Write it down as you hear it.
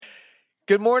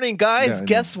Good morning, guys. Yeah,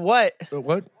 Guess what?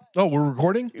 What? Oh, we're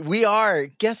recording? We are.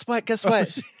 Guess what? Guess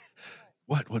what?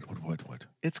 What?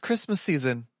 It's Christmas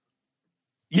season.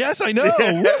 Yes, I know.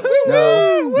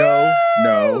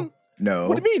 No.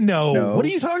 What do you mean, no? No. What are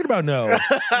you talking about, no?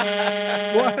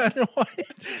 Why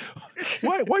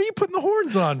are you putting the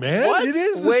horns on, man? What? It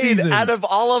is the Wade, season. out of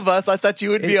all of us, I thought you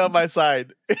would be on my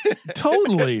side.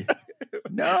 Totally.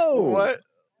 No. What?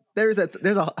 There's a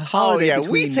holiday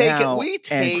we between take now we and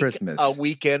take Christmas. a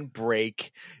weekend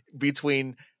break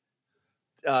between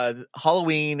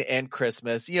Halloween and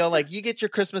Christmas. You know, like you get your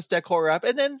Christmas decor up,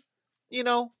 and then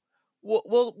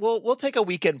we'll take a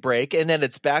weekend break, and then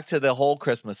it's back to the whole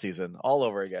Christmas season all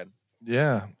over again.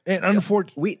 Yeah, and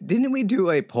unfortunately, Didn't we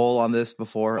do a poll on this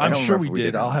before? I'm sure we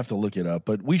did. I'll have to look it up,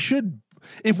 but we should.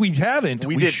 If we haven't,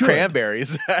 we did should.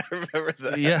 Cranberries. I remember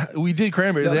that. Yeah, we did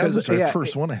cranberries. No, that was our 'cause,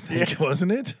 first one, I think,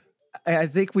 wasn't it? I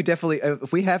think we definitely,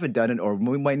 if we haven't done it, or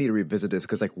we might need to revisit this,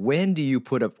 because like, when do you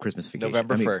put up Christmas vacation?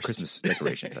 November 1st. Christmas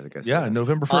decorations, I guess. Yeah,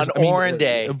 November 1st. On Oran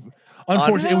Day.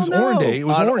 Unfortunately, it was Oran Day. It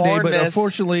was On Oran Day, but Oran-mas.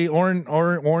 unfortunately,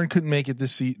 Oran couldn't make it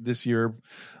this year.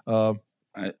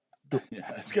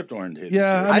 I skipped Orange Day.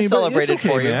 Yeah, I mean, but celebrated it's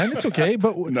okay, for you. man. It's okay,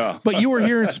 but No. but you were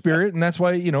here in spirit, and that's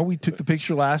why we took the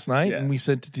picture last night and Yes. we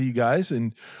sent it to you guys.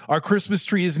 And our Christmas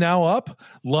tree is now up.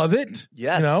 Love it.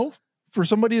 Yes. For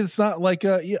somebody that's not like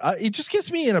it just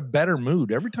gets me in a better mood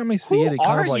every time I see Who it. It kind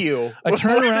are of like you? I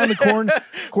turn around the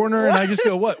corner and I just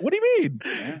go, "What? What do you mean?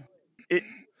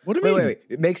 What do you mean?" Wait.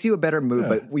 It makes you a better mood,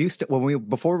 but we used to,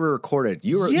 before we recorded,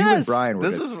 you and Brian were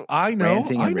just I know.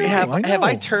 ranting and raving. Have I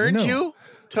know, turned I know. you,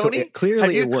 Tony? So clearly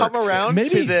have you it come worked. around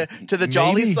Maybe. to the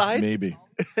jolly side? Maybe.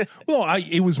 Well,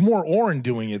 it was more Oren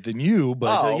doing it than you,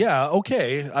 but yeah,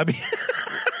 okay. I mean,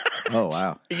 Oh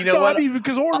wow! You know what? I mean,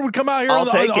 because Oren would come out here I'll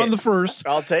take on it. the first.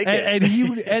 I'll take it. And he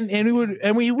would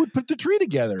and we would put the tree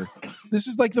together. This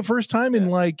is like the first time in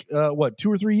like 2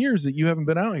 or 3 years that you haven't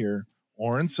been out here,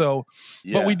 Oren. So,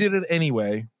 but we did it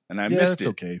anyway. And I missed it's it.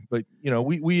 okay. But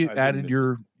we added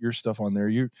your stuff on there.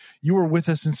 You were with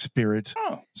us in spirit.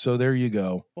 Oh. So there you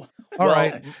go. All Well,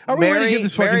 right. Are we ready to get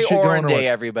this fucking Merry shit Oran going? Day,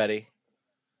 everybody.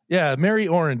 Yeah, Merry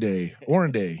Oran Day.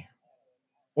 Oran Day.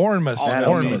 Oranmus.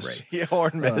 Oranmus. Yeah,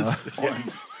 Oranmus.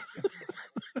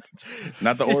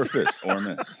 Not the orifice,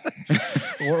 Ormus.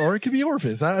 Or it could be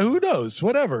Orpheus. Who knows?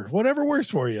 Whatever works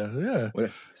for you. Yeah.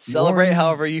 Celebrate Oran-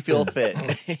 however you feel fit.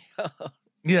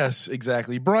 Yes,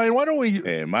 exactly. Brian, why don't we?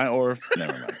 Hey, my orif.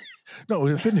 Never mind.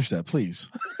 No, finish that, please.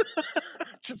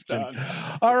 Just kidding.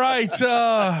 All right.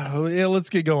 Let's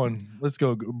get going. Let's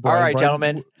go. Brian, All right,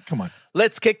 gentlemen. Come on.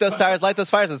 Let's kick those tires, light those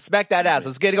fires, and smack that ass.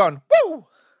 Let's get it going. Woo!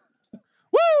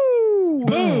 Woo!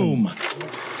 Boom.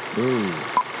 Ooh.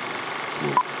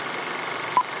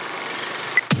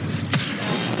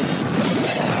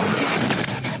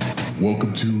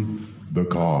 Welcome to the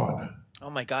KON. Oh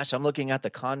my gosh, I'm looking at the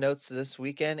con notes this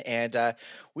weekend, and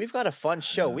we've got a fun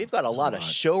show. We've got a lot of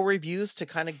show reviews to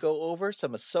kind of go over,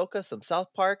 some Ahsoka, some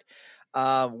South Park.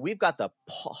 We've got the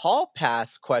hall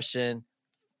pass question,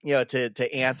 to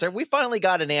answer. We finally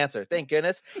got an answer, thank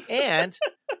goodness. And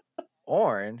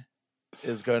Oren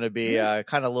is going to be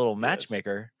kind of a little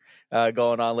matchmaker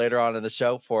going on later on in the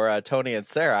show for Tony and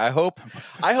Sarah. I hope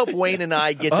Wayne and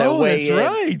I get to weigh in.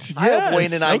 Right. I hope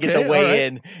Wayne and I get to weigh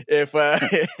in if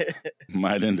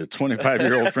Might end a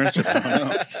 25-year-old friendship.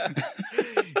 I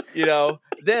don't know.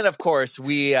 Then of course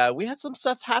we had some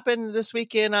stuff happen this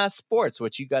week in sports,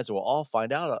 which you guys will all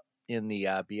find out in the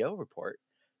BO report.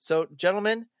 So,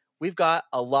 gentlemen, we've got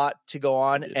a lot to go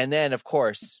on, and then of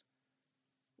course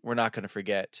we're not going to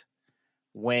forget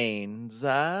Wayne's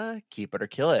Keep It or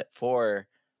Kill It for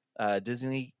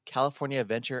Disney California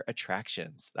Adventure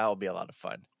Attractions. That will be a lot of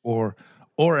fun. Or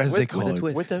as they call it,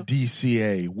 with a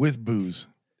DCA with booze.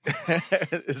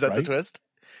 Is that the Right? twist?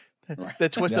 The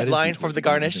twist That of is line the from twist the of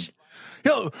line. garnish.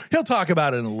 He'll talk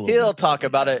about it in a little He'll bit. talk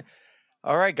about it.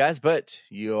 All right, guys, but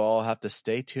you all have to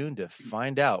stay tuned to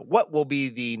find out what will be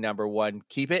the number one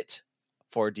Keep It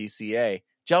for DCA.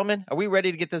 Gentlemen, are we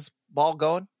ready to get this ball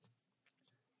going?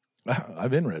 I've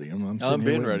been ready. I'm sitting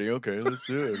here waiting. Okay, let's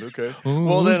do it. Okay. Ooh,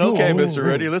 Well, then, let's go. okay, Mr. Ooh.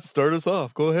 Ready, let's start us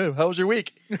off. Go ahead. How was your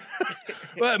week?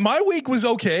 Well, my week was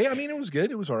okay. I mean, it was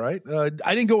good. It was all right.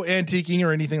 I didn't go antiquing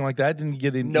or anything like that. Didn't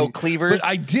get in. No cleavers? But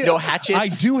I did. No hatchets? I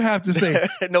do have to say,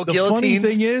 No the guillotines? funny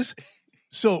thing is,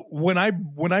 so when I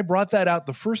brought that out,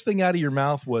 the first thing out of your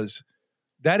mouth was,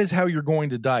 "That is how you're going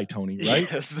to die, Tony." Right?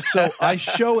 Yes. So I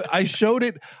showed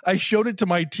it to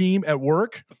my team at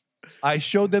work. I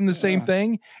showed them the same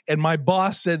thing, and my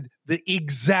boss said, the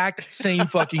exact same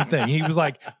fucking thing. He was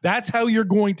like, that's how you're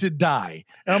going to die.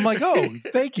 And I'm like, oh,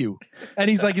 thank you. And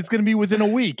he's like, it's going to be within a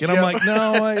week. And I'm like,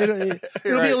 no,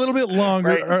 it'll be a little bit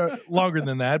longer, longer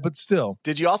than that, but still.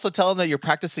 Did you also tell him that you're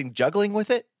practicing juggling with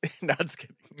it? No, I'm just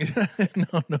kidding.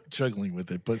 No juggling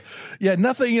with it. But yeah,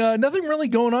 nothing really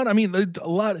going on. I mean,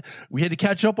 we had to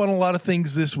catch up on a lot of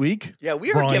things this week. Yeah,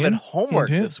 we were given homework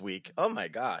this week. Oh my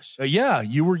gosh. Yeah,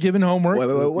 you were given homework.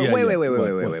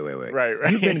 Wait.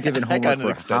 Right. You've been given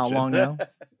homework for how long now?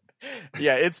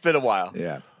 Yeah, it's been a while.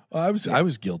 Yeah. I was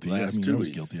guilty. I was weeks.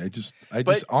 guilty. I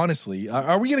just honestly,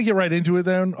 are we going to get right into it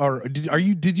then? Or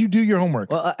did you do your homework?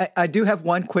 Well, I do have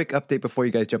one quick update before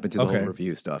you guys jump into the whole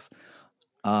review stuff.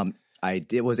 I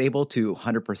was able to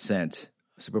 100%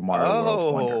 Super Mario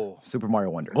World Wonder. Super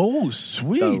Mario Wonder. Oh,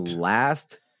 sweet. The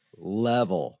last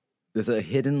level. There's a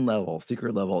hidden level,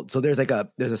 secret level. So there's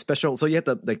a special. So you have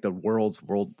the world,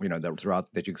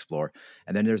 that you explore,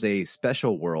 and then there's a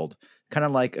special world, kind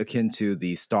of like akin to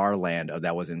the Star Land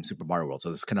that was in Super Mario World.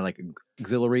 So it's kind of like an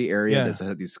auxiliary area that's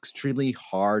these extremely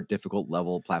hard, difficult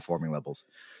platforming levels.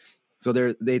 So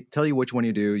they tell you which one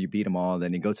you do, you beat them all,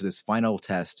 then you go to this final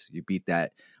test, you beat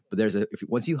that. But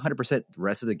once you 100% the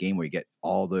rest of the game where you get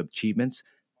all the achievements,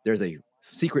 there's a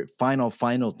secret final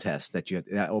test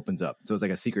that opens up. So it's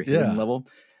like a secret hidden level.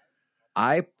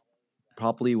 I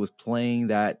probably was playing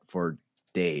that for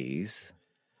days.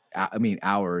 I mean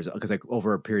hours, because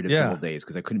over a period of several days,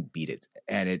 because I couldn't beat it,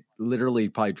 and it literally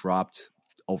probably dropped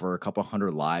over a couple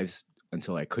hundred lives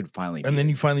until I could finally. And then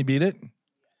you finally beat it.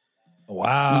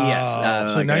 Wow!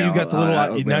 Yes. So now you got the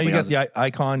little. Now you got the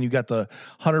icon. You got the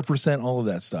 100%. All of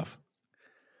that stuff.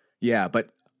 Yeah, but.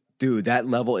 Dude, that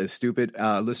level is stupid.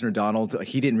 Listener Donald,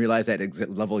 he didn't realize that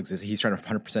level existed. He's trying to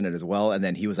 100% it as well, and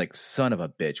then he was like, "Son of a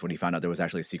bitch!" when he found out there was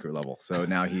actually a secret level. So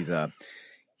now he's like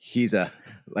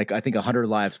I think 100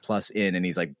 lives plus in, and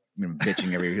he's like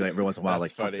bitching every once in a while,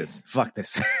 like fuck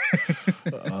this.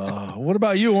 What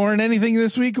about you, Oren? Anything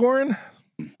this week, Oren?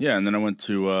 Yeah, and then I went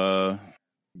to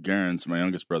Garen's, my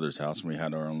youngest brother's house, and we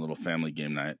had our own little family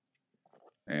game night,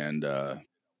 and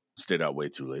stayed out way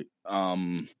too late.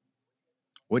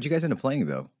 What'd you guys end up playing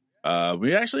though?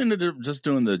 We actually ended up just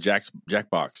doing the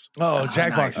Jackbox. Oh,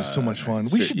 Jackbox is so much fun.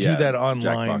 We should do that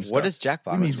online. What is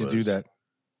Jackbox? We need to do that.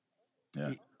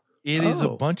 Yeah. It is a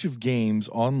bunch of games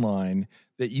online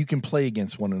that you can play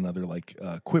against one another, like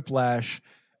Quiplash.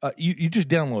 You just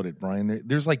download it, Brian.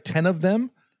 There's like 10 of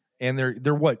them, and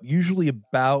they're what? Usually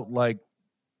about like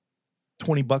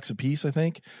 $20 a piece, I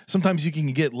think. Sometimes you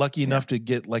can get lucky enough to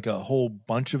get like a whole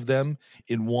bunch of them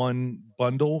in one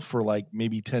bundle for like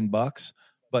maybe $10.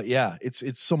 But yeah,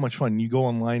 it's so much fun. You go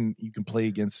online, you can play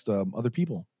against other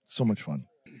people. It's so much fun.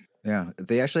 Yeah,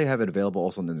 they actually have it available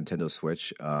also on the Nintendo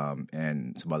Switch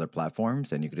and some other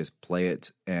platforms, and you can just play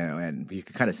it, and you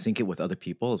can kind of sync it with other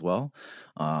people as well.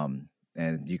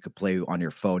 And you could play on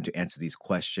your phone to answer these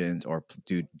questions or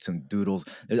do some doodles.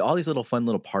 There's all these little fun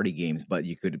little party games, but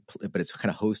it's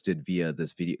kind of hosted via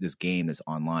this game that's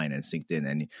online and synced in,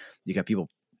 and you got people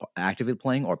actively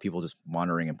playing or people just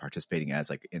monitoring and participating as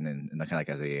like in the kind of like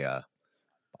as a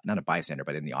not a bystander,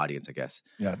 but in the audience, I guess.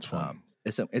 Yeah, it's fun.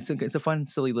 It's a fun,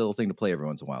 silly little thing to play every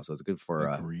once in a while. So it's good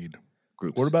for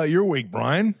groups. What about your week,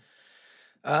 Brian?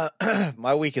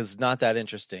 My week is not that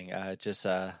interesting. Just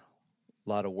a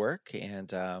lot of work,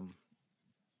 and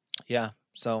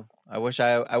so I wish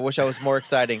I was more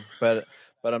exciting, but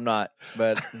I'm not.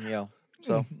 But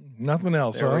so nothing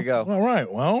else. There we go. All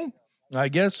right. Well, I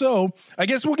guess so. I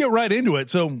guess we'll get right into it.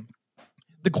 So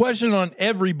the question on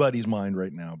everybody's mind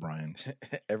right now, Brian,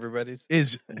 everybody's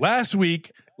is last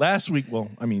week.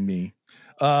 Well, I mean me.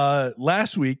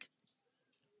 Last week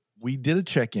we did a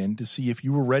check-in to see if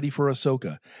you were ready for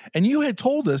Ahsoka, and you had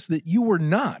told us that you were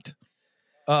not.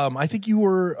 I think you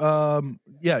were,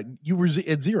 you were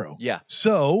at 0. Yeah.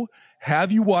 So,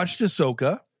 have you watched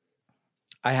Ahsoka?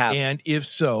 I have. And if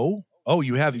so,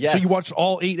 you have. Yes. So you watched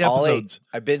all 8 episodes.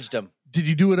 I binged them. Did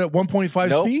you do it at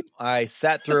 1.5 speed? I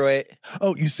sat through it.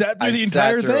 Oh, you sat through the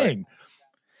entire thing.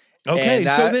 Okay,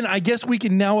 so then I guess we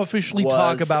can now officially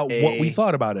talk about what we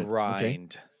thought about it.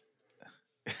 Grind.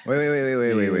 Okay. Wait.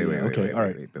 Okay, all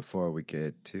right. Before we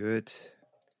get to it.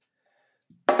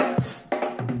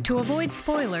 To avoid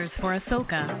spoilers for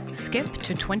Ahsoka, skip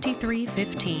to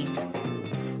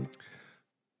 23:15.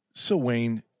 So,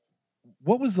 Wayne,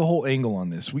 what was the whole angle on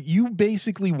this? You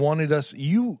basically wanted us.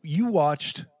 You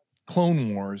watched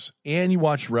Clone Wars and you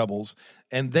watched Rebels,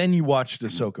 and then you watched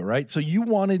Ahsoka, right? So you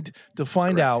wanted to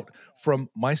find out from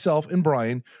myself and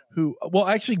Brian,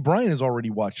 actually, Brian has already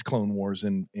watched Clone Wars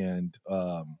and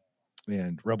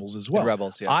Rebels as well.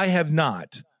 Rebels, yeah. I have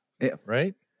not. Yeah.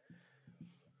 Right.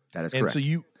 That is and correct.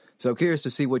 So I'm curious to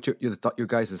see what your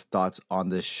guys' thoughts on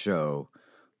this show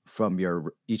from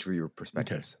each of your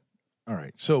perspectives. All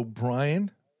right. So,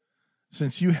 Brian,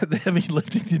 since you had the heavy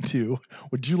lifting to do,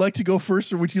 would you like to go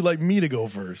first or would you like me to go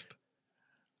first?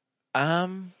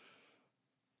 I'll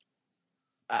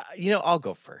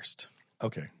go first.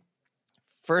 Okay.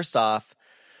 First off,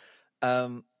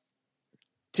 to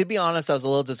be honest, I was a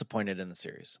little disappointed in the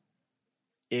series.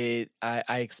 I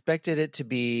expected it to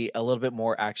be a little bit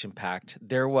more action-packed.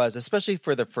 There was, especially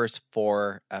for the first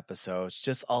 4 episodes,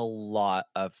 just a lot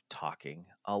of talking,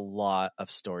 a lot of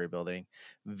story building,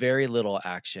 very little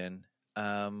action.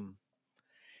 And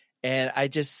I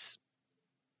just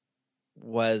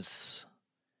was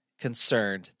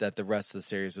concerned that the rest of the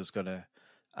series was going to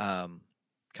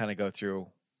kind of go through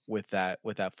with that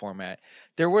format.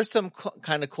 There were some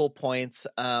kind of cool points.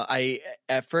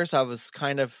 At first I was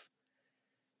kind of,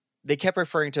 they kept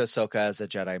referring to Ahsoka as a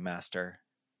Jedi Master,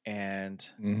 and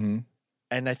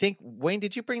I think, Wayne,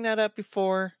 did you bring that up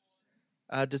before?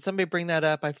 Did somebody bring that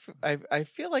up? I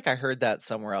feel like I heard that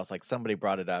somewhere else. Like somebody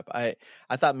brought it up. I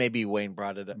thought maybe Wayne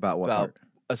brought it up About what part?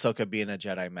 Ahsoka being a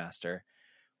Jedi Master.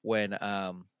 When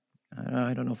I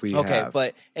don't know if we okay, have.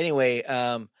 but anyway,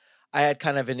 I had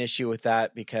kind of an issue with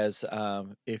that because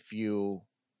if you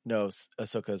know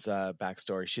Ahsoka's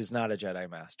backstory, she's not a Jedi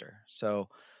Master. So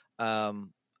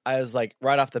I was like,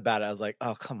 right off the bat, I was like,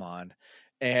 oh, come on.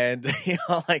 And,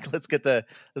 like, let's get the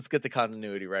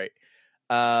continuity right.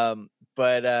 But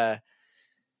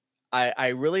I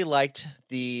really liked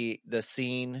the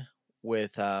scene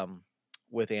with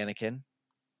Anakin.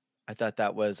 I thought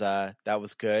that was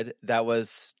good. That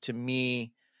was, to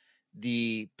me,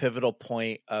 the pivotal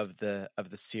point of the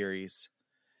series.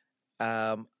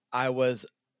 I was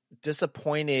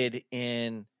disappointed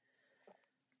in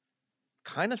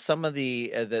kind of some of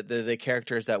the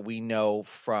characters that we know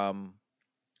from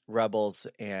Rebels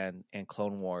and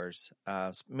Clone Wars,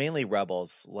 mainly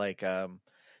Rebels. Like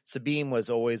Sabine was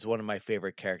always one of my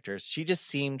favorite characters. She just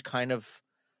seemed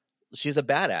she's a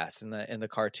badass in the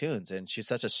cartoons, and she's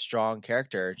such a strong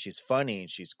character, and she's funny and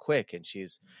she's quick and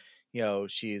she's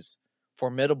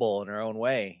formidable in her own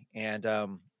way. And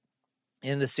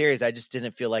in the series, I just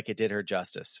didn't feel like it did her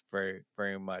justice very,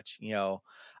 very much.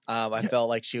 I felt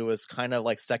like she was kind of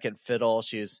like second fiddle.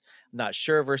 She's not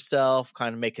sure of herself,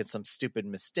 kind of making some stupid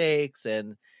mistakes.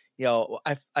 And,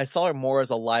 I saw her more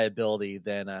as a liability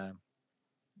than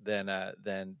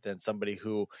somebody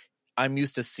who I'm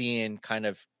used to seeing kind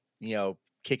of,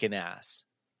 kicking ass.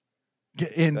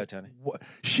 And go ahead, Tony.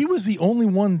 She was the only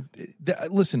one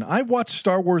listen, I watched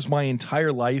Star Wars my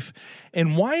entire life,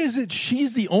 and why is it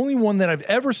she's the only one that I've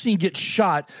ever seen get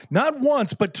shot, not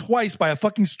once but twice, by a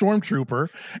fucking stormtrooper?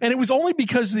 And it was only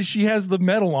because she has the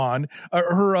medal on,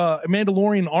 her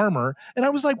Mandalorian armor, and I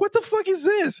was like, what the fuck is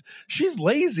this? She's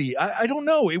lazy. I don't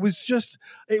know. It was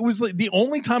like the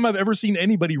only time I've ever seen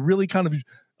anybody really kind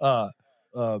of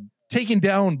taken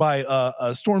down by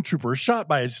a stormtrooper, shot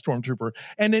by a stormtrooper,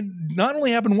 and it not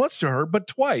only happened once to her, but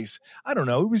twice. I don't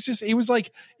know. It was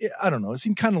like, I don't know. It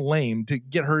seemed kind of lame to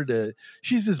get her to,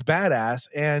 she's this badass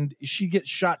and she gets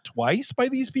shot twice by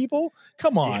these people.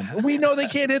 Come on. Yeah. We know they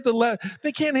can't hit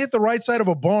they can't hit the right side of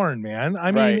a barn, man.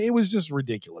 I mean, It was just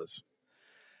ridiculous.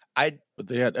 But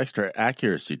they had extra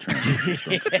accuracy training.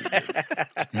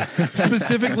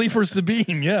 Specifically for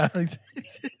Sabine, yeah.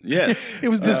 Yes. It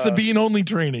was the Sabine only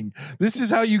training. This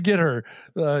is how you get her.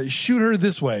 Shoot her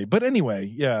this way. But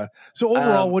anyway, yeah. So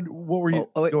overall, what were you?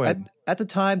 Go ahead. At the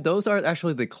time, those are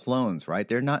actually the clones, right?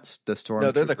 They're not the stormtroopers.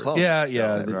 No, they're the clones. Yeah,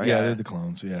 right? They're the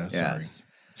clones. Yeah, sorry.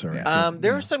 Yeah.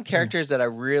 There were some characters that I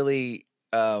really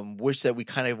wish that we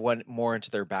kind of went more into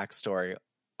their backstory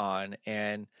on.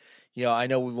 And I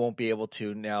know we won't be able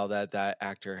to now that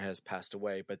actor has passed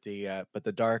away, but the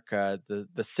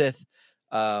Sith,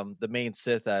 the main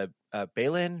Sith,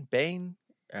 Bane,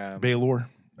 Baylor.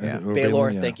 Yeah.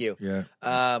 Baylor, yeah. Thank you. Yeah.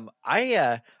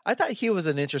 I thought he was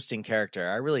an interesting character.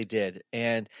 I really did.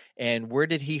 And where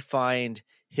did he find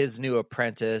his new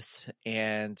apprentice?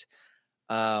 And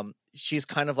she's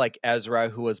kind of like Ezra,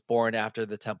 who was born after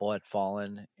the temple had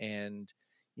fallen and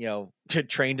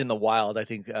trained in the wild. I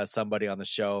think somebody on the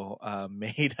show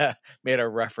made a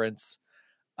reference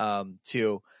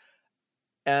to.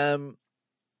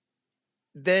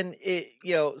 Then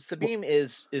Sabine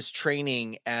is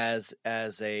training as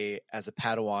a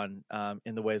Padawan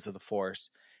in the ways of the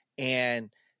Force,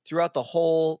 and throughout the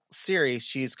whole series,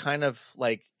 she's kind of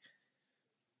like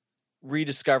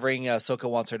rediscovering. Ahsoka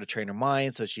wants her to train her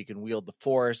mind so she can wield the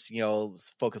Force.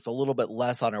 Focus a little bit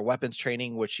less on her weapons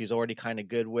training, which she's already kind of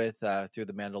good with through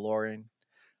the Mandalorian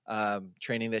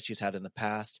training that she's had in the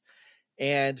past.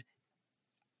 And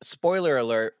spoiler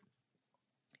alert.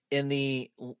 in the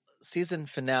season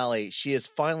finale, she is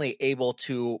finally able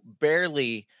to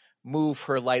barely move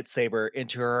her lightsaber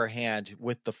into her hand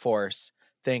with the Force.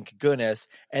 Thank goodness.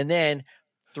 And then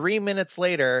 3 minutes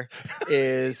later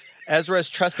is Ezra's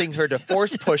trusting her to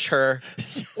force push her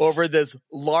over this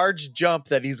large jump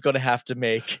that he's going to have to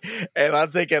make. And I'm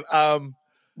thinking,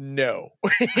 no,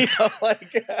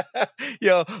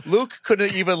 Luke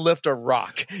couldn't even lift a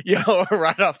rock,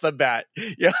 right off the bat,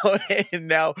 and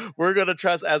now we're going to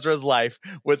trust Ezra's life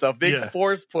with a big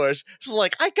force push. She's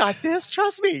like, I got this.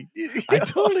 Trust me. I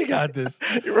totally got this.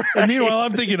 Right? And meanwhile,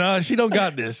 I'm thinking, she don't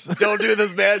got this. Don't do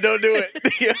this, man. Don't do it.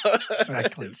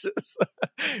 Exactly.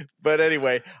 But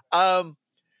anyway, I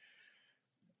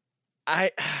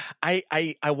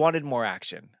wanted more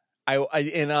action.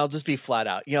 And I'll just be flat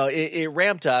out. It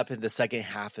ramped up in the second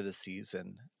half of the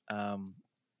season. I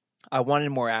wanted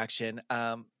more action.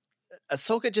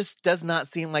 Ahsoka just does not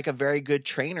seem like a very good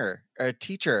trainer or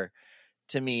teacher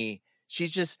to me. She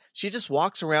just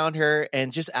walks around her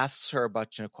and just asks her a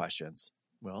bunch of questions.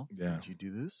 Well, did you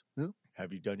do this?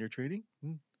 Have you done your training?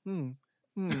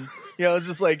 It's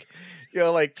just like,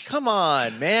 come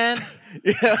on, man.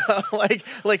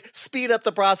 Like speed up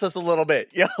the process a little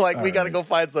bit. We got to go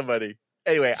find somebody.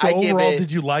 Anyway, so overall,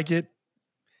 did you like it?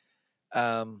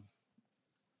 Yeah.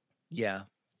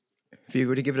 If you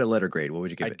were to give it a letter grade, what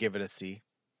would you give it? I'd give it a C.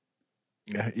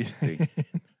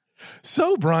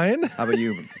 So, Brian, how about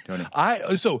you, Tony?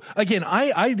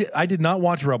 I did not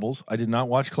watch Rebels. I did not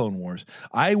watch Clone Wars.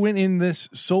 I went in this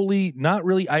solely, not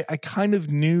really. I kind of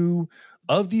knew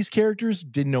of these characters,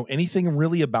 didn't know anything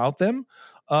really about them.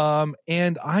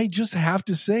 And I just have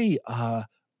to say, I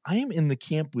am in the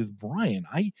camp with Brian.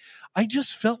 I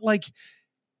just felt like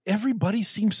everybody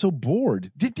seemed so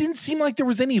bored. It didn't seem like there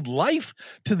was any life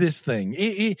to this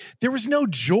thing. There was no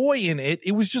joy in it.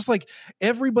 It was just like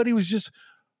everybody was just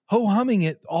ho-humming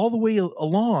it all the way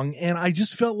along. And I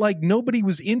just felt like nobody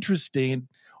was interested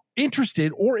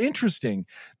or interesting.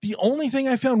 The only thing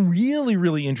I found really,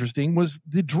 really interesting was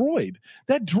the droid.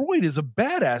 That droid is a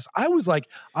badass. I was like,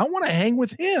 I want to hang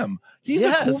with him. He's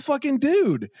a cool fucking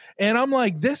dude. And I'm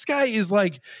like, this guy is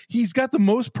like, he's got the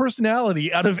most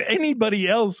personality out of anybody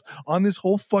else on this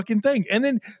whole fucking thing. And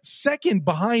then second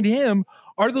behind him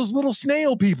are those little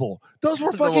snail people. Those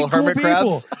were fucking cool people.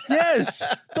 Crabs. Yes.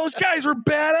 Those guys were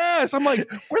badass. I'm like,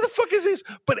 where the fuck is this?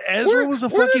 But Ezra was a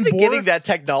fucking Borg. Getting that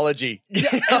technology. Yeah,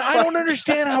 and I don't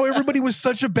understand how everybody was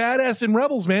such a badass in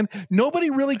Rebels, man.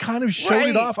 Nobody really kind of showed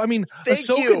it off. I mean,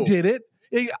 Ahsoka did it.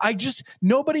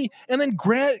 Nobody, and then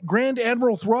Grand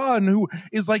Admiral Thrawn, who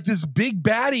is like this big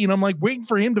baddie, and I'm like waiting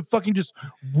for him to fucking just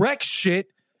wreck shit.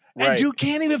 And dude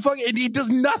can't even fucking, and he does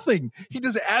nothing. He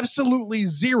does absolutely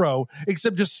zero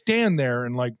except just stand there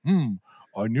and like,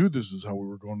 I knew this is how we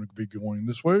were going to be going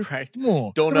this way. Right.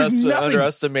 Don't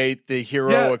underestimate the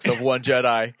heroics of one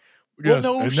Jedi. Yes,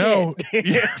 well, no shit.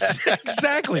 Yes,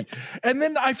 exactly. And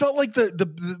then I felt like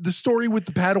the story with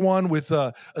the Padawan with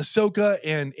Ahsoka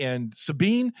and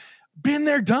Sabine, been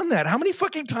there, done that. How many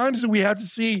fucking times do we have to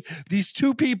see these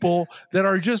two people that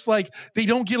are just like, they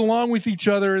don't get along with each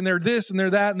other and they're this and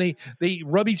they're that and they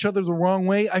rub each other the wrong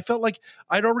way? I felt like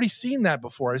I'd already seen that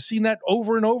before. I've seen that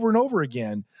over and over and over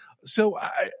again. So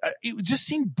it just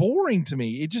seemed boring to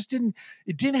me. It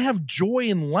didn't have joy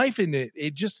and life in it.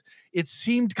 It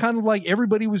seemed kind of like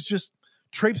everybody was just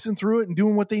traipsing through it and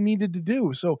doing what they needed to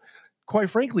do. So quite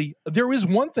frankly, there is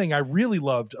one thing I really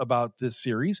loved about this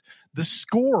series. The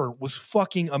score was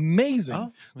fucking amazing.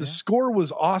 Oh, yeah. The score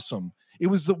was awesome. It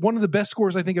was one of the best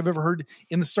scores I think I've ever heard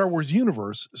in the Star Wars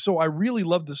universe. So I really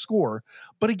loved the score.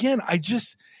 But again,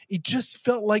 it just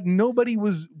felt like nobody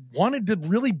wanted to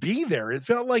really be there. It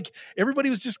felt like everybody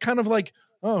was just kind of like,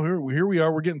 oh, here we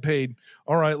are. We're getting paid.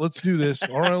 All right, let's do this.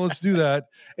 All right, let's do that.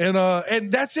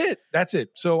 And that's it. That's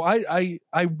it. So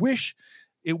I wish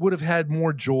it would have had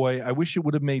more joy. I wish it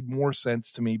would have made more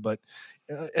sense to me. But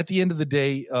at the end of the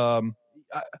day,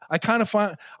 I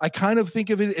kind of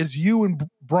think of it as you and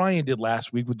Brian did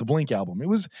last week with the Blink album. It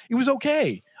was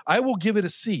okay. I will give it a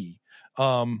C.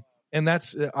 And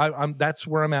that's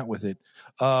where I'm at with it.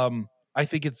 I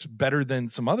think it's better than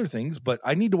some other things, but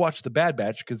I need to watch the Bad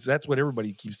Batch because that's what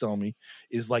everybody keeps telling me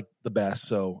is like the best.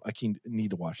 So I need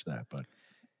to watch that. But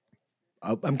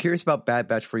I'm curious about Bad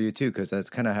Batch for you too, because that's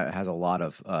kind of has a lot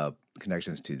of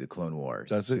connections to the Clone Wars.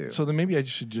 That's it. So then maybe I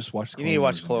should just watch. You need to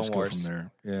watch Clone Wars from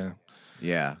there. Yeah,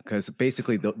 yeah, because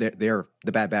basically they're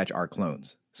the Bad Batch are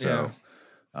clones. So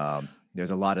there's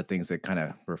a lot of things that kind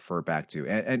of refer back to.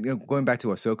 And going back to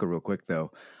Ahsoka real quick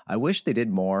though, I wish they did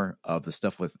more of the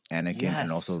stuff with Anakin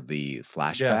and also the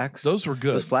flashbacks. Yeah, those were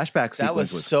good. Those flashback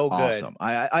sequence was so good. Awesome.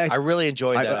 I really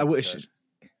enjoyed that. I wish.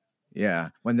 Yeah,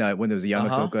 when there was a young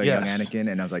Ahsoka, Yes. young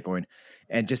Anakin, and I was like going,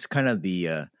 and just kind of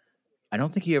the. I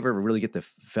don't think you ever really get to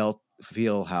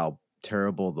feel how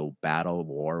terrible the battle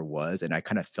war was, and I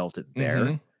kind of felt it there.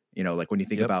 Mhm. You know, like when you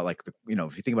think about like if you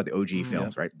think about the OG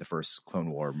films, right, the first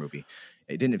Clone War movie,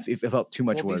 it felt too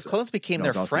much. Well, these clones became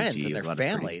their friends and their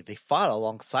family. They fought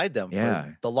alongside them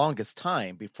for the longest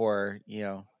time before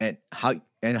and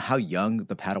how young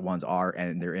the Padawans are,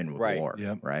 and they're in war,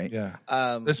 right? Yeah.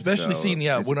 Especially seeing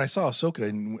when I saw Ahsoka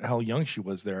and how young she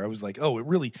was there, I was like, oh, it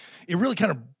really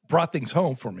kind of brought things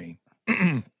home for me.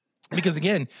 Because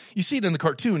again, you see it in the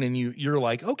cartoon and you're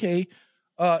like, okay,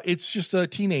 it's just a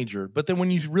teenager. But then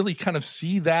when you really kind of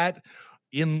see that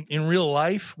in real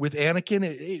life with Anakin,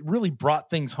 it really brought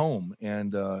things home.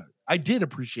 And I did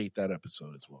appreciate that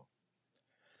episode as well.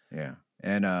 Yeah.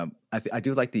 And I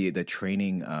do like the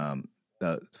training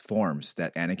the forms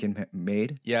that Anakin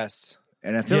made. Yes.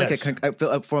 And I feel like I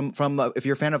feel from if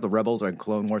you're a fan of the Rebels or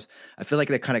Clone Wars, I feel like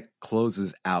that kind of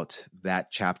closes out that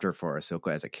chapter for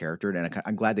Ahsoka as a character, and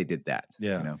I'm glad they did that.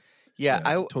 Yeah,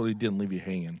 I totally didn't leave you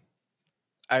hanging.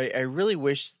 I really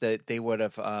wish that they would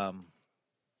have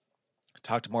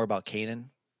talked more about Kanan,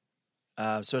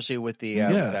 especially with the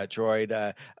with that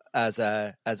droid as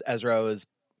Ezra was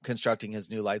constructing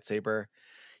his new lightsaber.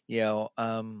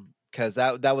 Because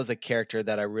that was a character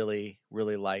that I really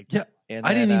liked. Yeah. And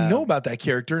I didn't even know about that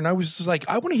character, and I was just like,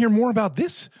 I want to hear more about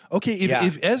this. Okay,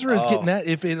 if Ezra is getting that,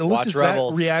 if it elicits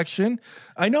that reaction,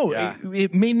 I know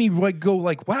it made me go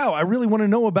like, wow, I really want to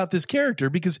know about this character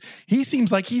because he seems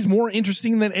like he's more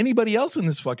interesting than anybody else in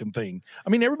this fucking thing. I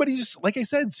mean, everybody just, like I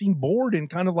said, seemed bored and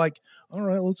kind of like, all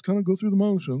right, let's kind of go through the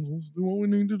motions. Let's do what we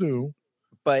need to do.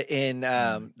 But in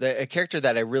a character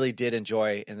that I really did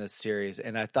enjoy in this series,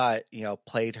 and I thought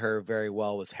played her very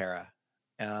well, was Hera.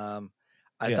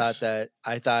 I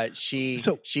thought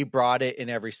she brought it in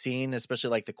every scene,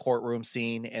 especially like the courtroom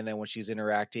scene, and then when she's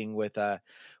interacting with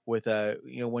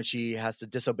when she has to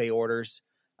disobey orders,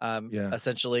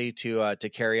 essentially to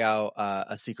carry out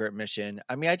a secret mission.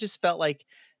 I mean, I just felt like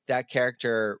that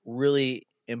character really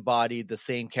embodied the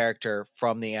same character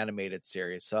from the animated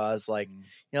series. So I was like,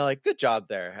 good job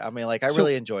there. I mean, like I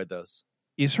really enjoyed those.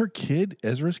 Is her kid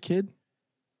Ezra's kid?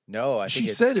 No, I think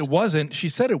she said it wasn't. She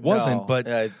said it wasn't, but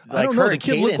I don't know. The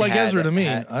kid looked like Ezra to me.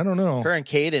 I don't know. Her and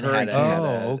Caden had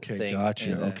a okay, thing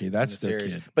gotcha. Okay, that's their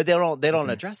kid. But they don't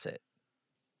address it.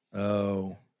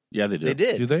 Oh, yeah, they did. They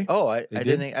did. Do they? Oh, I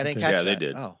didn't catch that. Yeah, they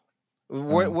did. Oh,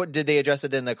 what did they address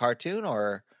it in the cartoon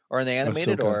or in the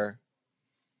animated Ahsoka.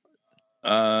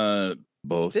 or?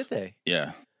 Both. Did they?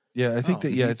 Yeah, I think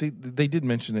that. Yeah, I think they did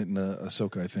mention it in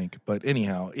Ahsoka. I think, but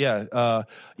anyhow,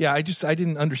 I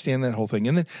didn't understand that whole thing.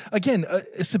 And then again,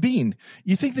 Sabine,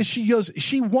 you think that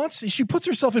she puts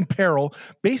herself in peril,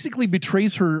 basically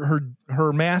betrays her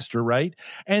master, right?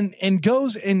 And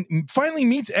goes and finally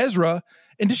meets Ezra.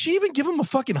 And does she even give him a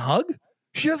fucking hug?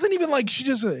 She doesn't even she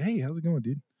just hey, how's it going,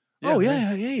 dude? Yeah,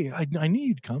 hey, I need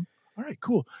you to come. All right,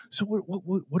 cool. So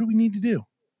what do we need to do?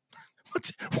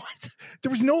 What?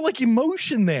 There was no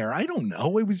emotion there. I don't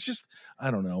know. It was just, I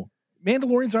don't know.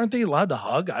 Mandalorians, aren't they allowed to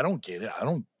hug? I don't get it. I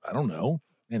don't know.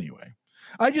 Anyway,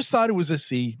 I just thought it was a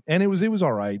C, and it was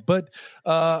all right. But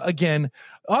again,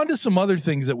 on to some other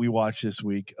things that we watched this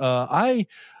week. I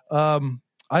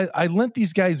lent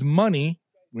these guys money,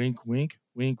 wink, wink,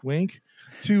 wink, wink,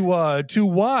 to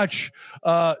watch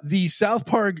the South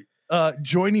Park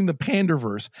joining the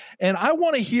Panderverse. And I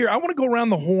want to go around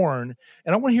the horn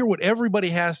and I want to hear what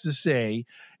everybody has to say.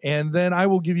 And then I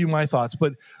will give you my thoughts.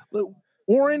 But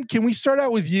Oren, can we start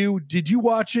out with you? Did you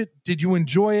watch it? Did you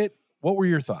enjoy it? What were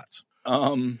your thoughts?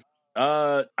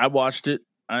 I watched it.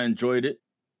 I enjoyed it.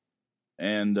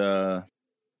 And I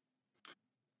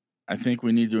think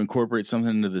we need to incorporate something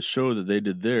into the show that they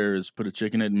did there is put a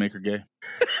chicken in it and make her gay.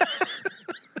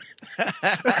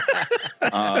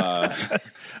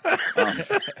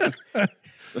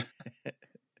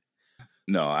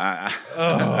 No,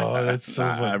 that's so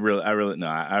funny. I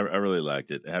really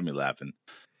liked it. It had me laughing,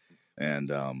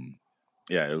 and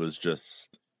it was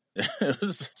just it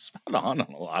was spot on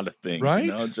a lot of things,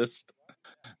 right? Just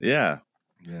yeah.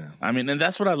 I mean, and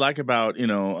that's what I like about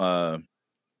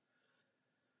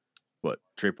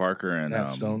Trey Parker and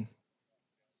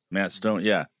Matt Stone,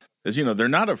 yeah, is they're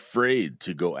not afraid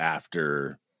to go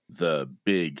after the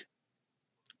big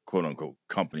quote unquote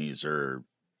companies or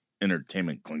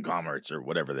entertainment conglomerates or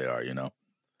whatever they are,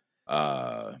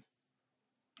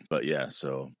 but yeah,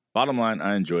 so bottom line,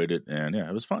 I enjoyed it, and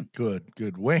it was fun.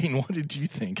 Good. Wayne, what did you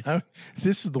think?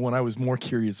 This is the one I was more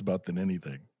curious about than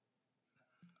anything.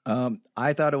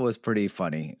 I thought it was pretty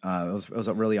funny. It was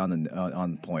really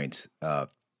on point.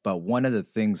 But one of the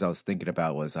things I was thinking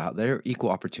about was how they're equal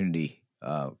opportunity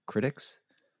critics,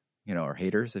 or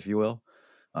haters, if you will.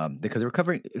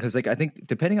 Because like I think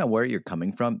depending on where you're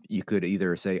coming from, you could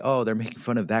either say, oh, they're making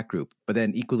fun of that group, but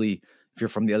then equally, if you're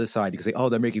from the other side, you could say, oh,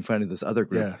 they're making fun of this other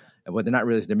group. Yeah. And what they're not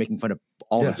really, they're making fun of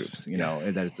all the groups,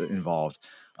 that is involved.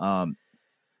 And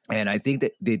I think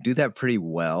that they do that pretty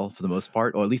well for the most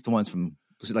part, or at least the ones from,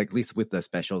 like, at least with the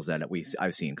specials that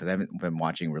I've seen, because I haven't been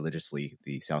watching religiously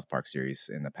the South Park series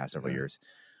in the past several years.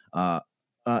 I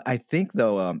think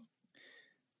though,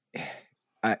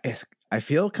 I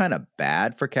feel kind of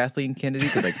bad for Kathleen Kennedy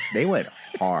because like they went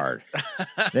hard.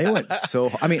 They went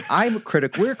so. I mean,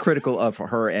 we're critical of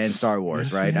her and Star Wars,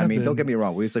 yes, right? I mean, don't get me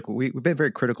wrong. We've been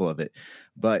very critical of it,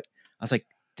 but I was like,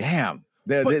 damn,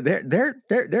 they're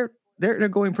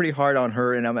going pretty hard on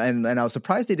her, and I was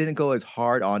surprised they didn't go as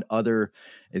hard on other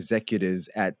executives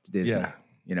at Disney.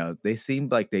 Yeah. They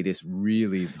seemed like they just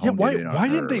really honed it in on her. Why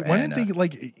didn't they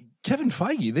like Kevin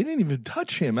Feige? They didn't even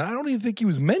touch him. I don't even think he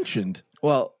was mentioned.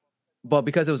 Well,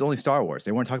 because it was only Star Wars,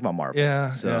 they weren't talking about Marvel.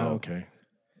 Yeah. So okay.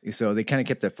 So they kind of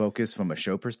kept that focus from a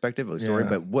show perspective of the story,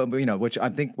 but which I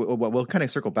think we'll kind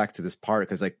of circle back to this part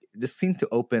because like this seems to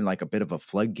open like a bit of a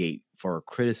floodgate for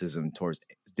criticism towards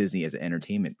Disney as an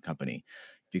entertainment company.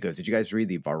 Because did you guys read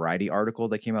the Variety article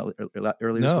that came out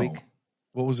earlier this week?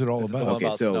 What was it all about? Okay,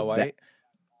 about Snow White?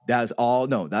 That was all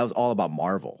about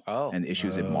Marvel and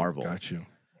issues in Marvel. Got you.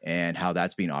 And how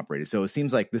that's being operated. So it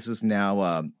seems like this is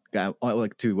now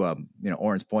like to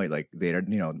Oren's point, like they're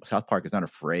South Park is not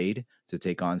afraid to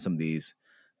take on some of these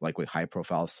like with high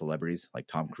profile celebrities like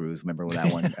Tom Cruise. Remember when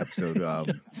that one episode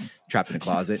Trapped in the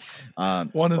Closet?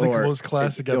 One of the most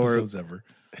classic episodes ever.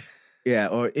 Yeah,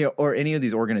 or any of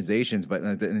these organizations, but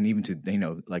and even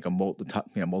to like a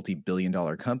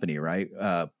multi-billion-dollar company, right?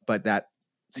 But that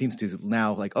seems to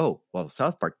now like, oh well,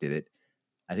 South Park did it.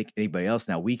 I think anybody else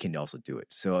now we can also do it.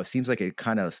 So it seems like it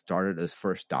kind of started as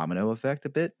first domino effect a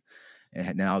bit,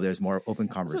 and now there's more open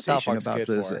conversation about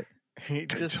this.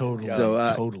 Just, totally.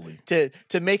 Totally to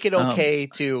make it okay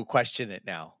to question it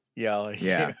now.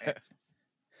 Yeah.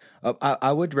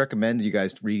 I would recommend you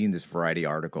guys reading this Variety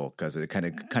article because it kind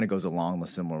of goes along the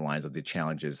similar lines of the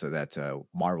challenges that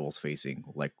Marvel's facing,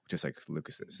 just like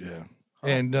Lucas is. Yeah.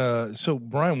 And so,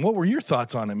 Brian, what were your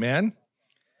thoughts on it, man?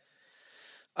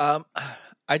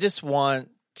 I just want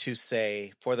to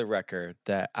say, for the record,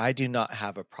 that I do not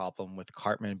have a problem with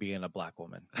Cartman being a black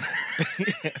woman.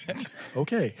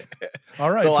 Okay.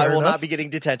 All right. So I will not be getting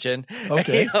detention.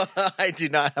 Okay. I do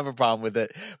not have a problem with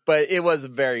it, but it was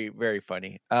very, very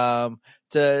funny. To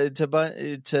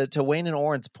Wayne and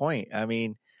Oren's point, I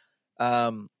mean,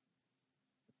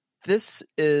 this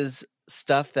is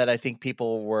stuff that I think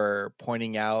people were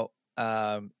pointing out.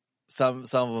 Some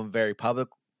of them very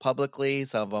publicly,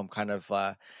 some of them kind of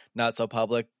not so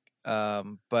public,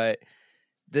 but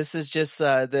this is just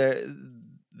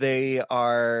they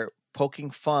are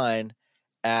poking fun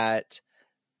at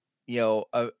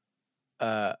a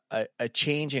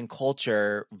change in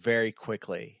culture very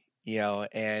quickly,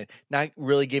 and not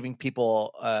really giving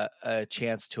people a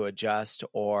chance to adjust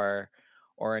or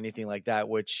anything like that,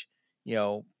 which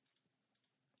kind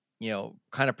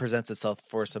of presents itself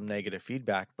for some negative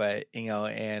feedback, but,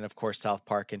 and of course, South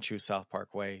Park in true South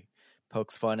Park way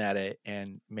pokes fun at it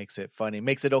and makes it funny,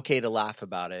 makes it okay to laugh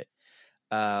about it.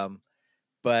 But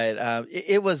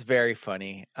it was very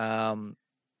funny. Kind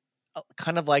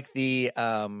of like the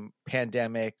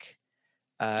pandemic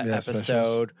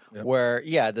episode where,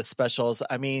 the specials,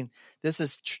 I mean, this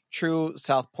is true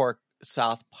South Park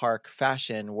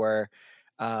fashion where,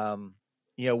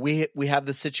 we have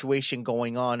the situation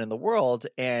going on in the world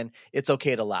and it's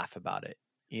okay to laugh about it,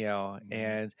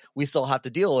 and we still have to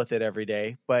deal with it every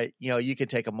day, but you could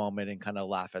take a moment and kind of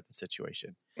laugh at the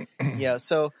situation.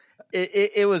 So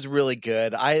it was really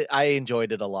good. I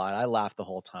enjoyed it a lot. I laughed the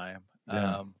whole time.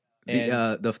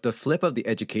 Yeah. The flip of the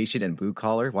education and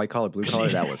white collar, blue collar,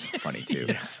 that was funny too.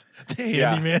 Yes.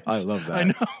 Man. I love that. I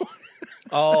know.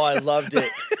 Oh, I loved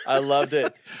it.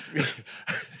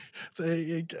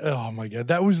 Oh my God.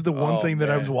 That was the one thing that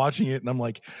I was watching it and I'm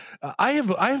like, I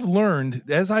have learned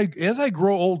as I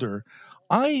grow older,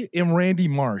 I am Randy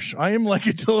Marsh. I am like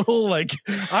a total, I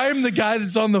am the guy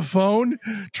that's on the phone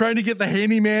trying to get the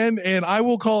handyman, and I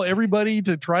will call everybody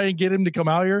to try and get him to come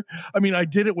out here. I mean, I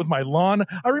did it with my lawn.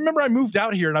 I remember I moved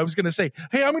out here and I was going to say,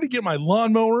 hey, I'm going to get my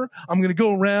lawnmower. I'm going to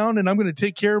go around and I'm going to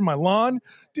take care of my lawn.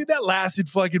 Dude, that lasted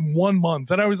fucking 1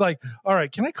 month. And I was like, all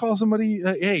right, can I call somebody?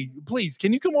 Hey, please,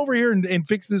 can you come over here and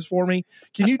fix this for me?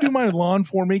 Can you do my lawn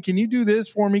for me? Can you do this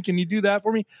for me? Can you do that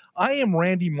for me? I am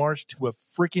Randy Marsh to a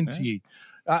freaking T.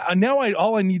 Now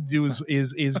all I need to do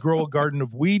is grow a garden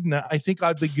of weed, and I think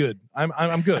I'd be good.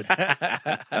 I'm good.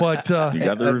 But you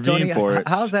got the ravine Tony, for it.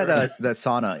 How's that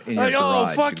sauna in your garage?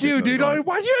 Oh, fuck you, dude!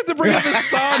 Why'd you have to bring up the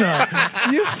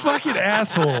sauna? You fucking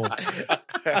asshole!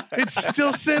 It's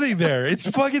still sitting there. It's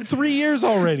fucking 3 years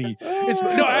already. It's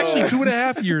actually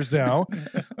 2.5 years now,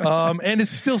 and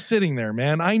it's still sitting there,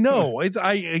 man. I know.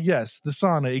 Yes, the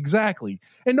sauna, exactly.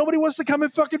 And nobody wants to come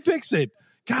and fucking fix it.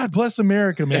 God bless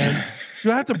America, man.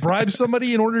 Do I have to bribe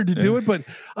somebody in order to do it? But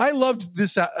I loved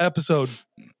this episode.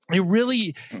 It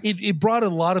really, it brought a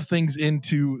lot of things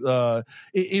into,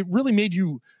 it really made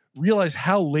you realize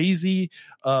how lazy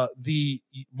the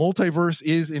multiverse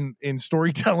is in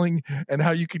storytelling and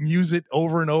how you can use it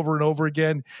over and over and over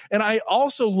again. And I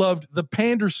also loved the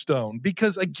Pander Stone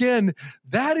because, again,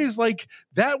 that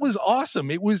was awesome.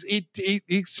 It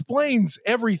explains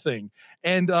everything.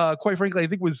 And quite frankly, I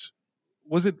think was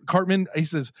it Cartman? He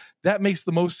says, that makes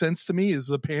the most sense to me is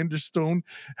the Pander Stone,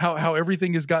 how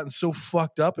everything has gotten so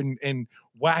fucked up and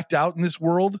whacked out in this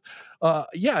world.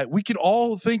 Yeah, we could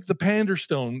all think the Pander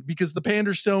Stone because the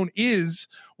Pander Stone is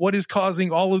what is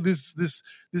causing all of this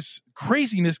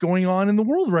craziness going on in the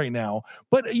world right now.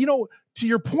 But, to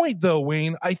your point though,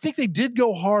 Wayne, I think they did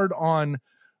go hard on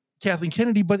Kathleen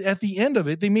Kennedy, but at the end of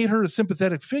it, they made her a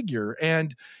sympathetic figure,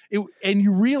 and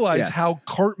you realize how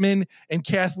Cartman and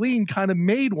Kathleen kind of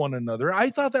made one another. I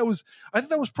thought that was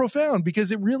profound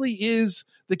because it really is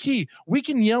the key. We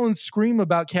can yell and scream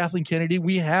about Kathleen Kennedy.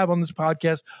 We have on this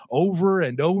podcast over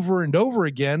and over and over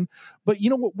again, but you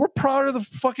know what? We're proud of the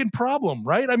fucking problem,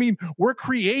 right? I mean, we're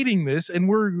creating this, and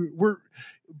we're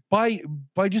by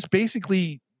just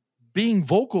basically being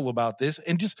vocal about this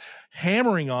and just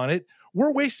hammering on it.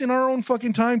 We're wasting our own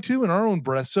fucking time too and our own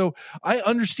breath. So I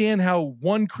understand how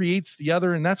one creates the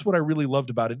other. And that's what I really loved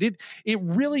about it. It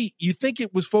really, you think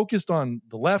it was focused on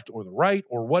the left or the right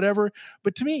or whatever,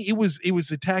 but to me, it was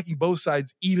attacking both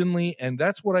sides evenly. And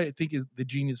that's what I think is the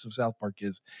genius of South Park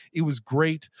is. It was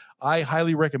great. I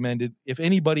highly recommend it. If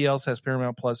anybody else has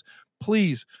Paramount Plus,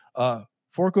 please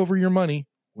fork over your money.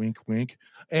 Wink, wink,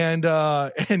 and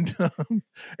get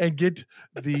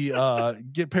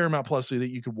Paramount Plus so that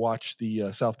you could watch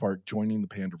the South Park joining the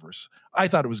Panderverse. I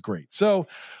thought it was great. So,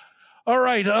 all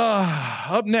right,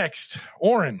 up next,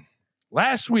 Oren.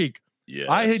 Last week, yes.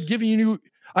 I had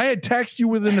texted you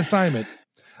with an assignment.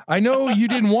 I know you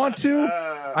didn't want to.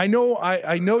 I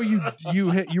know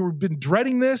you've been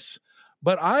dreading this,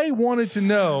 but I wanted to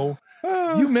know.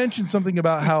 You mentioned something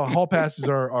about how hall passes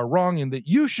are wrong and that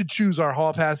you should choose our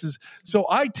hall passes. So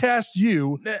I tasked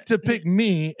you to pick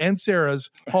me and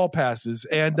Sarah's hall passes.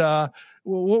 And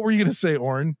what were you going to say,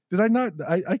 Oren? Did I not?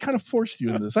 I kind of forced you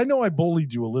into this. I know I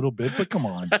bullied you a little bit, but come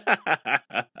on.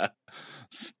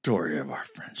 Story of our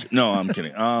friendship. No, I'm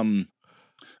kidding.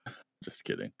 Just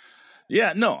kidding.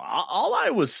 Yeah, no, all I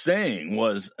was saying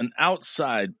was an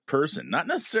outside person, not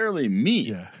necessarily me.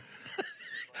 Yeah.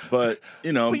 But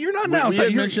but you're not now. We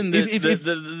had mentioned that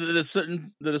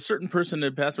a certain person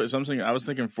had passed away. So I was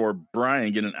thinking for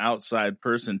Brian, get an outside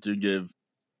person to give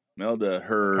Melda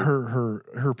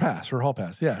her pass, her hall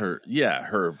pass. Yeah,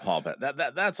 her hall pass.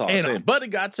 That's all I'm saying. But it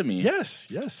got to me.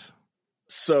 Yes.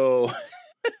 So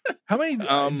how many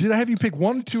did I have you pick?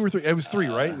 1, 2, or 3? It was 3,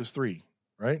 right? It was 3,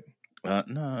 right?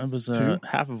 No, it was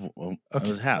half of. Well, okay. It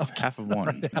was half of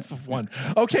one. Right, half of one.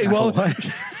 Okay, well.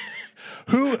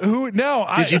 Who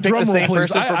now? Did you pick the same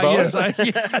person for both?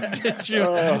 Yes, did you?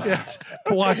 Yes.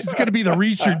 Watch, it's going to be the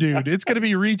Reacher dude. It's going to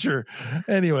be Reacher.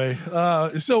 Anyway,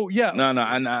 so yeah.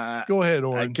 No. Go ahead,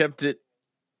 Oren. I kept it.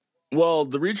 Well,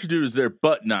 the Reacher dude is there,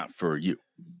 but not for you.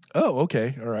 Oh,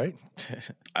 okay. All right.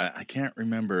 I can't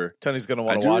remember. Tony's going to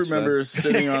want to watch. I do remember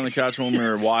sitting on the couch when we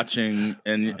were watching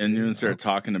and you and started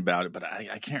talking about it, but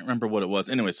I can't remember what it was.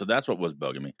 Anyway, so that's what was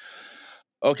bugging me.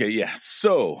 Okay, yeah.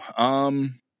 So,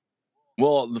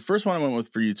 well, the first one I went with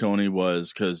for you, Tony,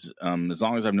 was because as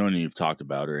long as I've known you, you've talked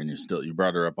about her, and you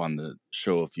brought her up on the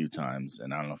show a few times,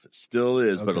 and I don't know if it still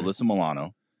is, but Alyssa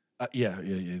Milano. Yeah.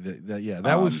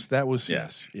 That was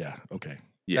yes. Yeah. Okay.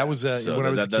 Yeah. That was so when I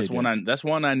was a kid. That's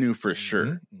one I knew for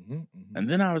sure. Mm-hmm. And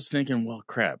then I was thinking, well,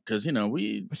 crap, because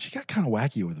But she got kind of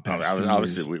wacky over the past.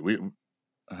 Obviously, we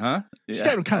She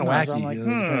got kind of wacky. I'm like,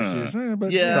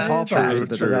 but it's a hall pass.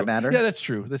 Does that matter? Yeah, that's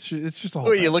true. It's just a hall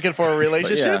pass. Are you looking for a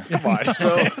relationship? Yeah. Come on.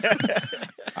 So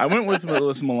I went with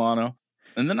Alyssa Milano,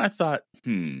 and then I thought,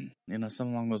 something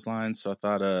along those lines. So I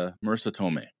thought, Marissa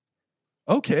Tomei.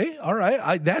 Okay, all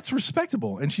right. That's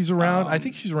respectable, and she's around. I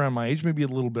think she's around my age, maybe a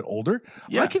little bit older.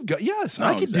 Yeah. I could go. Yes, no,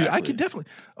 I could exactly. do. I could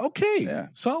definitely. Okay, yeah.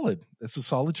 Solid. That's a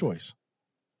solid choice.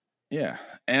 Yeah,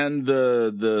 and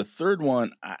the third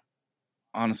one,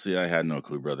 honestly, I had no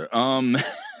clue, brother.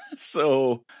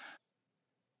 So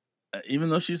even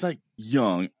though she's like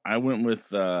young, I went with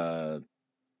what's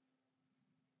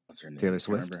her name? Taylor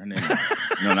Swift. Remember her name?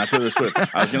 No, not Taylor Swift.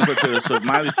 I was gonna put Taylor Swift.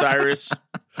 Miley Cyrus.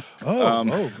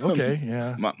 Okay,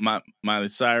 yeah. Miley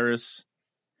Cyrus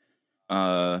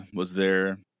was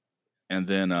there, and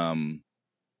then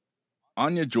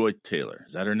Anya Joy Taylor.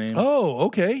 Is that her name? Oh,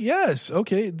 okay, yes,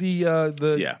 okay.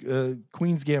 The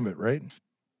Queen's Gambit, right?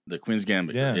 The Queen's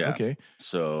Gambit. Yeah. Okay.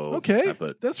 So okay,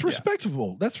 that's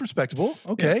respectable. That's respectable.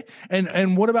 Okay. Yeah.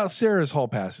 And what about Sarah's hall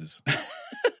passes?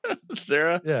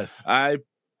 Sarah? Yes. I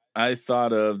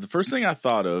thought of the first thing I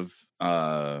thought of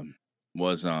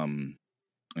was and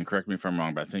correct me if I'm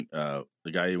wrong, but I think the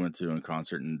guy you went to in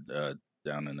concert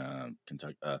down in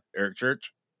Kentucky, Eric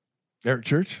Church. Eric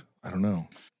Church? I don't know.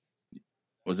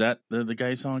 Was that the guy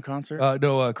you saw in concert?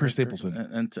 No, Chris Stapleton.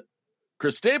 And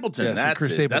Chris Stapleton. Yes, that's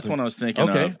Chris it. Stapleton. That's what I was thinking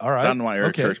of. Okay, all right. I don't know why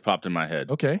Eric Church popped in my head.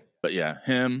 Okay. But yeah,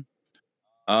 him.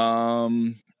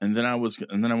 And then I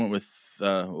went with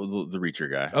the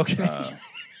Reacher guy. Okay.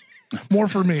 More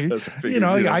for me.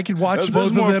 I could watch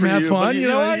both of them have fun.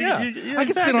 I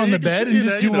could sit on the bed and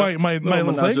just do my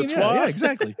little thing. Yeah,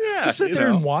 exactly. Just sit there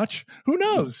and watch. Who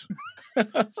knows?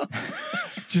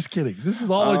 Just kidding. This is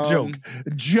all a joke.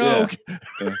 A joke.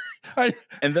 Yeah.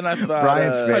 And then I thought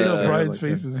Brian's face. I know Brian's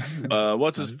face is.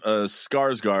 What's his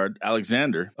Skarsgård?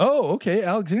 Alexander. Oh, okay.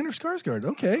 Alexander Skarsgård.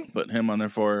 Okay. Put him on there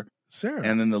for Sarah.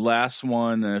 And then the last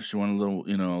one, if she wanted a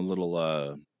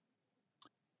little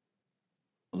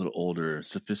older,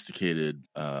 sophisticated,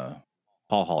 Paul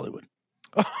Hollywood.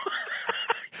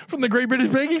 From the Great British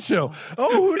Baking Show.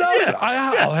 Oh, who knows? Yeah.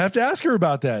 I'll have to ask her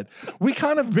about that. We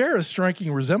kind of bear a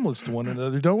striking resemblance to one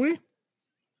another, don't we?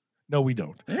 No, we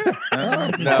don't.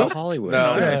 Yeah. No, Hollywood.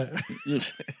 No.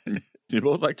 You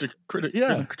both like to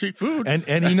critique food.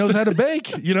 And he knows how to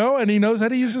bake, and he knows how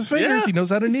to use his fingers. Yeah. He knows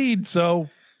how to knead. So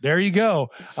there you go.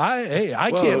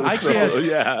 I can't.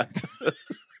 Yeah.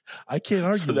 I can't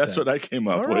argue. So that's what I came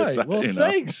up with. Right. Well,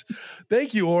 thanks.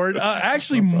 Thank you, Ord.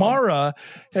 Actually, Mara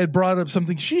had brought up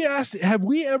something. She asked, have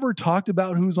we ever talked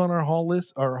about who's on our hall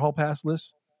list, our hall pass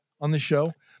list on the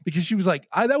show? Because she was like,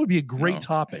 that would be a great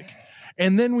topic.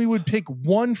 And then we would pick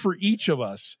one for each of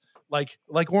us. Like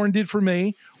Oren did for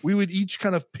me. We would each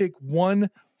kind of pick one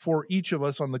for each of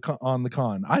us on the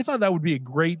con. I thought that would be a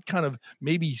great kind of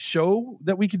maybe show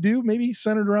that we could do, maybe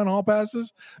centered around hall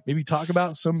passes, maybe talk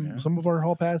about some of our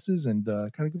hall passes and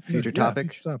kind of go future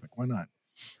topic. Why not?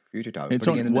 Future topic. Hey,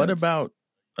 Tony, what about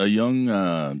a young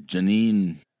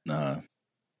Janine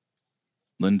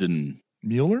Linden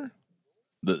Mueller?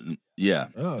 The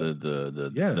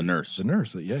nurse. The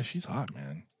nurse. Yeah, she's hot,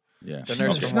 man. Yeah,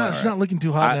 she's not looking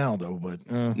too hot now though. But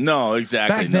no,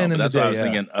 exactly. Back then, but that's what I was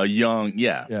thinking. A young,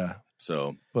 yeah.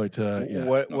 So, but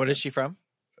what is she from?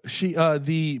 She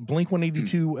the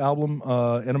Blink-182 album,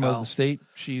 Enema of the State.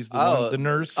 She's the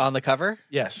nurse on the cover.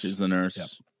 Yes, she's the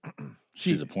nurse. Yep.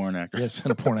 She's a porn actress. Yes,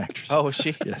 and a porn actress. Oh, is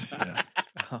she? Yes. Yeah.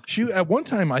 She at one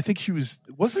time, I think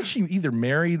wasn't she either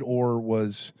married or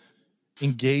was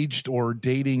engaged or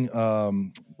dating?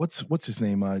 What's his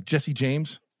name? Jesse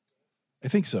James. I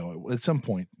think so. At some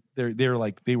point,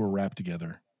 they were wrapped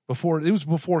together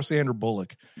before Sandra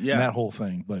Bullock. Yeah, and that whole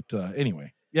thing. But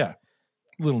anyway, yeah,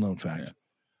 little known fact.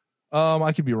 Yeah.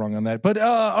 I could be wrong on that, but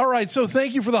all right. So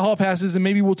thank you for the hall passes, and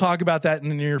maybe we'll talk about that in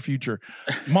the near future.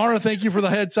 Mara, thank you for the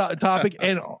head topic,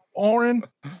 and Oren,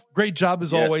 great job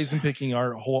as always in picking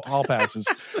our hall passes.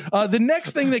 The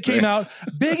next thing that came out,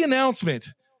 big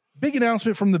announcement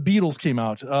from the Beatles came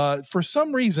out. For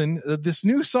some reason, this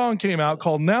new song came out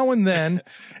called Now and Then,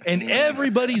 and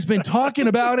everybody's been talking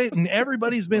about it, and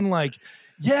everybody's been like,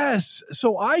 yes.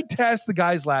 So I tasked the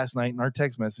guys last night in our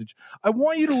text message. I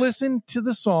want you to listen to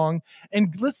the song,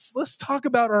 and let's talk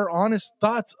about our honest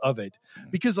thoughts of it,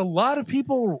 because a lot of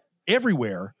people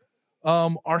everywhere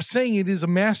are saying it is a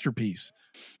masterpiece.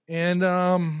 And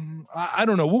I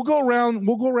don't know. We'll go around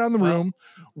the room.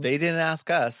 They didn't ask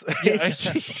us.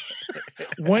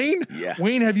 Wayne,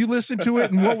 Wayne, have you listened to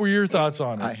it? And what were your thoughts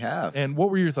on it? I have. And what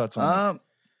were your thoughts on it?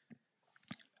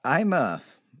 I'm a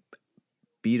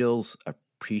Beatles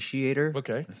appreciator.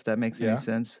 Okay, if that makes any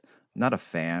sense. Not a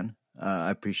fan.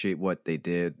 I appreciate what they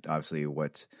did. Obviously,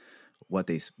 what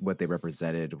they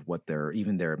represented,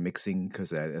 their mixing,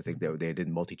 because I think they did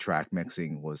multi-track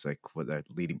mixing was like what the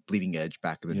bleeding edge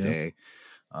back in the day,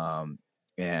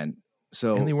 and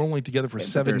they were only together for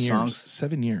 7 years. Songs,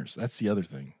 7 years. That's the other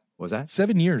thing. Was that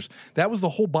 7 years? That was the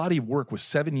whole body of work was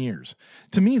 7 years.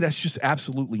 To me, that's just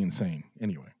absolutely insane.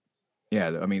 Anyway.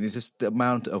 Yeah, I mean, it's just the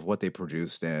amount of what they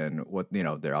produced and what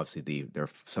they're obviously their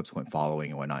subsequent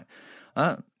following and whatnot.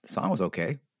 The song was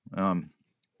okay.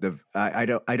 I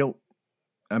don't.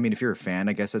 I mean, if you're a fan,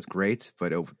 I guess that's great,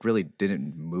 but it really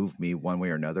didn't move me one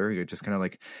way or another. It just kind of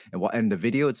like, and the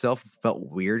video itself felt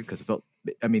weird because it felt.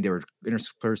 I mean, they were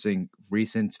interspersing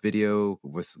recent video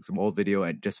with some old video,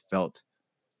 and it just felt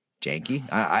janky.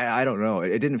 I don't know.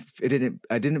 It didn't.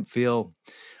 I didn't feel.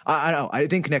 I don't know. I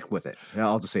didn't connect with it.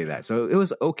 I'll just say that. So it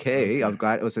was okay. I'm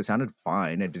glad it sounded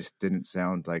fine. It just didn't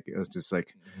sound like it was just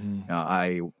like.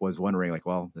 I was wondering, like,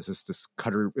 well, is this the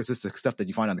stuff that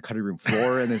you find on the cutting room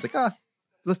floor? And it's like,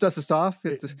 let's dust this off.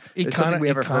 It's something we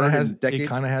haven't heard in decades. It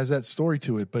kind of has that story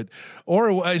to it, but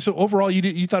so overall,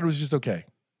 you thought it was just okay.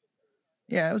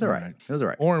 Yeah, it was all right. It was all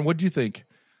right. Oren, what do you think?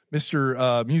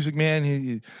 Mr. Music Man,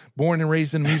 he born and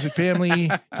raised in a music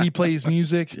family. He plays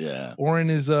music. Yeah. Oren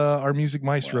is our music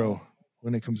maestro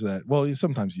when it comes to that. Well,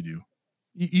 sometimes you do.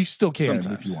 You still can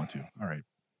if you want to. All right.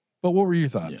 But what were your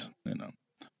thoughts? Then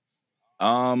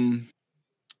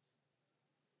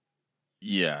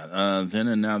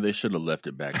and now they should have left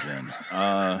it back then.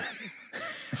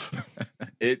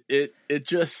 It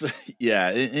just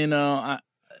it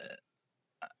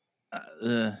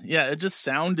just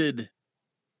sounded.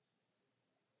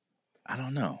 I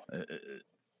don't know.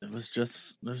 It was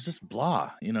just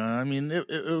blah. I mean,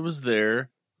 it was there,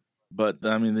 but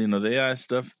I mean, the AI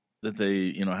stuff that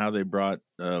they, how they brought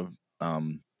John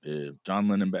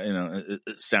Lennon back.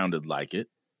 It sounded like it.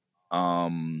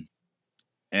 And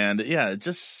it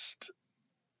just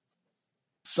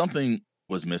something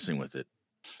was missing with it.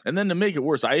 And then to make it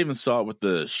worse, I even saw it with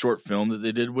the short film that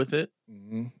they did with it.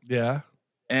 Mm-hmm. Yeah.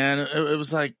 And it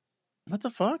was like, what the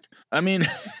fuck? I mean,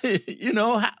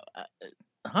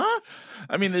 huh?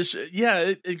 I mean,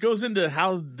 it goes into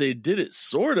how they did it,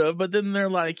 sort of, but then they're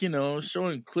like,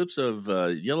 showing clips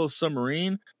of Yellow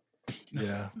Submarine.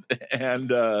 Yeah. And,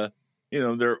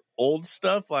 their old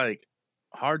stuff, like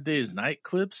Hard Day's Night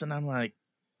clips. And I'm like,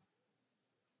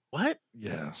 what?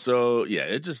 Yeah. So,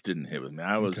 it just didn't hit with me.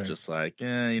 I was just like,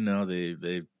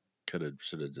 they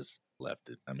should have just left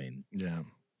it. I mean. Yeah.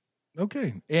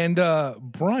 Okay. And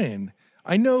Brian,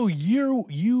 I know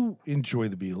you enjoy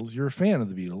the Beatles. You're a fan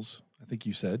of the Beatles. I think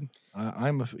you said.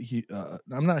 I'm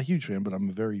not a huge fan, but I'm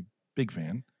a very big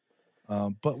fan.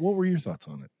 But what were your thoughts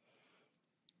on it?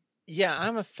 Yeah,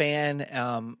 I'm a fan.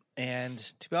 And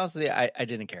to be honest with you, I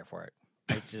didn't care for it.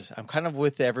 I'm kind of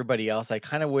with everybody else. I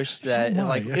kind of wish that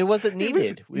it wasn't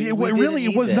needed.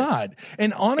 It was not.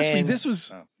 And honestly, this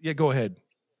was. Yeah, go ahead.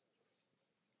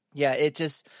 Yeah, it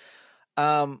just.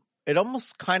 It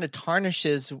almost kind of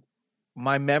tarnishes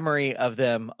my memory of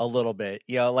them a little bit.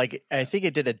 I think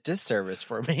it did a disservice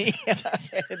for me.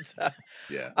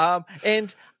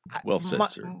 And well said,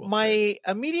 sir. My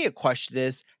immediate question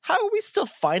is, how are we still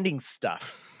finding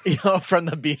stuff? From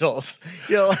the Beatles,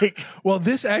 well,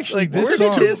 this actually, where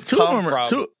did this come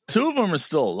from? Two of them are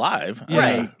still alive,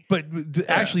 right? But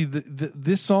actually,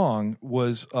 this song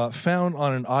was found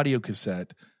on an audio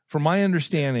cassette, from my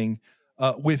understanding,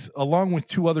 along with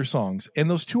two other songs, and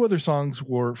those two other songs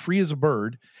were "Free as a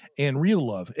Bird" and "Real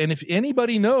Love." And if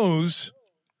anybody knows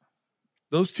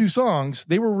those two songs,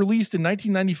 they were released in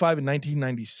 1995 and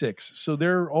 1996, so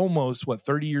they're almost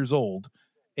 30 years old,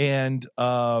 and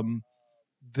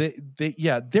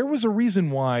there was a reason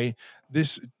why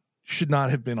this should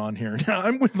not have been on here. Now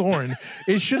I'm with Oren.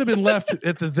 It should have been left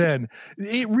at the then.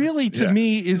 It really, to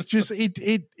me, is just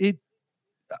it.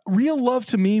 Real Love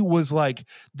to me was like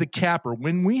the capper.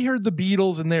 When we heard the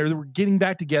Beatles and they were getting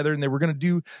back together and they were going to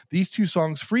do these two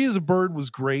songs, Free as a Bird was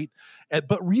great,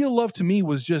 but Real Love to me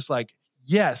was just like,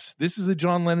 yes, this is a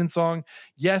John Lennon song.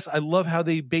 Yes, I love how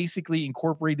they basically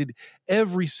incorporated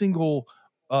every single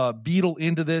Beatle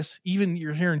into this. Even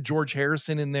you're hearing George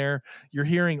Harrison in there. You're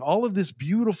hearing all of this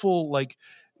beautiful,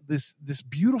 this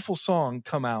beautiful song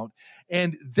come out.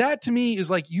 And that to me is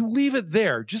like, you leave it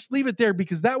there. Just leave it there,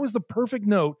 because that was the perfect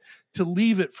note to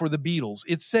leave it for the Beatles.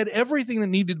 It said everything that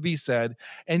needed to be said,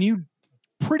 and you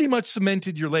pretty much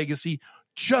cemented your legacy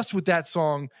just with that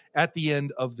song at the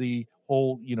end of the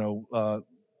whole,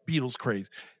 Beatles craze.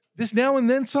 This Now and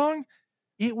Then song,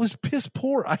 it was piss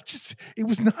poor. It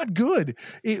was not good.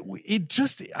 It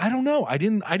just, I don't know. I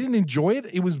didn't enjoy it.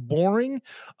 It was boring.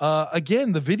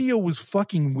 Again, the video was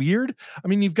fucking weird. I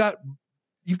mean, you've got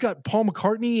Paul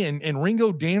McCartney and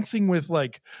Ringo dancing with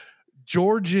like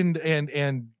George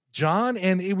and John.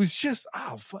 And it was just,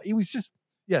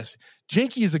 yes,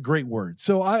 janky is a great word.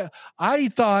 So I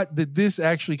thought that this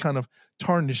actually kind of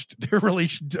tarnished their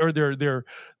relation, or their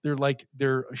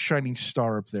shining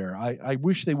star up there. I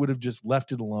wish they would have just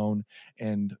left it alone.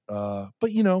 And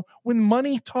but when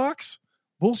money talks,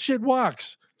 bullshit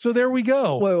walks. So there we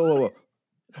go. Whoa.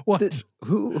 What?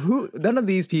 Who? None of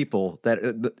these people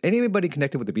that anybody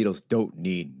connected with the Beatles don't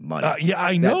need money. Yeah,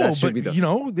 I know, but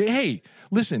hey,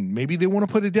 listen, maybe they want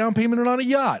to put a down payment on a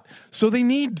yacht, so they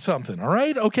need something. All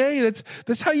right, okay,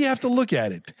 that's how you have to look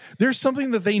at it. There's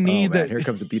something that they need. That here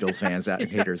comes the Beatles fans,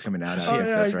 haters coming out. Yes,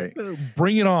 that's right.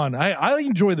 Bring it on. I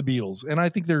enjoy the Beatles, and I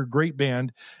think they're a great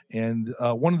band and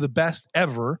one of the best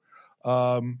ever.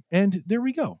 And there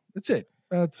we go. That's it.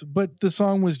 But the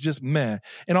song was just meh.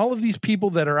 And all of these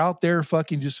people that are out there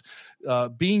fucking just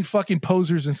being fucking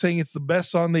posers and saying it's the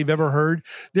best song they've ever heard,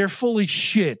 they're fully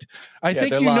shit. I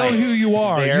think you know who you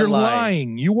are. You're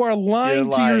lying. You are lying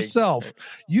to yourself.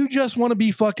 You just want to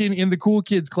be fucking in the cool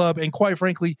kids club, and quite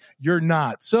frankly, you're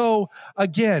not. So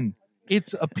again,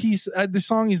 it's a piece. The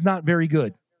song is not very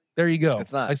good. There you go.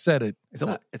 It's not. I said it.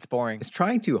 It's boring. It's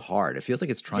trying too hard. It feels like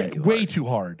it's trying way too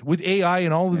hard with AI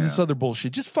and all of this other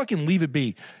bullshit. Just fucking leave it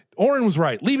be. Oren was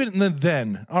right. Leave it in the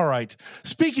then. All right.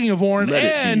 Speaking of Oren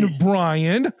and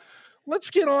Brian, let's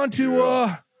get on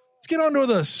to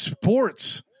the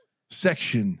sports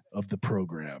section of the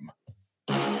program.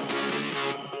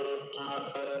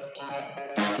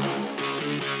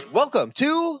 Welcome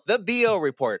to the BO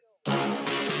Report.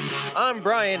 I'm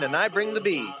Brian, and I bring the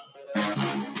B.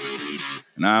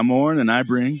 And I'm Oren, and I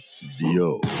bring the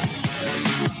O.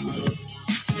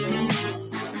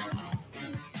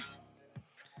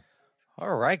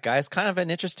 All right, guys. Kind of an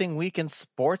interesting week in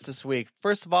sports this week.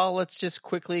 First of all, let's just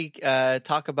quickly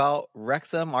talk about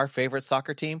Wrexham, our favorite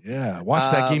soccer team. Yeah, I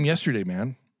watched that game yesterday,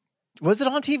 man. Was it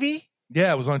on TV?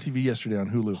 Yeah, it was on TV yesterday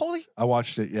on Hulu. I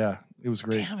watched it. Yeah, it was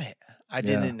great. Damn it. I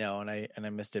didn't know, and I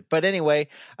missed it. But anyway,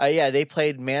 they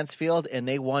played Mansfield, and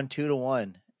they won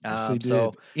 2-1. Yes, they did.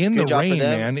 So in the rain,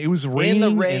 man. It was raining.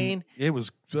 In the rain. It was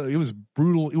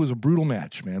brutal. It was a brutal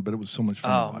match, man. But it was so much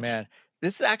fun to watch. Man,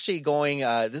 this is actually going.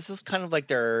 This is kind of like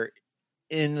they're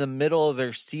in the middle of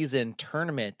their season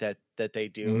tournament that they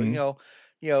do.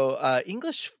 Mm-hmm.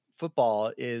 English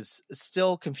football is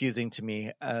still confusing to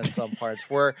me in some parts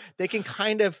where they can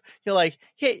kind of, like,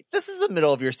 hey, this is the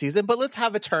middle of your season, but let's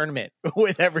have a tournament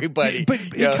with everybody. But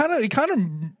it kind of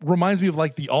reminds me of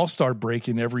like the All-Star break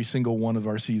in every single one of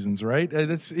our seasons, right?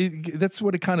 That's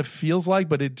what it kind of feels like,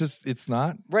 but it's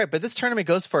not. Right, but this tournament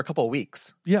goes for a couple of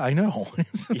weeks. Yeah, I know.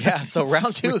 So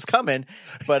round 2 is coming,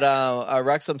 but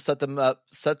Wrexham set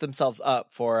themselves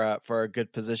up for a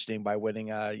good positioning by winning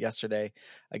yesterday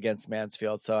against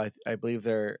Mansfield. So I believe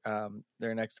their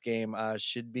next game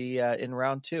should be in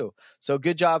round 2. So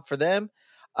good job for them.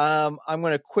 I'm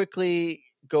going to quickly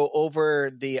go over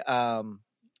the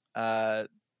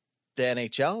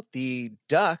NHL. The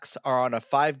Ducks are on a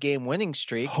 5-game winning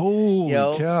streak.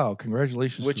 Holy cow!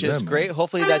 Congratulations, which to is them, great. Man.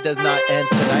 Hopefully that does not end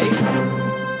tonight.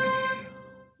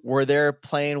 Where they're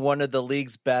playing one of the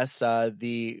league's best,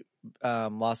 the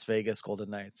Las Vegas Golden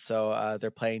Knights. So they're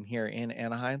playing here in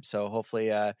Anaheim. So hopefully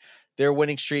their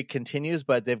winning streak continues,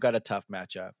 but they've got a tough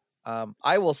matchup.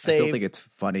 I will say, I still think it's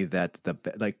funny that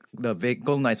the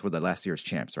Golden Knights were the last year's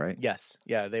champs, right? Yes.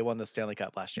 Yeah. They won the Stanley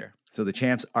Cup last year. So the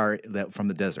champs are from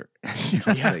the desert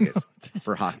Las Vegas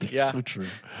for hockey. Yeah. So true.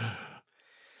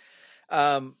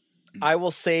 I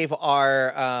will save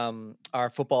our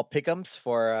football pick'ems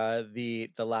for the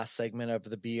last segment of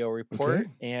the BO report,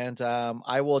 and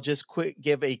I will just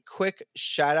give a quick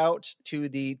shout out to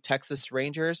the Texas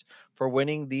Rangers for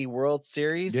winning the World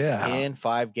Series in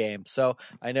 5 games. So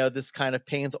I know this kind of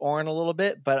pains Oren a little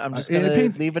bit, but I'm just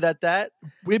going to leave it at that.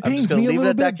 It pains me a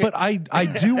little bit, but I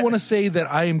do want to say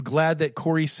that I am glad that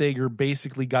Corey Seager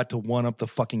basically got to one up the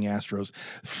fucking Astros.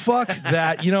 Fuck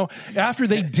that. After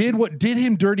they did what did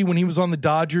him dirty when he was on the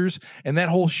Dodgers and that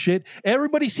whole shit,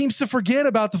 everybody seems to forget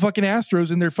about the fucking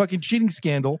Astros and their fucking cheating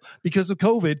scandal because of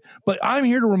COVID. But I'm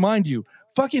here to remind you,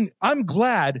 I'm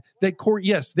glad that Corey,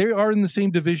 yes, they are in the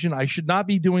same division. I should not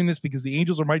be doing this because the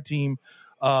Angels are my team.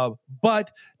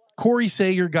 But Corey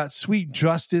Seager got sweet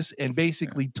justice and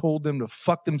basically told them to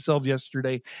fuck themselves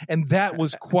yesterday. And that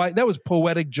was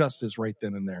poetic justice right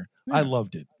then and there. Yeah. I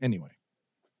loved it. Anyway.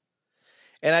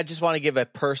 And I just want to give a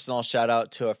personal shout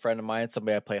out to a friend of mine,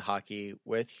 somebody I play hockey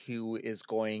with, who is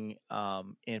going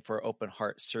in for open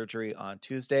heart surgery on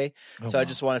Tuesday. I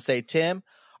just want to say, Tim,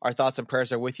 our thoughts and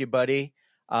prayers are with you, buddy.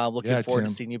 Looking forward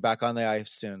to seeing you back on the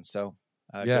ice soon. So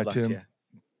good luck to you.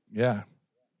 Yeah.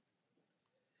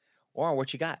 Warren,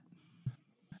 what you got?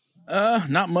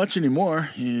 Not much anymore.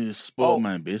 You spoiled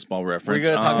my baseball reference.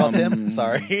 We're going to talk about Tim?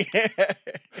 Sorry.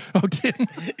 Tim.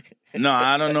 No,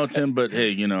 I don't know Tim, but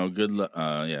hey, good luck.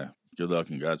 Good luck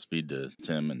and Godspeed to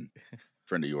Tim, and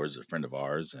friend of yours, a friend of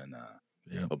ours, and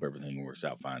hope everything works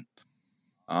out fine.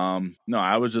 No,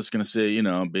 I was just gonna say,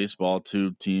 baseball,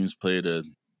 2 teams played a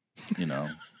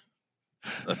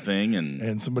a thing,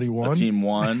 and somebody won. A team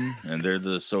won, and they're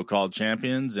the so-called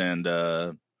champions. And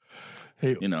Oren,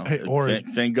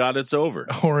 thank God it's over.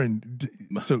 Oren,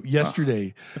 so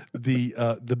yesterday,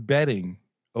 the betting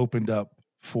opened up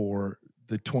for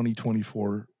the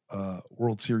 2024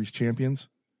 World Series champions.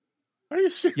 Are you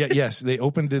serious? Yeah, yes, they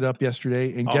opened it up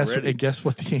yesterday, and guess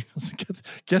what the Angels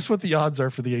guess what the odds are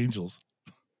for the Angels?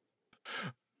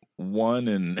 1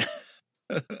 and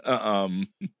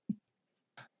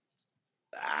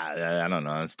I don't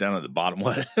know. It's down at the bottom.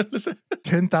 What?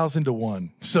 10,000 to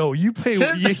 1. So you pay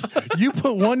you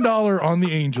put $1 on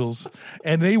the Angels,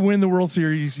 and they win the World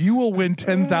Series. You will win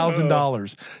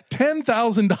 $10,000.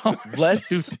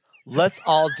 $10,000. Let's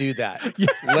all do that. Yeah.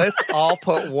 Let's all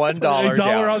put $1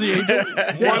 down on the Angels.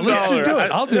 Yeah, let's just do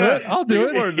it. I'll do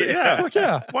it. Yeah. Fuck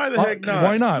yeah. Why the heck not?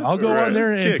 Why not? I'll go on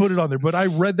there and put it on there. But I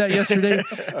read that yesterday,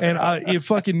 and it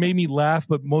fucking made me laugh,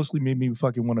 but mostly made me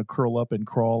fucking want to curl up and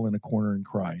crawl in a corner and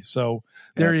cry. So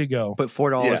there you go. Put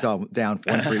 $4 down,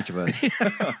 one for each of us.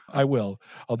 I will.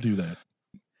 I'll do that.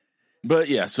 But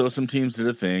yeah, so some teams did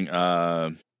a thing.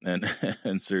 And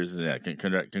seriously, yeah,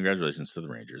 congratulations to the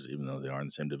Rangers, even though they are in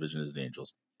the same division as the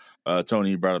Angels. Tony,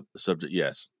 you brought up the subject.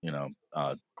 Yes,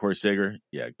 Corey Seager.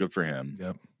 Yeah, good for him.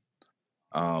 Yep.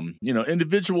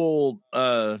 Individual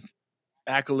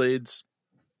accolades.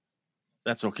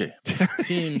 That's okay.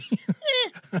 Teams.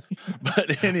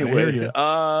 But anyway,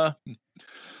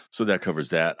 so that covers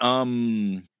that.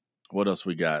 What else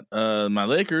we got? My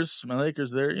Lakers.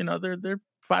 They're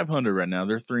 500 right now.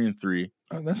 They're 3-3.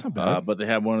 Oh, that's not bad. But they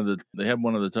have one of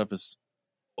the toughest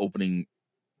opening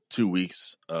 2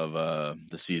 weeks of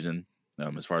the season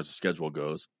as far as the schedule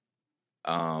goes.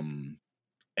 And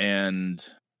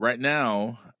right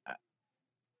now,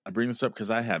 I bring this up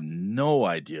because I have no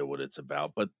idea what it's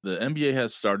about. But the NBA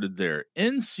has started their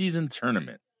in-season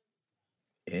tournament.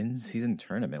 In-season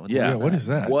tournament? What is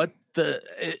that?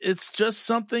 It's just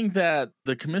something that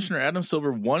the commissioner Adam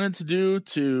Silver wanted to do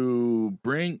to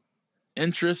bring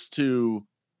interest to.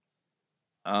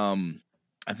 I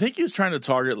think he was trying to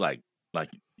target like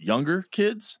younger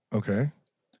kids. Okay.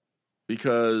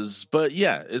 But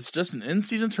yeah, it's just an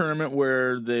in-season tournament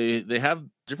where they have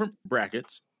different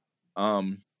brackets.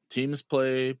 Teams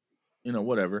play,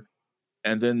 whatever,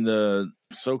 and then the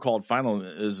so-called final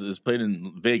is played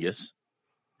in Vegas.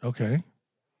 Okay.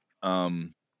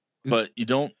 But you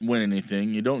don't win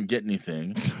anything. You don't get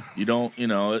anything. You don't,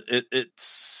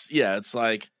 it's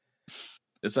like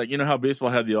how baseball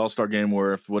had the All-Star game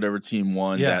where if whatever team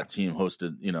won, that team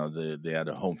hosted, they had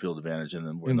a home field advantage and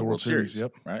then in the World Series.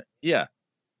 Yep. Right. Yeah.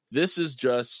 This is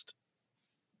just,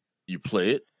 you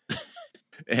play it.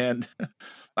 And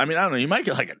I mean, I don't know, you might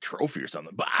get like a trophy or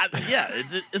something, but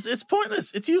it's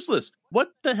pointless. It's useless. What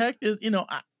the heck is,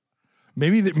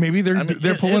 Maybe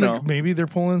they're pulling maybe they're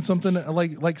pulling something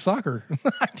like soccer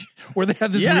where they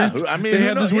have this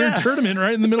weird tournament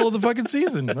right in the middle of the fucking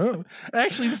season. Oh,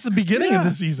 actually, this is the beginning of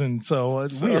the season, so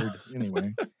it's weird.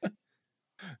 Anyway,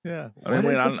 yeah. What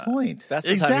is the point? That's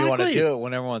the time you want to do it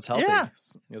when everyone's healthy. Yeah,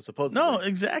 supposedly. No,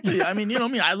 exactly. I mean,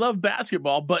 me. I love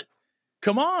basketball, but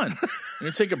come on, you're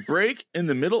gonna take a break in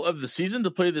the middle of the season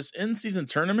to play this in-season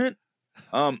tournament.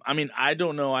 I mean, I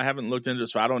don't know. I haven't looked into it,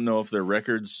 so I don't know if their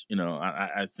records,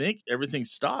 I think everything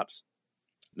stops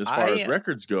as far as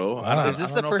records go. Is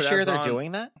this the first year they're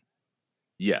doing that?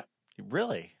 Yeah.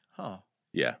 Really? Huh.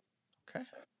 Yeah. Okay.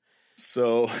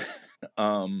 So,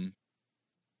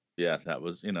 yeah, that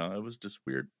was, it was just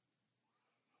weird.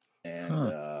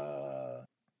 And,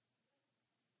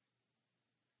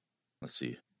 let's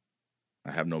see.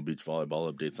 I have no beach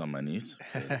volleyball updates on my niece.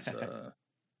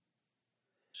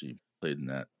 She played in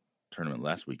that tournament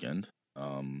last weekend.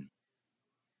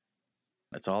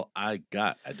 That's all I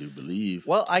got, I do believe.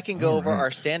 Well, I can go over our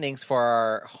standings for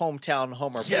our hometown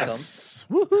Homer Pick'ems.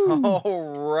 Woohoo!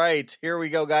 All right, here we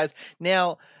go, guys.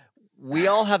 Now, we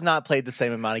all have not played the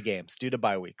same amount of games due to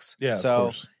bye weeks. Yeah,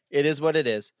 so it is what it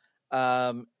is.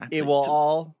 It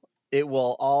will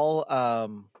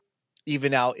all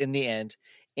even out in the end.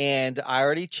 And I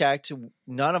already checked.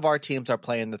 None of our teams are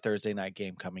playing the Thursday night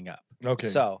game coming up. Okay.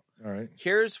 So, all right.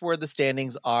 Here's where the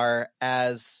standings are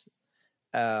as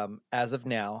of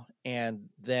now, and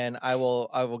then I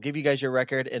will give you guys your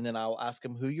record, and then I'll ask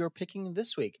them who you're picking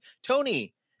this week.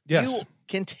 Tony, you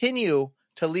continue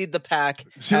to lead the pack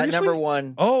at number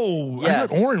 1. Oh,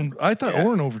 yes. I thought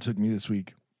Oren overtook me this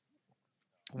week.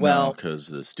 Well, because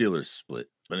the Steelers split.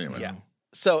 But anyway, yeah.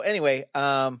 So anyway,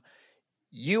 your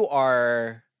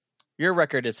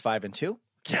record is 5-2.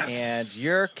 Yes. And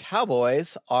your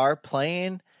Cowboys are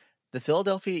playing the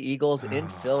Philadelphia Eagles in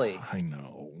Philly. I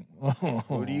know.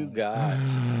 Who do you got?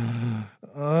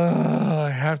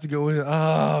 I have to go with.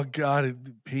 Oh God,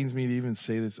 it pains me to even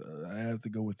say this. I have to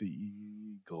go with the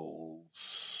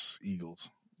Eagles.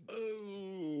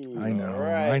 Ooh, I know.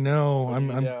 right. I know.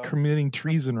 I'm committing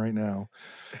treason right now,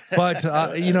 but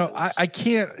I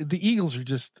can't. The Eagles are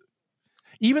just.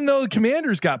 Even though the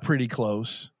Commanders got pretty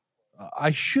close,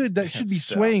 that should be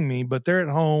swaying me. But they're at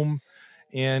home,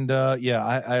 and I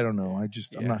don't know.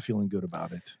 I'm not feeling good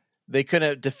about it. They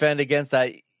couldn't defend against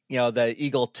that. The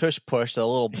Eagle tush push, the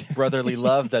little brotherly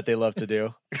love that they love to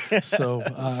do. So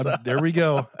there we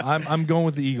go. I'm going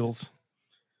with the Eagles.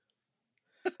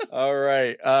 All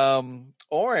right.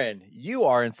 Oren, you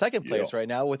are in second place right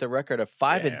now with a record of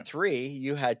 5-3.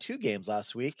 You had 2 games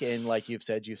last week, and like you've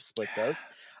said, you've split those.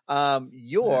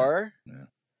 Your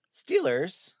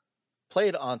Steelers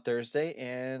played on Thursday,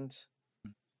 and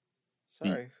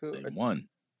they won.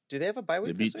 Do they have a bye week?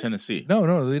 They beat Tennessee.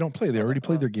 No, they don't play. They already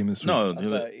played their game this week. No,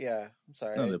 I'm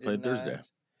sorry. No, they played Thursday.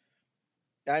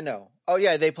 I know. Oh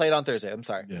yeah, they played on Thursday. I'm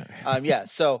sorry. Yeah.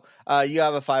 So you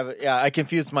have a 5. Yeah, I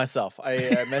confused myself.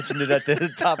 I mentioned it at the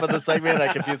top of the segment.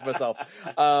 I confused myself.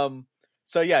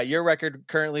 So yeah, your record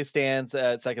currently stands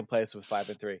at second place with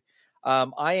 5-3.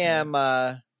 I am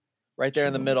right there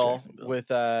in the middle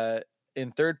with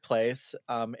in third place,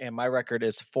 and my record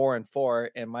is 4-4,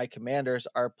 and my Commanders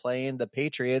are playing the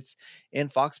Patriots in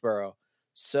Foxborough.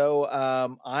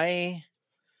 So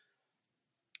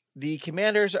the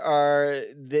Commanders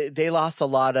they lost a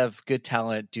lot of good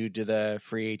talent due to the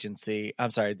free agency.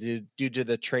 I'm sorry, due to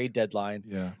the trade deadline.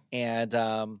 Yeah, and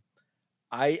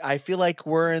I feel like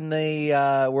we're in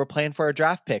we're playing for a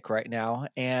draft pick right now,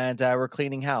 and we're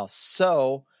cleaning house.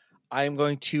 So I'm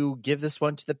going to give this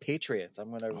one to the Patriots. I'm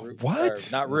going to root.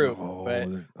 But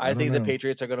I think the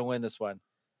Patriots are going to win this one.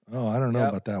 Oh, I don't know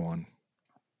about that one.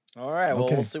 All right. Well,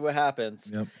 we'll see what happens.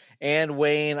 Yep. And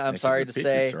Wayne, I'm sorry to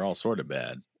say, they're all sort of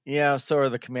bad. Yeah, so are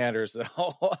the Commanders.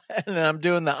 And I'm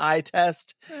doing the eye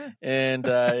test, and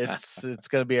it's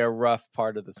going to be a rough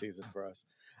part of the season for us.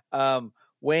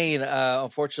 Wayne,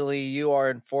 unfortunately, you are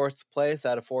in fourth place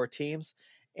out of 4 teams.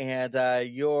 And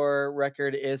your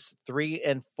record is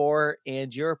 3-4,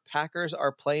 and your Packers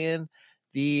are playing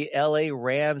the LA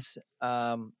Rams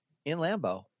in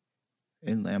Lambeau.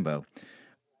 In Lambeau.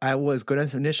 I was going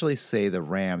to initially say the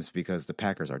Rams because the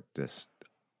Packers are just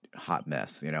hot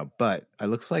mess, but it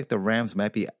looks like the Rams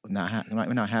might not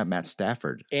have Matt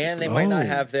Stafford. And they might not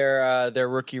have their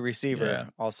rookie receiver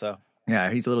also. Yeah,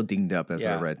 he's a little dinged up, as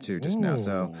I read too just now.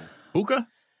 So Puka?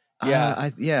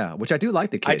 Which I do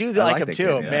like the kid. I do like him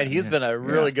too. Man, he's been a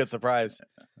really good surprise.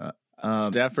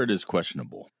 Stafford is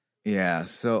questionable. Yeah,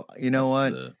 so you know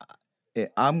what?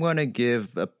 I'm going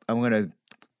to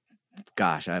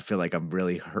gosh, I feel like I'm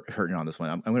really hurting on this one.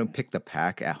 I'm going to pick the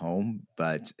Pack at home,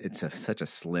 but it's such a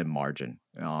slim margin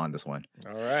on this one.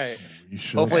 All right.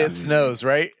 Hopefully it snows,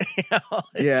 right?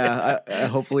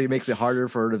 Hopefully it makes it harder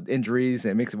for the injuries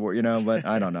and makes it more, but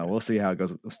I don't know. We'll see how it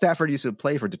goes. Stafford used to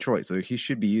play for Detroit, so he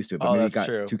should be used to it. But that's got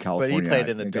true. to California. But he played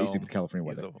in the dome. Used to California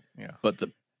weather. But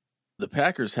the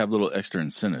Packers have a little extra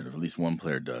incentive, at least one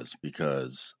player does,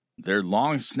 because their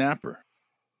long snapper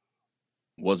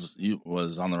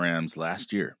was on the Rams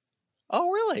last year. Oh,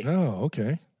 really? Oh,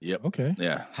 okay. Yep. Okay.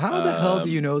 Yeah. How the hell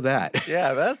do you know that?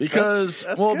 Yeah, that's because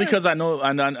I know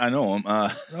him.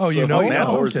 You know Matt him?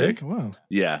 Horsick. Okay. Wow.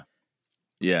 Yeah.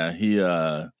 He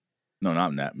no,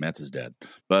 not Matt. Matt's his dad.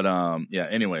 But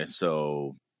anyway,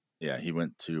 so he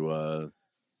went to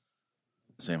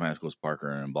the same high school as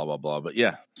Parker and blah blah blah. But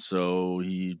so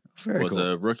he was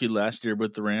a rookie last year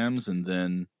with the Rams, and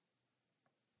then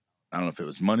I don't know if it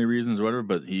was money reasons or whatever,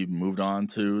 but he moved on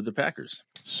to the Packers.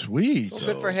 Sweet. Well,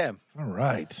 good for him. All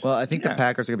right. Well, I think the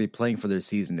Packers are going to be playing for their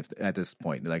season at this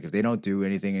point. Like, if they don't do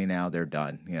anything now, they're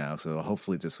done. So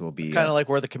hopefully this will be kind of like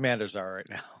where the Commanders are right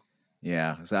now.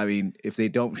 Yeah. So, I mean, if they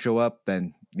don't show up,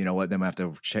 then you know what? Then I have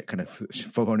to check kind of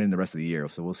phone in the rest of the year.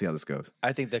 So we'll see how this goes.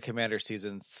 I think the Commander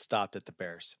season stopped at the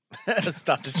Bears.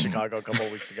 Stopped at Chicago a couple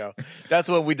of weeks ago. That's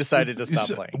when we decided to stop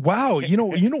playing. Wow. You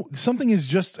know, something has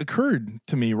just occurred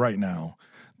to me right now.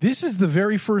 This is the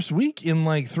very first week in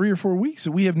like 3 or 4 weeks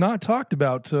that we have not talked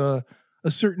about a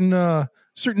certain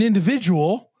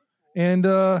individual and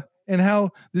how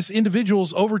this individual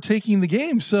is overtaking the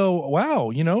game. So,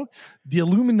 wow, the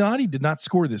Illuminati did not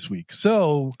score this week.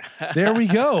 So there we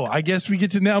go. I guess we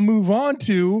get to now move on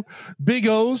to Big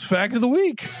O's Fact of the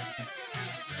Week.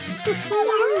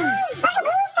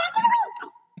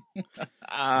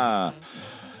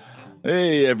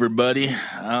 Hey, everybody.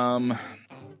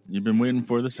 You've been waiting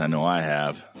for this? I know I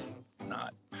have.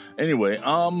 Not. Anyway,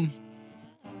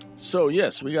 so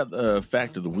yes, we got the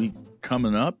Fact of the Week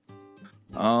coming up.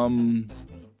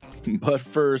 But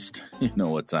first, you know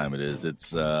what time it is.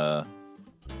 It's my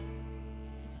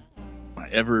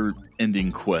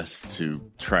ever-ending quest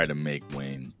to try to make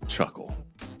Wayne chuckle.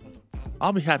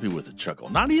 I'll be happy with a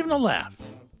chuckle, not even a laugh.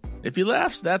 If he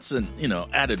laughs, that's an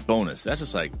added bonus. That's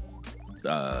just like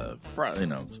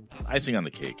icing on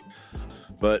the cake.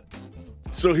 But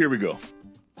so here we go.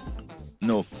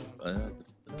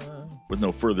 With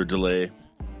no further delay,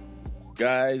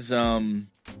 guys.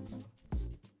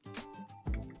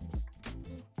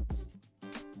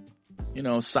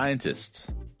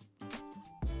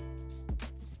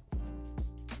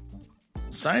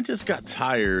 Scientists got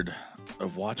tired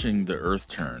of watching the Earth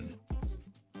turn.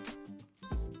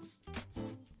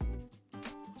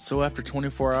 So after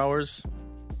 24 hours,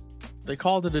 they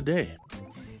called it a day.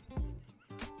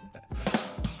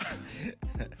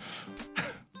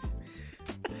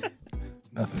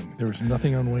 Nothing. There was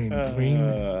nothing on Wayne.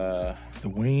 The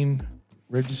Wayne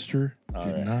register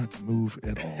did not move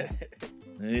at all.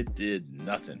 It did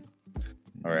nothing.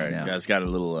 All right, you guys got a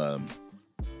little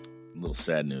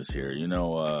sad news here.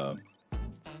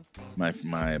 My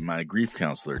grief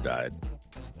counselor died.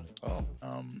 Oh.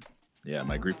 Yeah,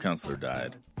 my grief counselor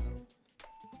died.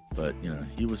 But,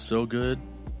 he was so good.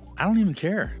 I don't even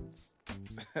care.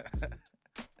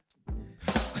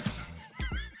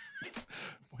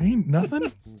 Wayne,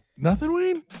 nothing? Nothing,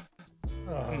 Wayne?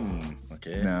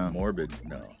 Okay. No. Morbid.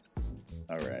 No.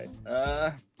 All right.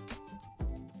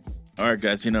 All right,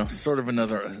 guys, sort of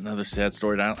another sad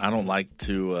story. I don't like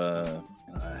to, I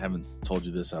haven't told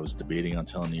you this. I was debating on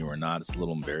telling you or not. It's a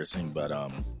little embarrassing, but, I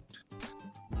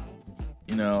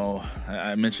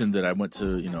mentioned that I went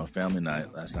to, a family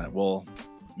night last night. Well,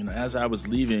 as I was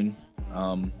leaving,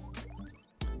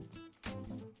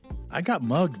 I got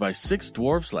mugged by 6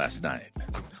 dwarves last night.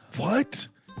 What?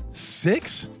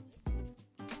 6?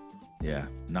 Yeah,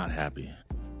 not happy.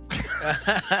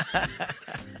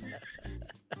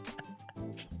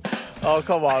 Oh,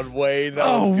 come on, Wayne.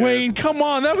 Wayne, come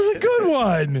on. That was a good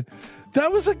one.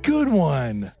 That was a good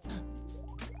one.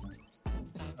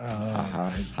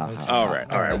 All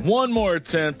right. One more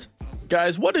attempt.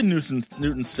 Guys, what did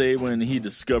Newton say when he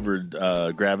discovered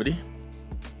gravity?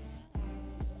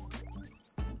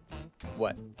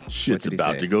 What? Shit's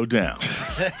about to go down.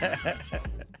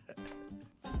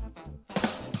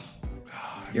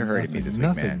 You're hurting me this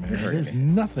week, man. You're hurting There's me.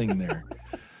 nothing there.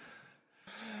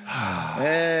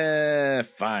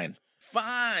 Fine.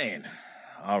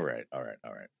 All right.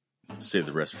 Save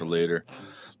the rest for later.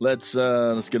 Let's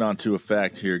get on to a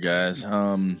fact here, guys.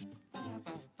 One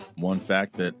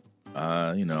fact that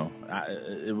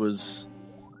it was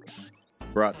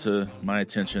brought to my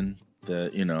attention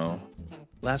that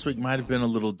last week might have been a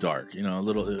little dark. It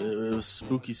was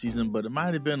spooky season, but it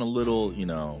might have been a little,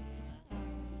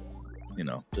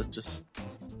 just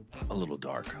a little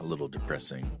dark, a little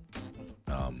depressing.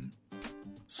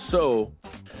 So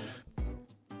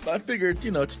I figured,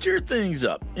 to cheer things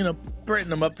up, brighten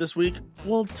them up this week,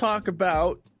 we'll talk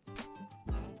about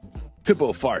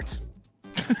hippo farts.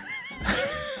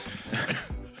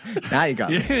 Now you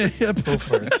got me. Hippo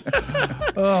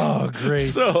farts. Oh, great.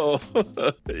 So,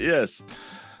 yes.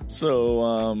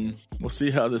 So, we'll see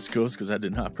how this goes because I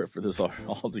did not prep for this all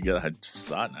together. I just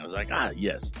saw it and I was like,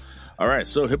 yes. All right.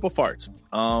 So, hippo farts.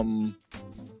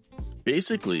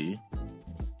 Basically,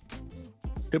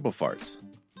 hippo farts.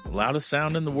 The loudest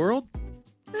sound in the world?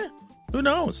 Who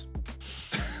knows?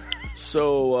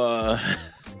 So,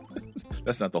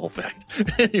 that's not the whole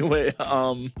fact. Anyway,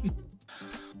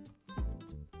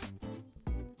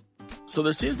 so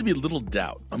there seems to be little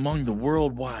doubt among the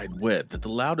World Wide Web that the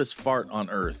loudest fart on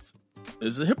Earth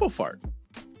is a hippo fart.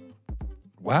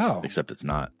 Wow. Except it's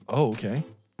not. Oh, okay.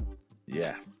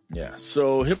 Yeah.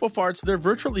 So hippo farts, they're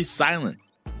virtually silent.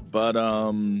 But,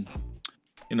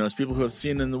 as people who have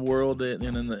seen in the world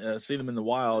and seen them in the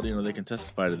wild, they can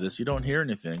testify to this. You don't hear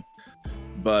anything.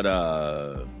 But,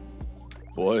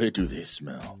 boy, do they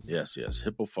smell. Yes.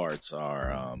 Hippo farts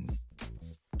are,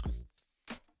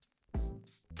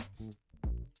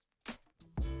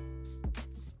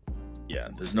 yeah,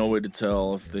 there's no way to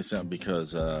tell if they sound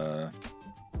because, so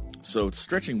it's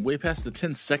stretching way past the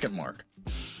 10-second mark.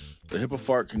 The hippo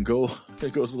fart can go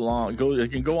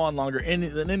on longer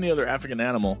than any other African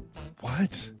animal.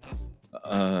 What?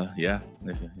 Yeah.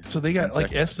 So they got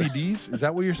like SBDs? Is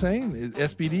that what you're saying?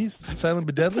 SBDs? Silent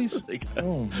but deadlies?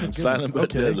 Oh, my goodness. Silent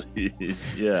but Okay.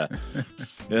 deadlies. Yeah.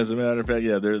 As a matter of fact,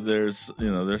 yeah, they're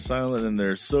silent and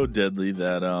they're so deadly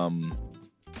that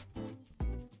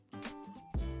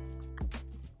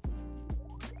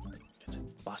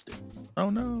lost it. Oh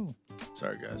no.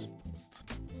 Sorry guys.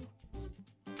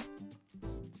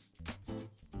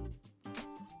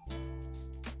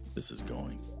 this is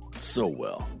going so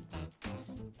well.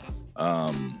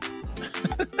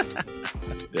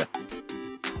 Yeah.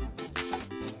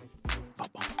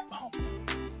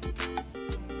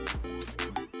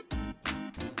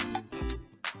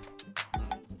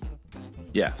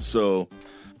 Yeah, so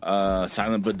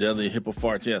silent but deadly hippo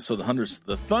farts. Yeah, so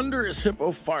the thunderous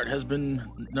hippo fart has been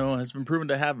proven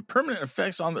to have permanent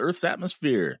effects on the Earth's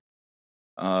atmosphere.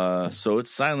 So it's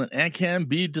silent and can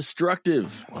be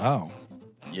destructive. Wow.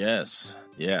 Yes.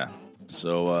 Yeah.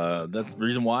 So that's the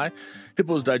reason why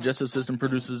hippo's digestive system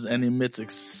produces and emits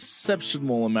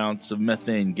exceptional amounts of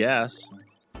methane gas.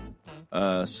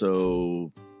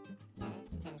 So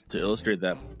to illustrate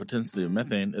that potentially of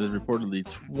methane, it is reportedly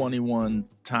 21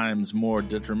 times more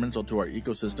detrimental to our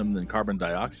ecosystem than carbon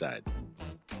dioxide.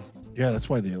 Yeah, that's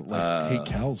why they hate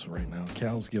cows right now.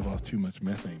 Cows give off too much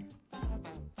methane.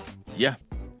 Yeah.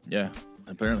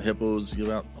 Apparently hippos give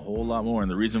out a whole lot more, and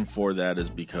the reason for that is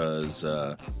because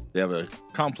they have a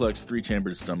complex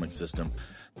 3-chambered stomach system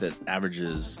that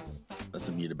lets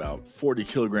them eat about 40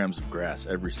 kilograms of grass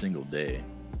every single day.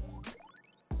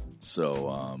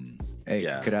 So, hey,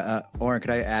 yeah. Oren, could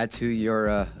I add to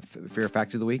your fear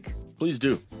fact of the week? Please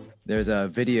do. There's a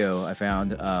video I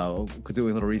found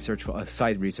doing a little research,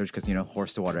 side research, because,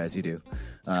 horse to water, as you do.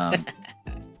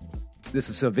 This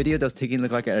is a video that's taken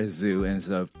look like at a zoo, and it's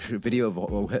a video of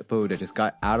a hippo that just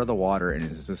got out of the water and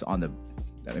is just on the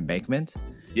embankment.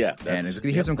 Yeah. And it's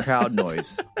going to hear some crowd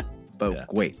noise.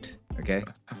 But wait, okay?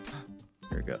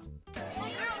 Here we go.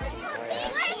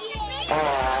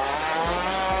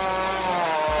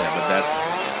 Yeah, but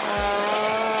that's...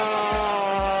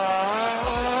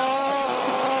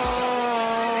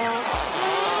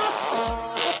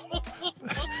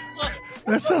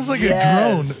 That sounds like a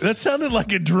drone. That sounded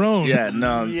like a drone. Yeah,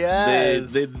 no.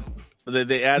 Yes.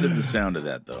 They added the sound to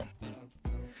that, though.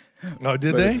 Oh,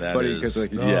 did they? That funny is,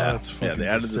 like, that's yeah, fucking they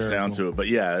added hysterical. the sound to it. But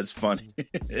yeah, it's funny.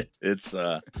 It's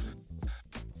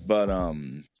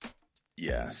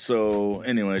yeah. So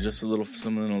anyway, just a little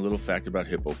fact about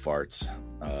hippo farts.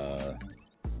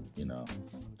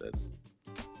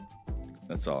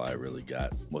 That's all I really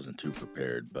got. Wasn't too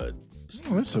prepared, but just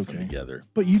that's something okay. together.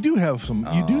 But you do have some.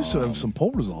 You do have some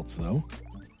poll results, though.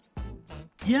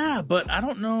 Yeah, but I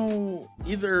don't know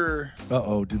either.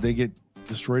 Did they get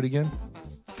destroyed again?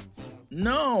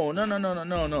 No.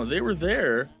 They were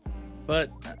there, but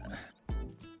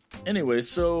anyway.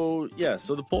 So yeah.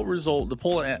 So the poll result, the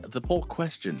poll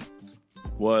question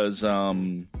was,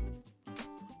 do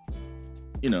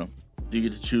you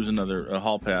get to choose a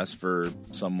hall pass for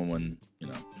someone when,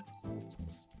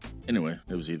 Anyway,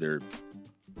 it was either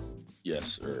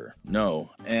yes or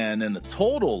no. And in the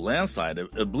total landslide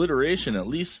obliteration, at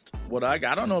least what I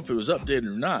got, I don't know if it was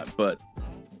updated or not, but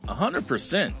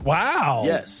 100%. Wow.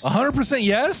 Yes. 100%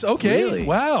 yes? Okay. Really?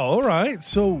 Wow. All right.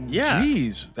 So, Yeah.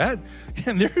 geez,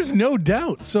 there's no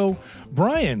doubt. So,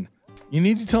 Brian, you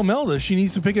need to tell Melda she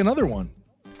needs to pick another one.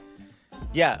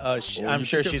 Yeah, I'm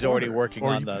sure she's already working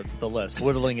on the list,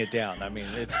 whittling it down. I mean,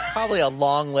 it's probably a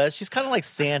long list. She's kind of like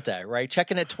Santa, right?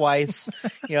 Checking it twice,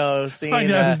 seeing. Find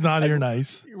out who's naughty or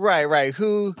nice. Right.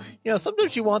 Who,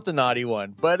 sometimes you want the naughty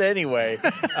one. But anyway.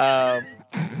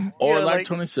 Or like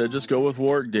Tony said, just go with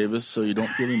Warwick Davis so you don't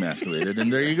feel emasculated,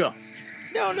 and there you go.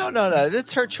 No.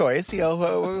 It's her choice,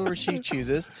 whoever she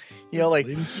chooses. Like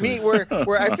me,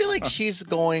 where I feel like she's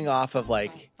going off of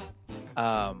like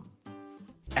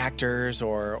actors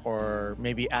or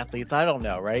maybe athletes. I don't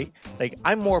know, right? Like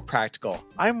I'm more practical.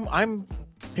 I'm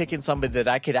picking somebody that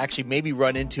I could actually maybe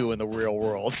run into in the real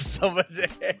world someday.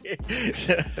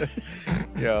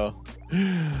 Oh,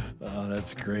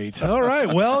 that's great. All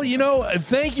right. Well,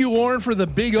 thank you, Warren, for the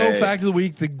big O fact of the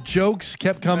week. The jokes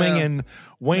kept coming, and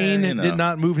Wayne did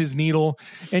not move his needle.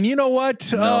 And you know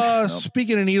what? Nope.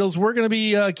 Speaking of needles, we're going to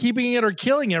be keeping it or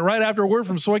killing it right after a word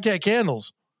from Soy Cat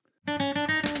Candles.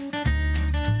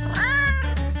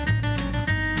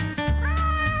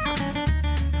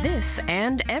 This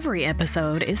and every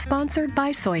episode is sponsored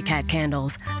by Soy Cat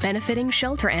Candles, benefiting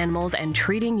shelter animals and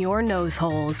treating your nose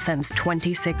holes since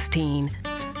 2016.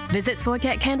 Visit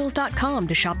soycatcandles.com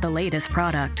to shop the latest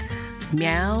product.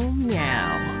 Meow,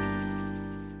 meow.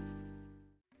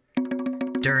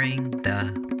 During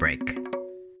the break.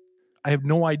 I have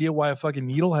no idea why a fucking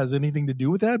needle has anything to do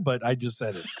with that, but I just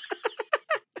said it.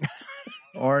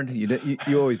 Oren,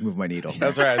 you always move my needle.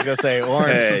 That's right. I was gonna say,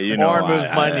 Oren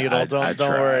moves my needle. Don't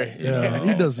worry. Yeah,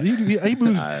 he does. He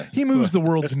moves. He moves the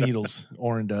world's needles.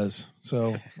 Oren does.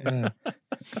 So, yeah.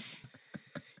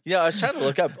 I was trying to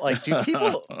look up. Like, do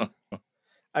people?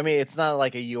 I mean, it's not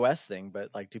like a U.S. thing, but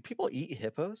like, do people eat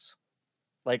hippos?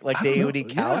 Like they would eat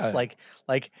cows, like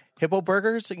hippo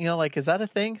burgers. Like is that a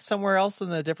thing somewhere else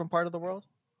in a different part of the world?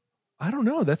 I don't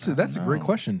know. That's a great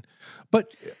question.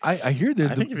 But I hear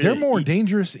they're more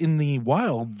dangerous in the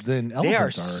wild than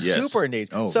elephants are. Super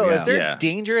dangerous. So if they're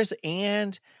dangerous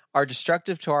and are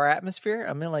destructive to our atmosphere,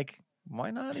 I mean, like,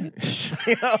 why not eat?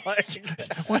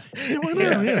 Why not?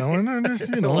 Yeah, why not just,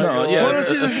 why don't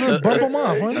you just bump them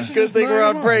off? Good thing we're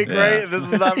on break, right?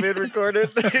 This is not being recorded.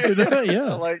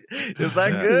 Yeah. Like, is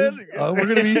that good?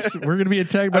 We're gonna be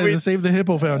attacked by the Save the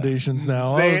Hippo Foundations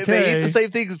now. They eat the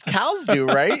same things cows do,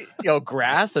 right?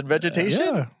 Grass and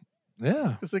vegetation.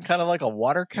 Yeah. Is it kind of like a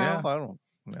water cow? I don't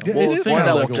know. Yeah, well, the thing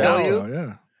that will kill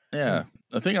you. Yeah.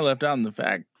 The thing I left out in the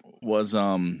fact was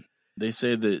they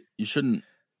say that you shouldn't,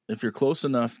 if you're close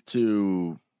enough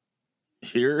to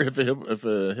hear if a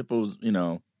hippo's,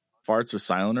 farts are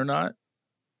silent or not,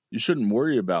 you shouldn't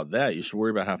worry about that. You should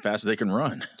worry about how fast they can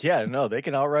run. Yeah, no, they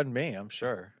can outrun me, I'm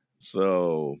sure.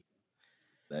 So,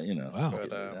 wow.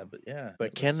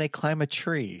 But can they climb a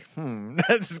tree?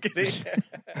 Just kidding.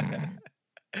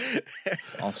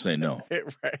 I'll say no.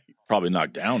 Right. Probably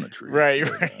knock down a tree. Right.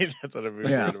 That's what I'm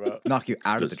worried about. Knock you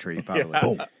out of the tree, probably.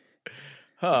 Boom.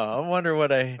 I wonder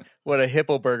what a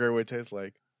hippo burger would taste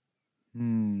like.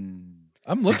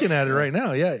 I'm looking at it right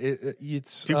now. Yeah,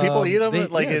 it's. Do people eat them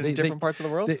in different parts of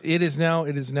the world? It is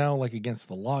now like against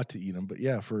the law to eat them. But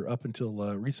yeah, for up until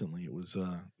recently, it was.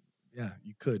 You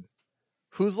could.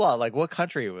 Whose law? Like, what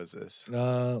country was this?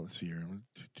 Let's see here.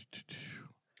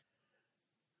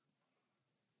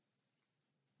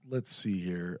 Let's see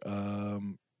here.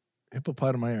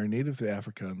 Hippopotami are native to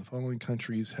Africa, and the following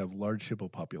countries have large hippo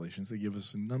populations. They give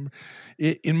us a number.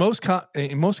 In most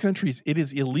countries, it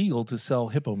is illegal to sell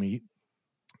hippo meat,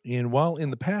 and while in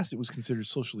the past it was considered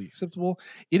socially acceptable,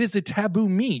 it is a taboo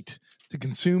meat to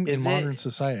consume in modern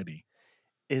society.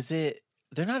 Is it?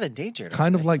 They're not endangered.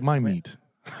 Kind of like my meat.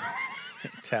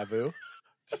 Taboo.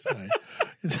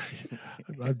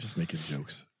 I'm just making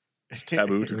jokes. It's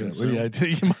taboo to consume.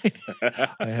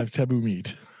 I have taboo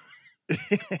meat.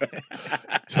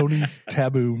 Tony's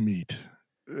taboo meat.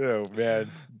 Oh man,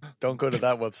 don't go to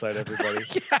that website, everybody.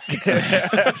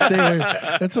 Stay away.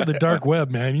 That's on the dark web,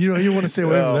 man. You want to stay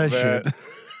away from that shit.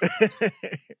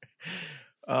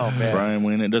 Oh man, Brian,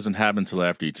 when it doesn't happen until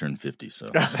after you turn 50, so.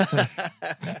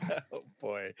 Oh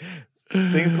boy,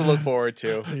 things to look forward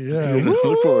to. Yeah,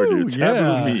 look forward to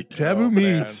taboo meat. Taboo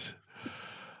meats.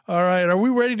 All right, are we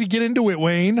ready to get into it,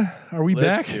 Wayne? Are we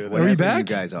back? Are we back?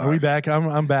 You guys are. We back?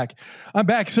 I'm back. I'm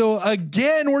back. So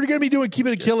again, we're going to be doing Keep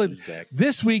It or Kill It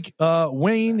this week.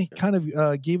 Wayne kind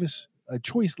of gave us a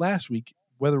choice last week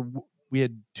whether we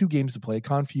had two games to play,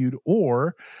 KON Feud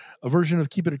or a version of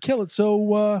Keep It or Kill It.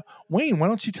 So Wayne, why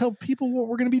don't you tell people what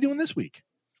we're going to be doing this week?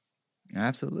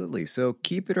 Absolutely. So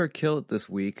Keep It or Kill It this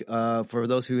week. For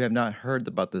those who have not heard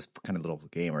about this kind of little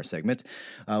game or segment,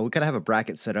 we kind of have a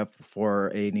bracket set up for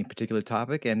any particular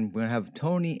topic, and we're going to have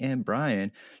Tony and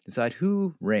Brian decide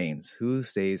who reigns, who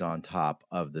stays on top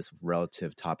of this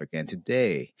relative topic. And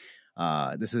today,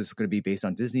 this is going to be based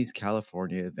on Disney's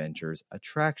California Adventures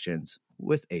attractions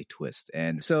with a twist.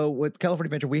 And so with California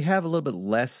Adventure, we have a little bit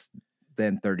less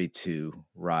than 32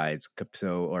 rides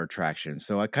or attractions.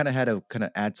 So I kind of had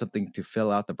to add something to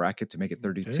fill out the bracket to make it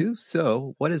 32. Okay.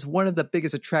 So what is one of the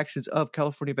biggest attractions of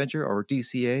California Adventure or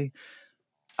DCA?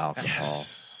 Alcohol.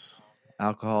 Yes.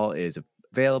 Alcohol is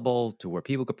available to where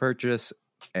people could purchase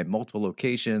at multiple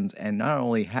locations and not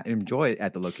only enjoy it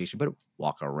at the location, but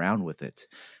walk around with it,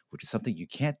 which is something you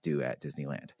can't do at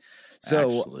Disneyland.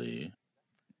 So actually,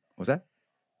 what's that?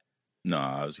 No,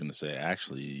 I was going to say,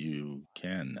 actually, you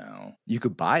can now. You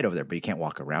could buy it over there, but you can't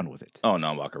walk around with it. Oh,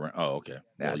 no, walk around. Oh, okay.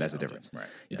 Yeah, that's the difference. Okay. Right.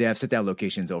 Yeah. They have sit-down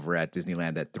locations over at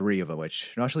Disneyland, that 3 of them,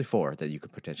 which, no, actually 4, that you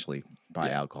could potentially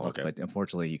buy alcohol. Okay. But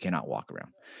unfortunately, you cannot walk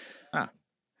around.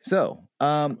 So,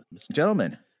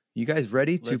 gentlemen, you guys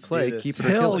ready to play Keep It or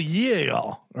Kill It? Hell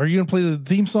yeah. Are you going to play the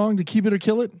theme song to Keep It or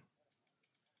Kill It?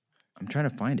 I'm trying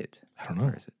to find it. I don't know.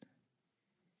 Where is it?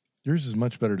 Yours is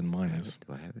much better than mine is.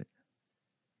 Do I have it?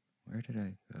 Where did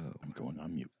I go? I'm going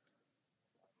on mute.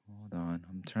 Hold on.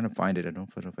 I'm trying to find it. I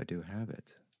don't know if I do have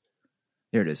it.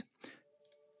 Here it is.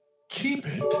 Keep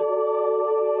it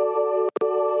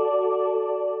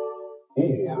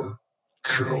or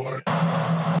kill it.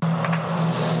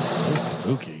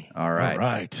 Spooky. All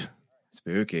right.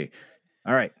 Spooky.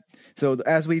 All right. So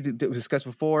as we discussed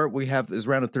before, we have this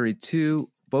round of 32.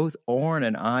 Both Oren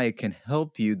and I can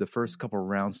help you the first couple of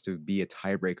rounds to be a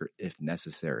tiebreaker if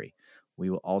necessary. We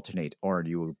will alternate. Oren,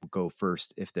 you will go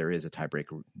first if there is a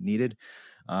tiebreaker needed.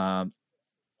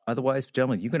 Otherwise,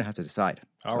 gentlemen, you're going to have to decide.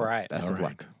 All right. Best of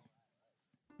luck.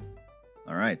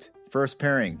 All right. First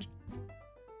pairing.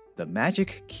 the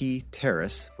Magic Key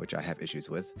Terrace, which I have issues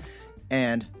with,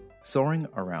 and Soaring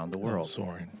Around the World.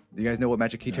 Soaring. Do you guys know what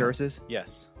Magic Key Terrace is?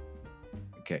 Yes.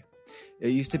 Okay. It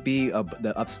used to be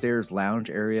the upstairs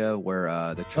lounge area where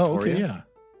the Trattoria. Oh, okay, yeah.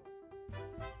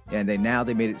 And they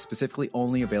made it specifically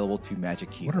only available to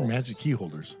Magic Key What holders. are Magic Key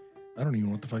holders? I don't even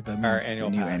know what the fuck that means. Our annual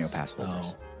New pass. annual pass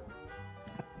holders.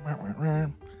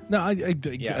 Oh. No,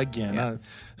 again,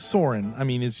 Soren. I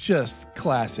mean, it's just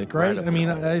classic, right? Right I mean,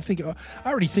 I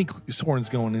already think Soren's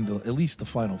going into at least the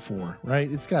final four, right?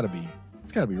 It's got to be.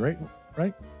 It's got to be right.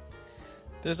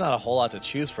 There's not a whole lot to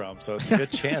choose from, so it's a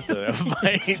good chance that it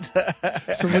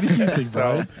might. So what do you think,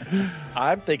 Brian?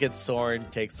 I'm thinking Soren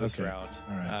takes this Okay. round.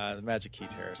 All right. The Magic Key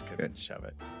Terrace could Good. shove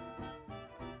it.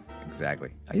 Exactly.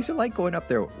 I used to like going up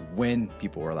there when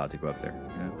people were allowed to go up there.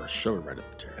 Yeah. Or show it right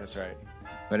up the terrace. That's right.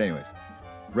 But anyways,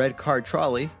 Red Card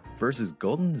Trolley versus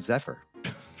Golden Zephyr.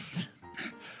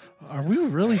 Are we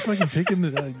really fucking picking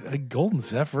a Golden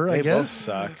Zephyr? I They both guess.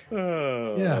 suck.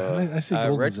 Yeah, I say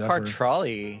Golden Red Zephyr. Card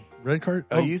Trolley. Red card.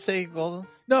 Oh, you say Golden?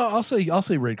 No, I'll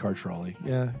say Red Card Trolley.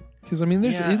 Yeah, because I mean, Yeah,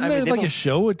 isn't I there mean, they like a both-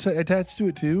 show attached to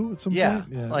it too at some Yeah,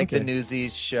 point? like okay. the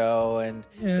Newsies show, and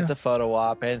Yeah. it's a photo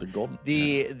op. And The golden.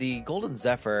 the Golden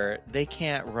Zephyr, they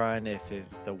can't run if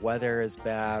the weather is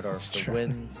bad or if the true.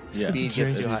 wind Yeah. speed It's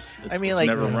gets too high. it's- I mean, it's like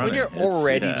never when running. you're It's-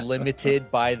 already yeah. limited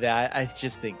by that, I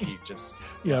just think you just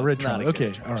Yeah, Red it's not Trolley. a good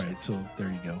Okay, all choice. right. So there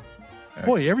you go. right.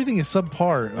 Boy, everything is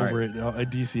subpar All over at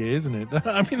DCA, isn't it?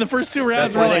 I mean, the first two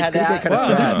rounds That's were why they like, had to add, kinda wow,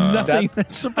 sad. there's nothing.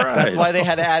 That's Surprise. that's why they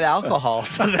had to add alcohol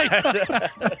to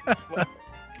that.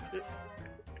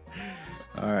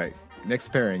 All right. Next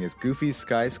pairing is Goofy's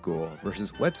Sky School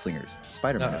versus Web Slingers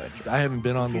Spider-Man. I haven't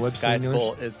been on the web Sky Slingers.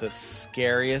 School is the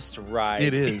scariest ride.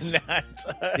 It is. in that.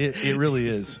 It really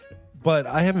is. But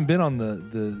I haven't been on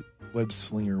the web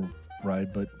slinger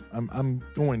ride, but I'm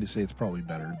going to say it's probably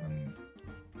better than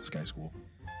Sky School.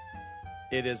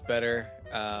 It is better.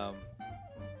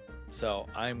 So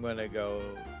I'm going to go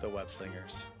the Web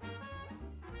Slingers.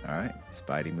 All right.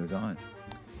 Spidey moves on.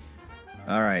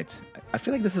 All right. I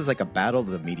feel like this is like a battle of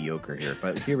the mediocre here,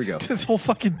 but here we go. This whole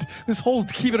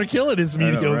keep it or kill it is know,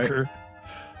 right? mediocre.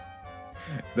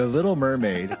 The Little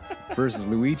Mermaid versus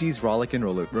Luigi's Rollickin'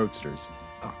 Roadsters.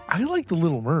 I like the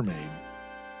Little Mermaid.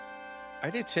 I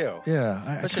do too. Yeah,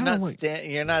 I But you're kinda not like.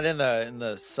 you're not in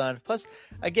the sun. Plus,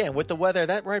 again, with the weather,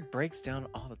 that ride breaks down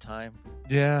all the time.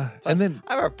 Yeah, Plus, and then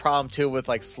I have a problem too with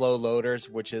like slow loaders,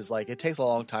 which is like it takes a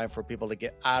long time for people to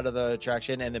get out of the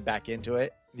attraction and then back into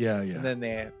it. yeah. And then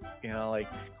they, like,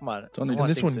 come on. only- I And want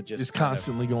this things one to just is kind of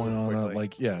constantly going on.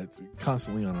 quickly. It's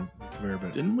constantly on a conveyor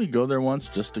belt. Didn't we go there once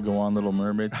just to go on Little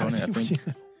Mermaid, Tony? I think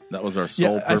that was our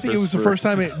sole Yeah, purpose. I think it was the for- first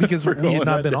time because for we had going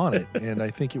not that been day. on it, and I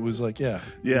think it was like Yeah.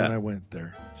 when I went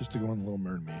there just to go on the Little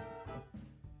Mermaid.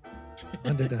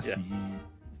 Under the sea,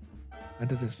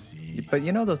 under the sea. But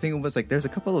you know, the thing was like, there's a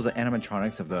couple of those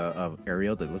animatronics of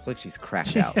Ariel that look like she's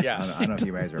cracked out. Yeah. I don't know if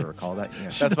you guys ever recall that. Yeah.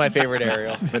 That's my favorite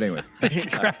Ariel. But anyways,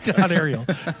 Cracked out Ariel.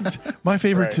 It's my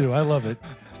favorite Right. too. I love it.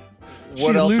 What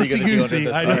She's else are you going to do under loosey-goosey.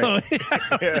 the I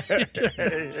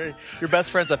sun? know. Your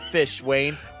best friend's a fish,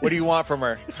 Wayne. What do you want from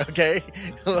her? Okay,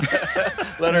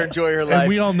 let her enjoy her life. And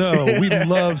we all know we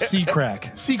love sea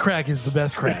crack. Sea crack is the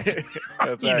best crack.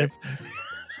 That's right.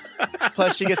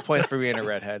 Plus, she gets points for being a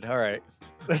redhead. All right,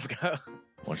 let's go.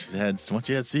 Once you had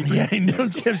secret. Yeah,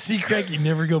 don't you have sea crack? You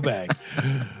never go back.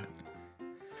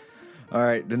 all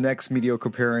right. The next mediocre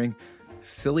pairing,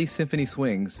 Silly Symphony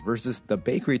Swings versus the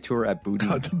Bakery Tour at Boudin.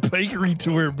 God, the bakery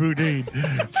tour at Boudin.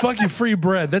 Fucking free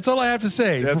bread. That's all I have to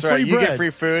say. That's For right. free You bread. get free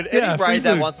food. Yeah, Any free ride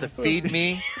that food. wants to feed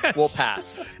me will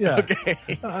pass. Yeah. Okay.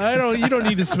 You don't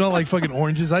need to smell like fucking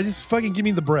oranges. I just fucking give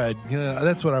me the bread. Yeah,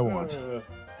 that's what I want.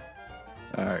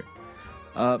 All right.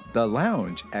 The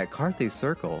Lounge at Carthay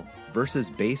Circle versus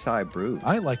Bayside Brews.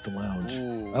 I like the lounge.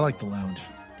 Ooh. I like the lounge.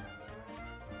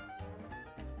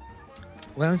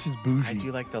 Lounge is bougie. I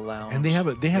do like the lounge, And they have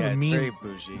a yeah, mean It's very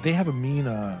bougie. They have a mean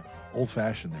old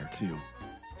fashioned there too.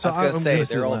 I was gonna I'm say the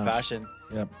they're lounge. old fashioned.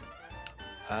 Yep.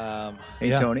 Hey,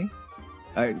 Yeah. Tony.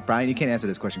 Brian, you can't answer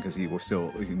this question because you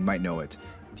might know it.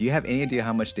 Do you have any idea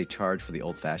how much they charge for the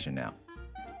old fashioned now?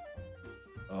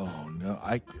 Oh no,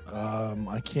 I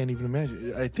can't even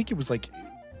imagine. I think it was like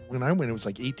when I went, it was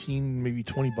like 18, maybe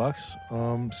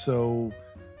 $20. So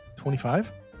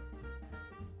 25.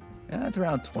 Yeah, that's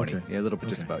around 20. Okay. Yeah, a little bit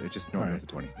just Okay. about. It's just north All of the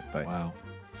 20. But Wow.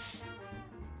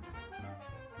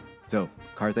 so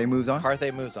Carthay moves on.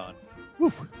 Carthay moves on.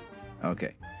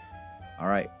 Okay. All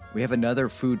right. We have another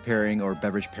food pairing or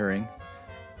beverage pairing.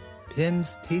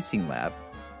 Pim's Tasting Lab,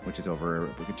 which is over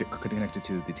connected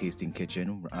to the tasting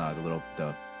kitchen,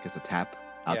 the tap,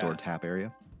 outdoor Yeah. tap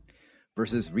area,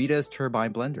 versus Rita's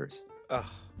Turbine Blenders.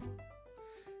 Oh,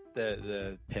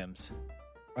 the Pims.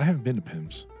 I haven't been to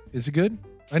Pim's. Is it good?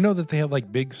 I know that they have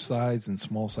like big size and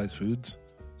small size foods.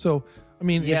 So, I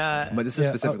mean, but this is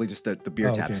specifically just the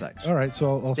beer tap side. All right,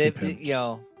 so I'll say Pim's. You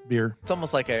know, beer. It's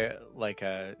almost like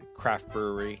a craft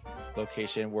brewery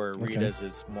location where Rita's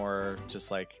is more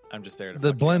just like I'm just there to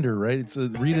the blender, right? It's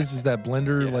Rita's is that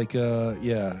blender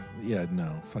yeah.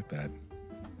 no, fuck that.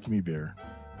 Give me beer.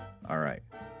 All right.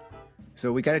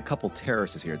 So we got a couple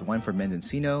terraces here. The one for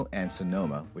Mendocino and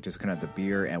Sonoma, which is kind of the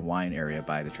beer and wine area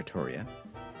by the Trattoria.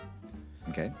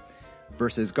 Okay.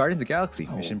 Versus Guardians of the Galaxy,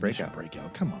 Mission Breakout.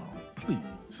 Come on,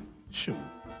 please. Shoot.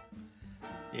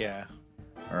 Yeah.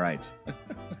 All right.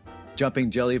 Jumping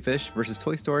Jellyfish versus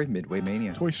Toy Story Midway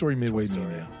Mania. Toy Story Midway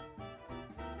Mania.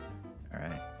 All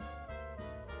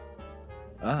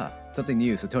right. Something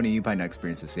new. So Tony, you probably not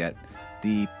experienced this yet.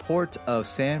 The port of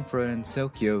San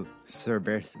Francisco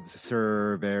Cerveceria.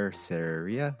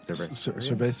 Cerveceria.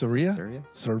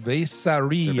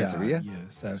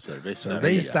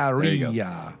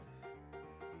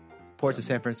 Ports of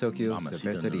San Francisco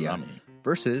Cerveceria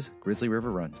versus Grizzly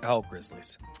River Run. Oh,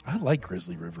 Grizzlies. I like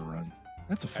Grizzly River Run.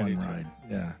 That's a fun ride.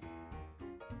 Yeah.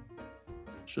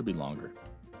 Should be longer.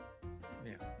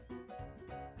 Yeah.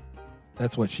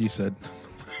 That's what she said.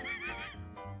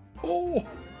 Oh.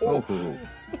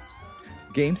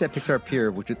 Games at Pixar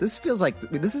Pier, which this feels like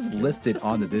this is listed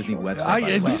on the Disney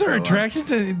website. These are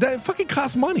attractions, and that fucking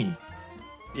costs money.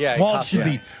 Yeah,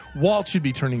 Walt should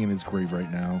be turning in his grave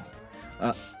right now.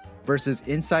 Versus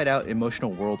Inside Out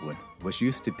Emotional Whirlwind, which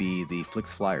used to be the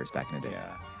Flix Flyers back in the day.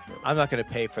 Yeah, I'm not going to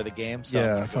pay for the game, so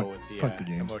I'm going to go with the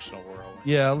games. Emotional World.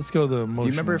 Yeah, let's go the emotional. Do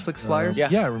you remember Flix Flyers? Yeah,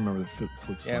 I remember the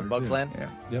Flix Flyers. Yeah, Bugs Land. Yeah.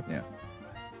 Yep.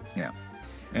 Yeah.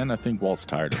 And I think Walt's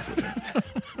tired of it.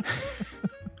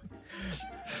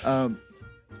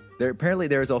 Apparently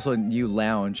there's also a new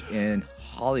lounge in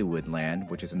Hollywood Land,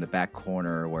 which is in the back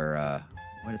corner where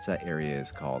what is that area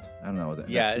is called? I don't know.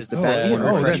 It's the back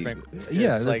corner. refreshment.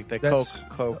 It's like the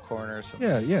Coke corner or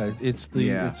something. Yeah. It's the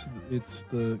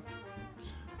hooker.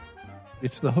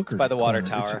 It's by the water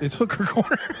corner. tower. It's hooker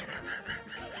corner.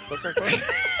 Hooker corner.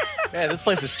 Yeah, this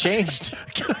place has changed.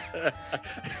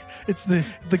 It's the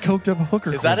coked up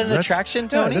hooker. Is that an attraction,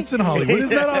 Tony? Yeah, that's in Hollywood. Isn't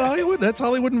that on Hollywood? That's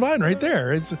Hollywood and Vine right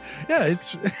there. It's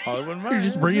Hollywood and Vine. You're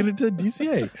just bringing it to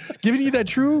DCA, giving you that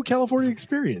true California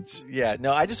experience. Yeah,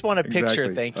 no, I just want a picture.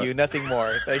 Exactly. Thank you. Nothing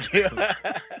more. Thank you.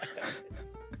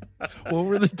 What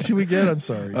were the two again? I'm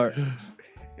sorry. All right.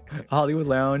 Hollywood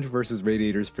Lounge versus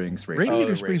Radiator Springs Racers.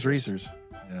 Radiator Springs Racers.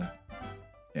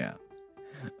 Yeah.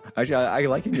 Actually, I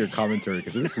liking your commentary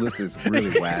because this list is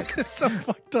really whack. It's so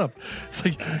fucked up. It's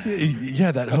like,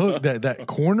 yeah, that hook, that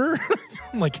corner.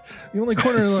 I'm like, the only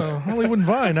corner of the Hollywood and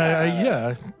Vine.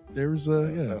 There's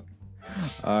All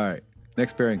right.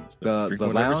 Next pairing, the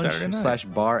lounge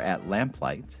 / bar at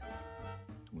Lamplight,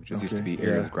 which used to be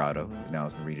Ariel's Grotto. Now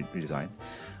it's been redesigned.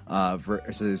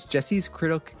 Versus Jesse's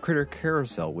Critter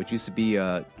Carousel, which used to be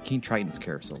King Triton's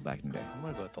Carousel back in the day. I'm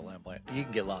going to go with the Lamplight. You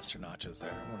can get lobster nachos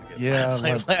there.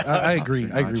 I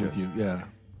agree. I agree with you. Yeah.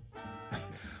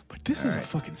 But this is a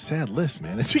fucking sad list,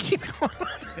 man. As we keep going on,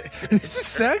 this is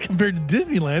sad compared to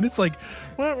Disneyland. It's like,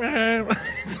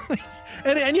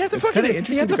 and you have to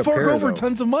fork over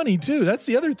tons of money too. That's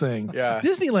the other thing. Yeah.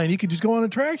 Disneyland, you could just go on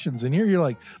attractions, and here you're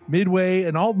like Midway,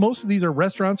 and most of these are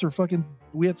restaurants or fucking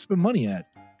we have to spend money at.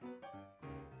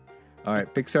 All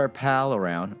right, Pixar Pal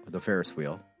Around, the Ferris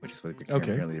wheel, which is what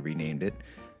apparently they renamed it,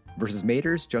 versus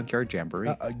Mater's Junkyard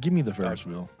Jamboree. Give me the Ferris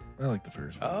wheel. I like the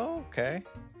Ferris wheel. Oh, okay.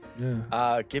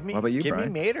 Yeah. Give me. What about you, give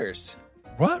Brian? me Maters.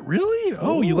 What? Really?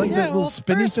 Oh, you like that little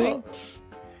spinning thing?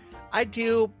 I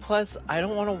do. Plus, I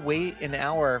don't want to wait an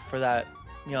hour for that.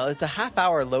 You know, it's a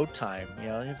half-hour load time. You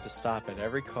know, you have to stop at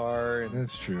every car. And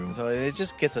that's true. So it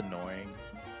just gets annoying.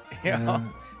 You know?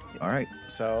 All right.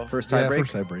 So first tie break.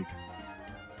 First tie break.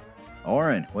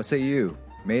 Oren, what say you?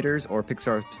 Mater's or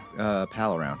Pixar's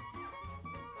Pal Around?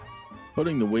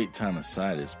 Putting the wait time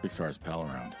aside is Pixar's Pal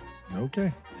Around.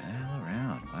 Okay. Pal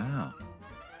Around. Wow.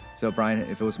 So, Brian,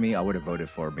 if it was me, I would have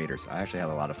voted for Mater's. I actually had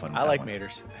a lot of fun with I like one.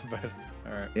 Mater's. But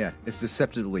all right. Yeah, it's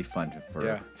deceptively fun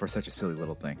for such a silly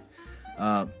little thing.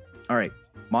 All right.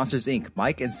 Monsters, Inc.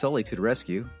 Mike and Sully to the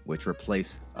rescue, which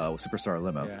replace Superstar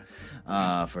Limo,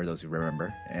 for those who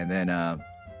remember. And then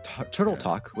Turtle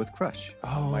Talk with Crush.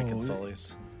 Oh, Mike and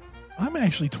Sully's. I'm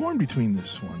actually torn between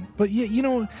this one. But, yeah, you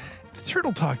know,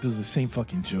 Turtle Talk does the same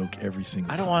fucking joke every single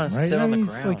time. I don't want to sit on the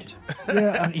ground.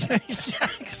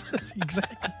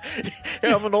 Exactly.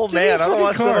 Yeah, I'm an old man. I don't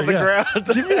want to sit on the ground.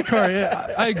 Give me the car.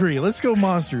 Yeah, I agree. Let's go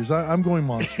Monsters. I'm going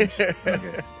Monsters.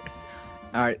 Okay.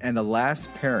 All right, and the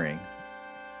last pairing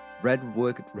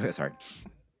Redwood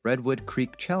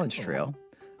Creek Challenge Trail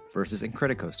versus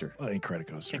Incredicoaster.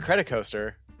 Incredicoaster.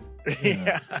 Incredicoaster.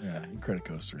 Yeah,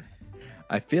 Incredicoaster.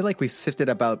 I feel like we sifted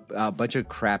about a bunch of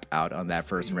crap out on that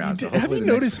first round. So have you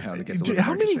noticed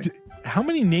how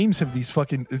many names have these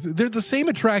fucking? They're the same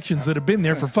attractions that have been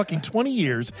there for fucking 20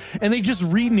 years, and they just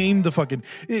renamed the fucking.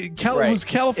 It was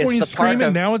California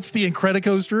Screaming. Now it's the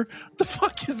Incredicoaster. What the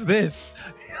fuck is this?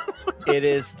 It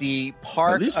is the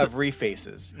park of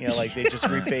refaces. You know, like they just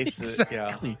reface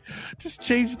exactly. it. Yeah. Just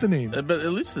change the name. But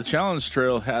at least the challenge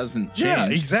trail hasn't changed. Yeah,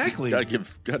 exactly. Gotta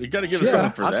give us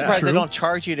something for I'm that. surprised they don't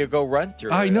charge you to go run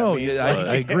through. I know.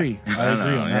 I agree. I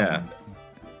agree on that. Yeah.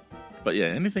 But yeah,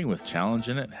 anything with challenge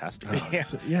in it has to be.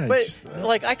 But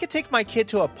like, I could take my kid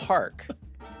to a park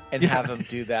and have him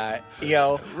do that. You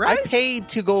know, I paid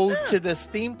to go to this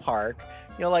theme park.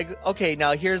 You know, like, okay,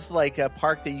 now here's like a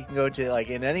park that you can go to like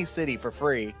in any city for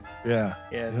free. Yeah.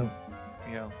 And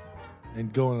you know,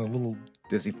 and go on a little.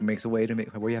 Disney makes a way to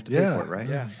make where you have to pay for it, right?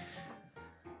 Yeah.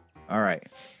 All right.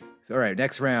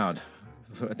 Next round.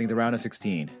 So I think the round of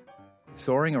 16.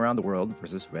 Soaring Around the World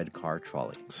versus Red Car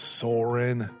Trolley.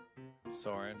 Soarin'.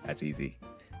 That's easy.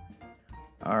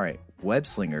 All right. Web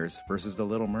Slingers versus The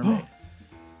Little Mermaid.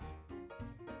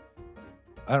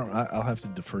 I'll have to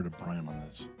defer to Brian on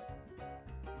this.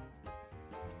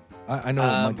 I know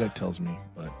what my gut tells me,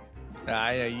 but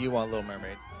you want Little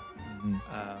Mermaid. Mm-hmm.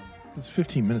 It's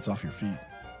 15 minutes off your feet.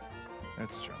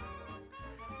 That's true.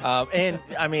 And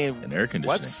I mean, and air conditioning.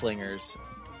 Web Slingers.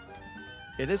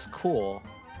 It is cool.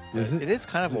 Is it? It is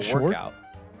kind of a short? workout.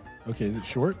 Okay, is it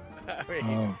short?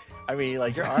 I mean,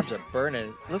 like your arms are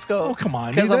burning. Let's go. Oh, come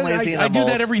on. Because I'm lazy and I I'm do old.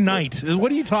 that every night.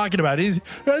 What are you talking about? It's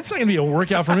not going to be a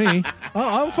workout for me.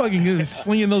 I'm fucking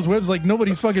slinging those webs like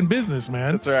nobody's fucking business,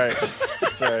 man. That's right.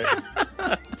 That's right.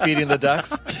 Feeding the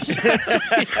ducks.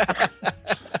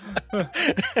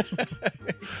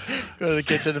 Go to the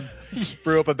kitchen and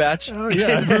brew up a batch. Oh,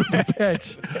 yeah, brew up a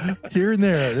batch. Here and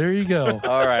there. There you go.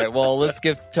 All right. Well, let's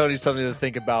give Tony something to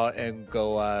think about and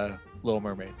go Little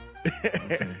Mermaid.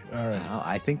 Okay. All right. Wow,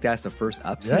 I think that's the first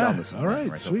upset on this. All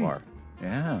right. So Sweet. far.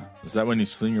 Yeah. Is that when you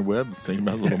sling your web? Think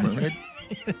about Little Mermaid?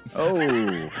 Oh.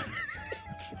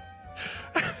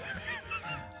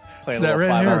 It's that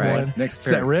red hair, right. boy. Next it's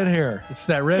that red hair. It's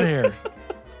that red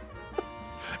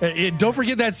hair. Don't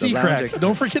forget that sea crack.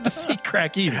 Don't forget the sea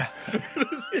crack either.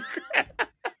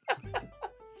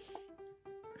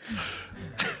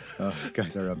 Oh, you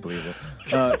guys are unbelievable.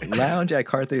 Lounge at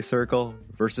Carthay Circle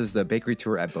versus the bakery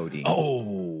tour at Bodine.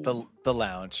 Oh, the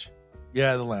lounge.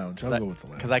 Yeah, the lounge. I'll go with the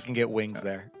lounge because I can get wings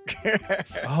there.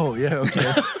 Oh yeah,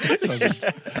 okay.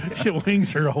 Yeah,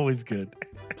 wings are always good.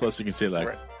 Plus, you can say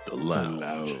like the lounge.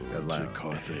 The lounge.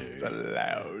 The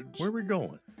lounge. Where are we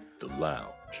going? The lounge.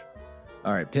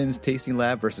 All right, Pim's Tasting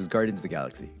Lab versus Guardians of the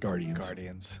Galaxy.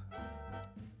 Guardians.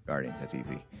 That's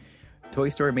easy. Toy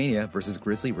Story Mania versus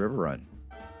Grizzly River Run.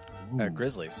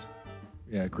 Grizzlies.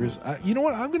 Yeah, Grizzly. You know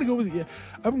what? I'm gonna go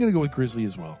with Grizzly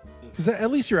as well, because at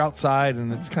least you're outside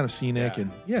and it's kind of scenic and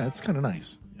it's kind of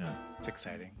nice. Yeah, it's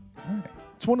exciting. All right.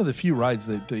 It's one of the few rides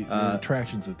that the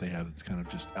attractions that they have that's kind of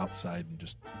just outside and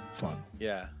just fun.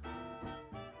 Yeah.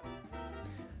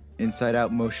 Inside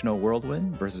Out Motional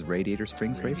Whirlwind versus Radiator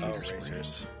Springs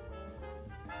Racers.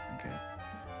 Okay.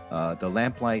 The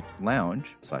Lamplight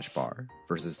Lounge / bar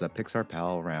versus the Pixar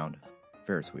Pal Round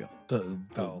Ferris wheel. The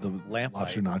Lamplight.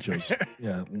 lobster nachos.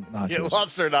 Yeah, nachos. Yeah,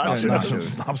 lobster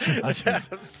nachos. Lobster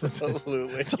nachos.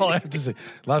 Absolutely. That's all I have to say.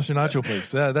 Lobster nacho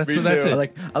place. That's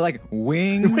it. I like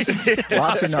wings,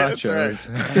 lobster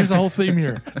nachos. Right. There's a whole theme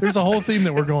here. There's a whole theme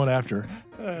that we're going after.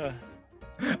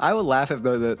 I would laugh if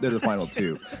they're the final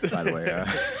two, by the way.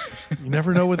 You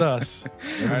never know with us.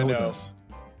 I know. With us.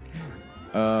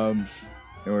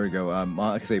 There we go.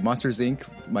 Monsters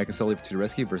Inc. Mike and Sully to the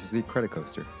rescue versus the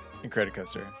Incredicoaster.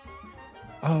 Incredicoaster.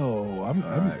 Oh, I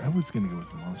was going to go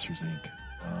with Monsters Inc.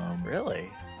 Really?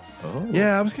 Oh.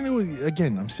 Yeah, I was going to go,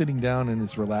 again, I'm sitting down and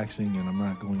it's relaxing and I'm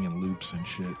not going in loops and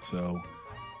shit. So,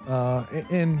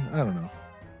 and I don't know.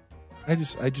 I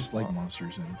just like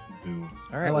monsters and Boo.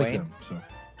 All right, I like Wayne. them. So,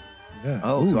 yeah.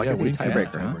 Oh, so I can be Wayne's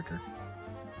tiebreaker, the huh?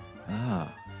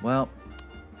 Ah, well,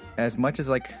 as much as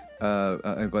like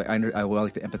I would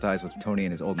like to empathize with Tony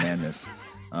and his old manness.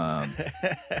 I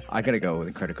gotta go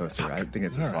with the Incredicoaster. I think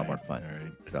it's just a lot more fun. All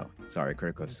right. So sorry,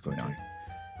 Incredicoaster's going on.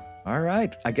 All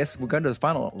right, I guess we're going to the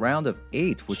final round of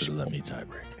 8, which should let me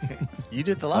tiebreak. You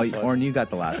did the last one. Orrin, you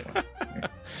got the last one.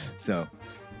 So,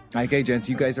 okay, gents,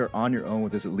 you guys are on your own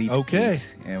with this elite. Okay.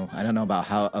 8. And I don't know about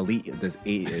how elite this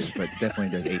 8 is, but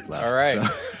definitely there's 8 left. All right. So.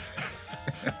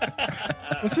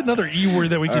 What's another E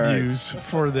word that we could use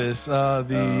for this? I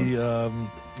don't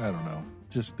know.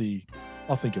 just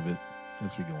I'll think of it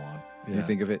as we go on. Yeah. You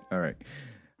think of it? All right.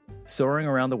 Soaring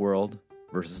around the world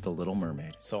versus The Little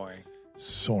Mermaid. Soaring.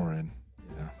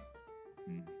 Yeah.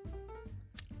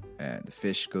 And the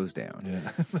fish goes down.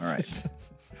 Yeah. All right.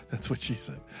 That's what she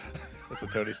said. That's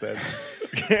what Tony said.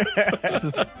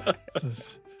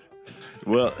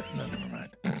 Well, no, never mind.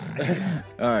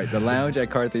 All right. The Lounge at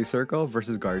Carthay Circle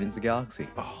versus Guardians of the Galaxy.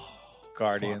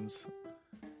 Guardians.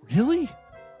 Really?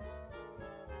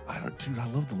 Dude, I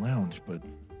love the lounge, but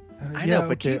I know,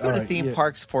 but do you go to theme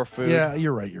parks for food? Yeah,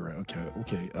 you're right.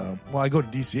 Okay. Well, I go to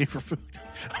DCA for food.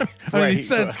 I mean,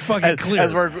 it's fucking clear.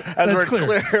 As we're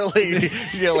clearly,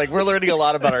 we're learning a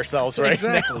lot about ourselves right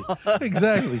exactly. now.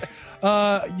 Exactly.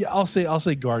 I'll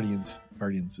say Guardians.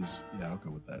 Guardians is I'll go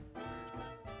with that.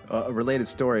 A related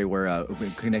story where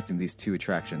we're connecting these two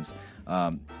attractions.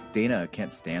 Dana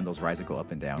can't stand those rides that go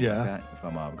up and down like that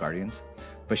from Guardians,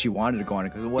 but she wanted to go on it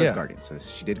because it was Guardians, so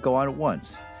she did go on it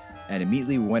once. And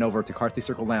immediately we went over to Carthay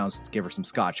Circle Lounge to give her some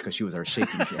scotch because she was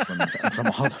shaking from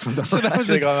the So that was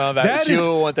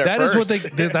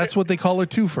that's what they call a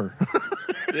twofer.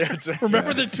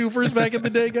 Remember the twofers back in the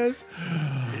day, guys?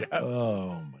 Yeah.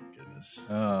 Oh my goodness.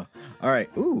 All right.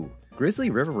 Ooh, Grizzly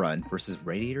River Run versus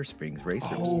Radiator Springs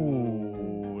Racers.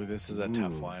 Oh, this is a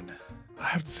tough one. I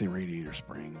have to say Radiator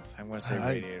Springs. I'm going to say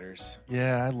Radiators.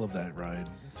 Yeah, I love that ride.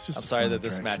 It's just I'm sorry that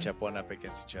this matchup went up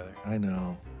against each other. I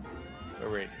know. But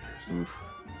Radiators. Oof.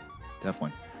 Tough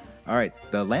one. All right.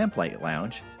 The Lamplight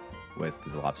Lounge with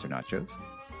the lobster nachos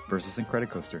versus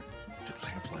Incredicoaster. Dude,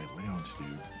 Lamplight Lounge,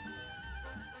 dude.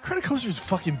 Incredicoaster is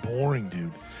fucking boring,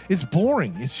 dude. It's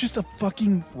boring. It's just a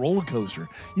fucking roller coaster.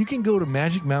 You can go to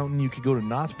Magic Mountain. You could go to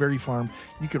Knott's Berry Farm.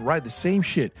 You could ride the same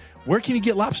shit. Where can you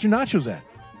get lobster nachos at?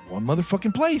 One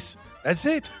motherfucking place. That's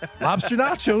it. Lobster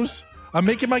nachos. I'm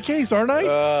making my case, aren't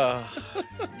I?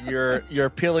 You're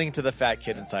appealing to the fat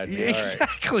kid inside me.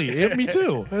 Exactly. Right. Me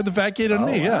too. The fat kid in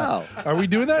me. Wow. Yeah. Are we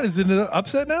doing that? Is it an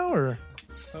upset now or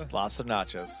lobster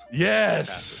nachos?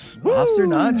 Yes. Lobster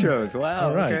nachos. Wow.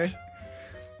 All right. Okay.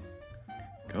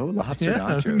 Go lobster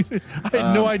nachos. I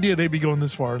had no idea they'd be going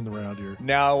this far in the round here.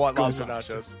 Now I want lobster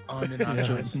nachos. On the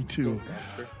nachos. Me too.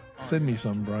 Send me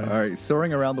some, Brian. All right.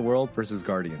 Soaring Around the World versus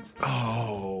Guardians.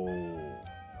 Oh.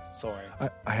 Soaring.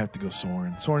 I have to go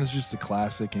Soaring. Soaring is just a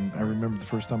classic, and I remember the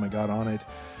first time I got on it.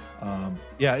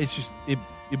 It's just it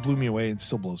blew me away and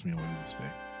still blows me away to this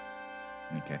day.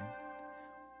 Okay.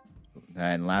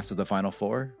 And last of the final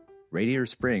four, Radiator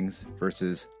Springs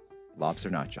versus Lobster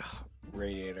Nachos.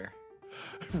 Radiator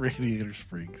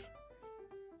Springs.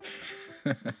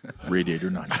 Radiator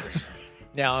nachos.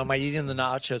 Now, am I eating the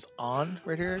nachos on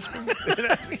Radiator Springs?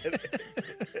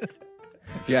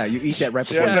 Yeah, you eat that right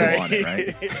before you go on it,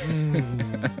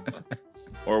 right?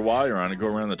 Or while you're on it, go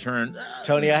around the turn.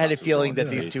 Tony, I had a feeling that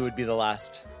these two would be the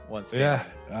last ones. Yeah,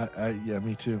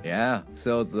 me too. Yeah.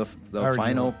 So the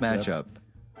final matchup: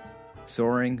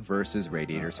 Soaring versus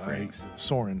Radiator Springs.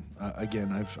 Soaring.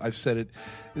 Again, I've said it.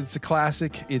 It's a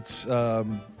classic. It's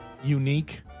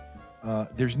unique.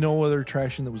 There's no other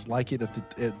attraction that was like it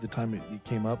at the time it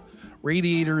came up.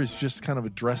 Radiator is just kind of a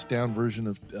dressed down version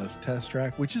of Test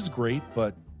Track, which is great,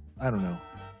 but I don't know.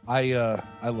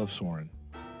 I love Soarin'.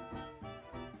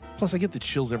 Plus, I get the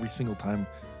chills every single time.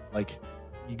 Like,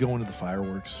 you go into the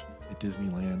fireworks at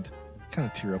Disneyland, kind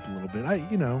of tear up a little bit.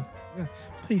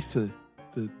 Plays to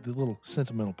the little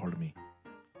sentimental part of me.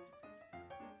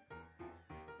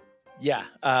 Yeah,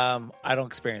 I don't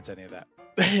experience any of that.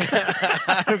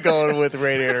 I'm going with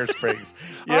Radiator Springs.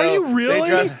 Are you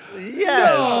really?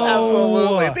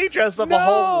 Absolutely. They dress up a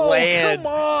whole land.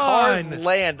 Come on. Cars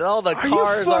land. All the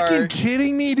cars are. Are you fucking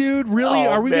kidding me, dude? Really?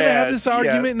 Are we going to have this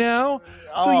argument now?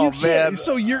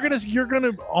 So you're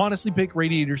gonna honestly pick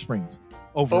Radiator Springs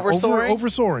over Soaring? Over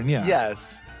Soaring, yeah.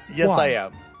 Yes, Why? I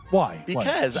am. Why?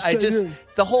 Because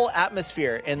the whole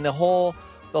atmosphere and the whole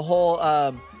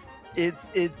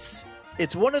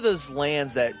it's one of those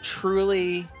lands that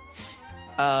truly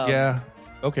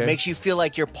makes you feel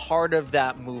like you're part of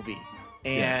that movie.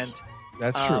 And yes,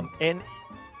 that's true. And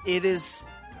it is,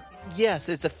 yes,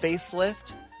 it's a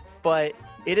facelift, but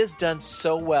it is done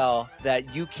so well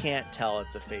that you can't tell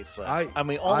it's a facelift. I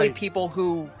mean, only people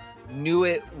who knew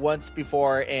it once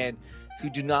before and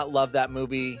who do not love that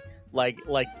movie like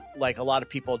a lot of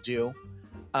people do.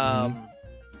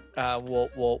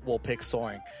 We'll pick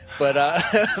Soaring, but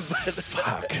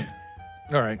fuck.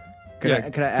 All right,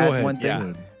 Can I add one thing?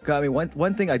 Yeah. I mean,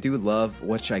 one thing I do love,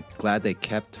 which I'm glad they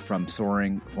kept from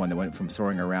Soaring when they went from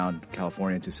Soaring around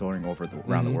California to Soaring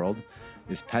around the world,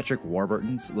 is Patrick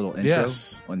Warburton's little intro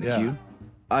on the queue.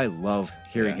 I love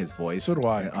hearing his voice. So do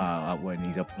I. When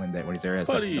he's there as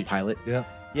the pilot.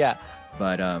 Yeah.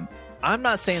 But I'm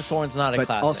not saying Soren's not a But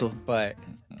classic,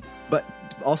 but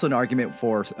also an argument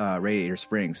for Radiator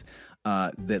Springs.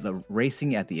 The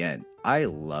racing at the end, I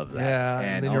love that. Yeah,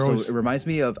 and then also it reminds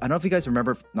me of, I don't know if you guys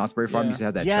remember Knott's Berry Farm used to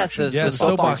have that. Yes, traction. the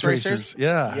soapbox racers. racers.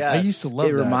 Yeah, Yes. I used to love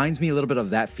It that. reminds me a little bit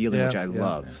of that feeling, which I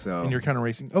love. So and you're kind of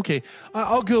racing. Okay,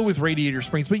 I'll go with Radiator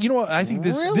Springs, but you know what? I think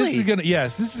this is gonna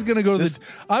this is gonna go to the.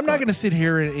 I'm not gonna sit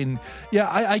here and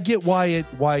I get why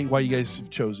you guys have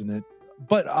chosen it.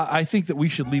 But I think that we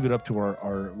should leave it up to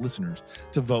our listeners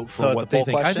to vote for what they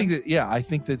think. Question? I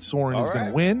think that Soren is going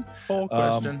to win. Poll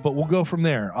question. But we'll go from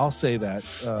there. I'll say that.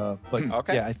 But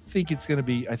Okay. I think it's going to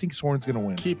be. I think Soren's going to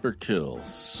win. Keep or kill.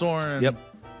 Soren. Yep.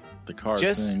 The Cars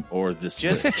Just- thing or this.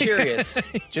 just thing. curious.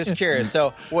 Just curious.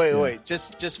 So wait.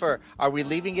 Just for, are we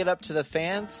leaving it up to the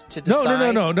fans to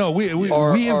decide? No.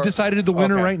 We have decided the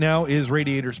winner right now is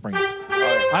Radiator Springs.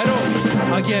 I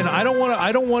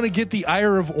don't want to get the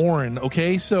ire of Oren.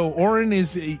 Okay, so Oren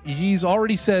he's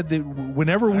already said that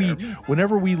whenever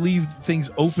we leave things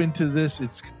open to this,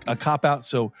 it's a cop out.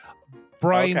 So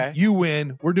Brian, you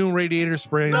win. We're doing Radiator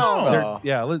Springs. No.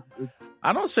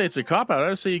 I don't say it's a cop out. I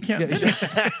just say you can't finish.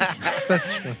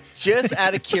 That's true. Just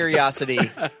out of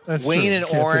curiosity, That's Wayne true. and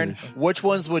Can't Oren, finish. which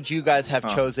ones would you guys have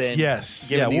chosen? Yes.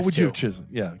 given What these would two? you have chosen?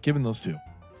 Yeah, given those two.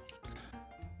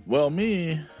 Well,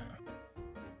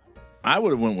 I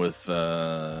would have went with.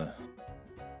 I've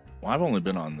only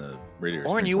been on the Radiator.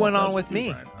 Oren, Springs you one went on time with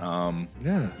me. Brian.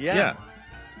 Yeah.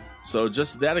 So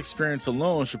just that experience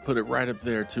alone should put it right up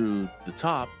there to the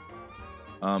top.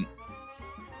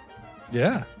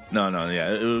 Yeah. No,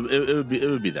 yeah, it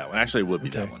would be that one. Actually, it would be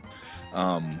that one.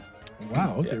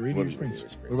 Wow. Okay. Yeah, Radiator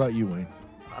Springs. What about you, Wayne?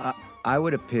 I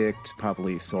would have picked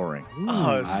probably Soaring.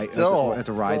 It's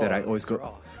a ride that I always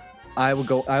go. I would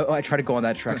go. I try to go on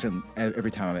that attraction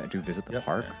every time I do visit the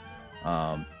park.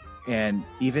 And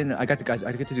even I get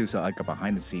to do like a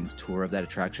behind the scenes tour of that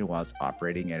attraction while it's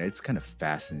operating, and it's kind of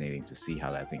fascinating to see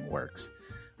how that thing works.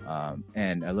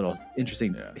 And a little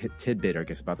interesting tidbit, I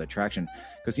guess, about the attraction,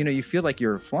 because you feel like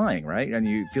you're flying, right? And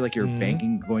you feel like you're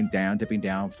banking, going down, dipping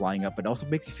down, flying up, but it also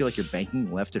makes you feel like you're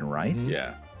banking left and right.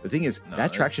 Yeah. The thing is,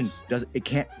 that attraction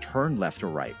can't turn left or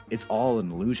right. It's all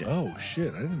an illusion. Oh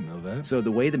shit! I didn't know that. So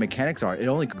the way the mechanics are, it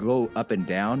only could go up and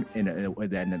down in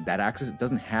that axis. It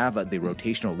doesn't have the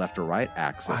rotational left or right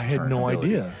axis. I had no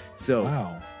idea. So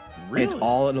wow, it's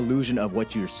all an illusion of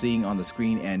what you're seeing on the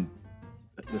screen and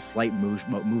the slight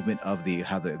movement of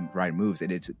how the ride moves,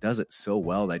 and it does it so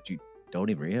well that you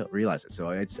don't even realize it. So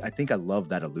I think I love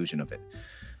that illusion of it.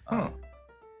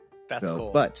 That's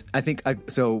cool. But I think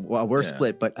we're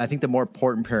split. But I think the more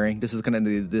important pairing. This is kind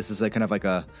of like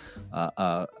a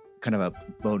kind of a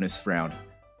bonus round.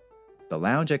 The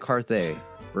lounge at Carthay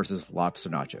versus lobster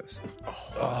nachos.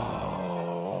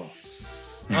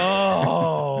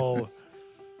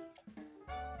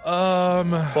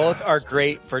 Both are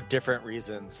great for different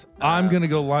reasons. I'm gonna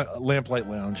go Lamplight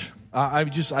Lounge.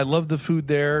 I love the food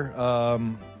there,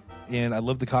 and I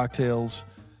love the cocktails.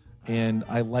 And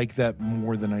I like that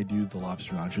more than I do the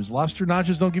lobster nachos. Lobster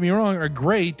nachos, don't get me wrong, are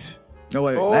great. No,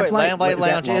 wait. Lamplight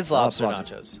Lounge is lobster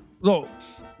nachos. No,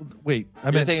 wait.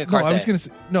 I was going to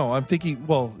say, no, I'm thinking,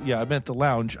 well, yeah, I meant the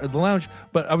lounge.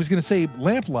 But I was going to say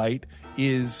Lamplight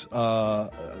is,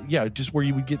 just where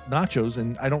you would get nachos.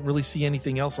 And I don't really see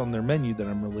anything else on their menu that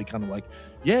I'm really kind of like,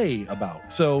 yay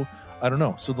about. So I don't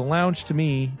know. So the lounge to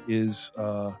me is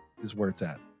where it's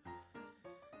at.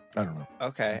 I don't know.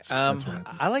 Okay. That's what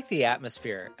I like the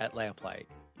atmosphere at Lamplight.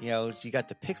 You got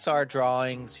the Pixar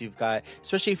drawings. You've got,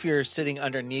 especially if you're sitting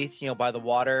underneath, by the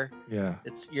water. Yeah.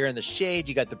 You're in the shade.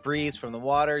 You got the breeze from the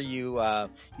water. You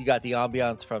got the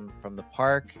ambiance from the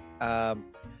park. I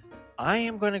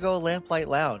am going to go Lamplight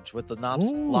Lounge with the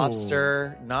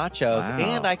lobster nachos,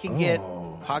 and I can get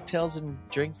cocktails and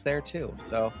drinks there too.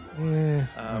 So I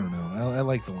don't know. I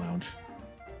like the lounge.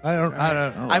 I don't.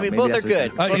 I mean, both are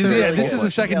good. This is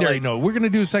a secondary. No, we're going to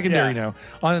do a secondary now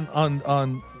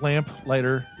on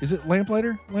Lamplighter. Is it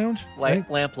Lamplighter Lounge?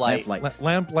 Lamplight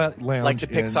Lamplight Lounge, like the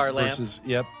Pixar lamp. Versus,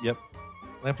 yep.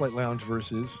 Lamplight Lounge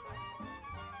versus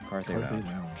Carthay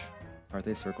Lounge.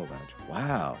 Carthay Circle Lounge.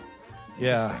 Wow.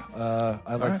 Yeah,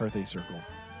 I like Carthay Circle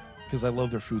because I love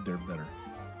their food there better.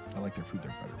 I like their food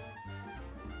there better.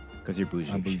 Because you're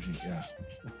bougie. I'm bougie, yeah.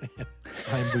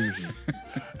 I'm bougie.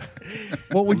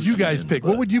 What would you guys pick?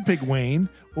 What would you pick, Wayne?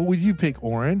 What would you pick,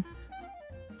 Oren?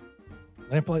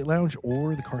 Lamplight Lounge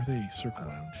or the Carthay Circle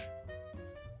Lounge?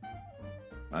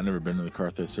 I've never been to the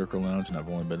Carthay Circle Lounge, and I've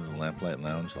only been to the Lamplight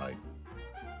Lounge like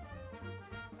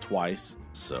twice.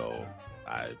 So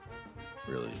I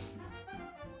really...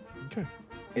 Okay.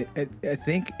 I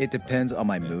think it depends on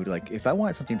my mood. Like if I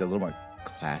want something a little more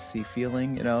classy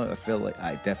feeling. You know, I feel like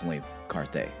I definitely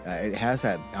Carthay. It has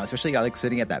that, especially I like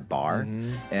sitting at that bar,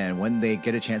 and when they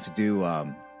get a chance to do,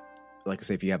 like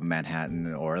say if you have a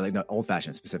Manhattan or like old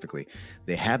fashioned specifically,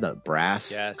 they have the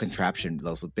brass contraption,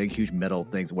 those big huge metal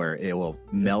things where it will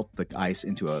melt the ice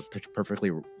into a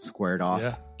perfectly squared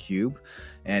off cube,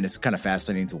 and it's kind of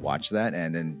fascinating to watch that.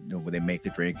 And then when they make the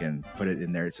drink and put it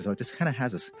in there, so it just kind of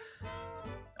has this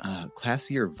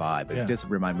classier vibe. It does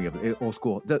remind me of old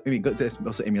school. I mean, it does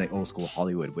also emulate old school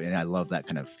Hollywood, and I love that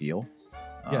kind of feel.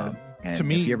 Yeah, and to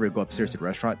me, if you ever go upstairs to the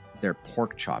restaurant, their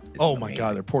pork chop is oh amazing. my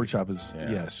god, their pork chop is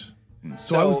yes.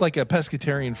 So I was like a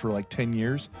pescatarian for like 10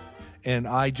 years, and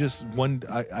I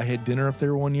had dinner up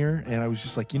there one year, and I was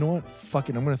just like, you know what, fuck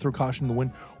it, I'm going to throw caution to the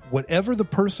wind. Whatever the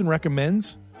person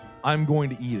recommends, I'm going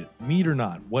to eat it, meat or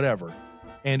not, whatever.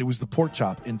 And it was the pork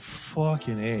chop, and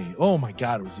fucking A. Oh my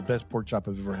god, it was the best pork chop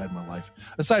I've ever had in my life,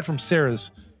 aside from Sarah's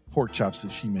pork chops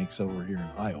that she makes over here in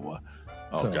Iowa.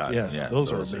 Oh so, god, yes,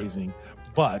 those are amazing.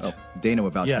 But Dana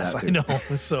would vouch for that too. I know.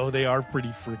 So they are pretty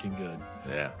freaking good.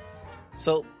 Yeah.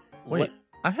 So wait,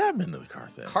 I have been to the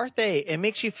Carthay. Carthay, it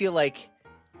makes you feel like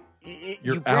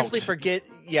You're you briefly out. forget.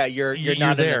 Yeah, you're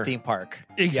not in there. a theme park.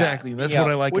 Exactly. Yeah, That's what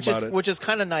I like about it. Which is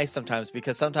kind of nice sometimes,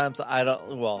 because sometimes I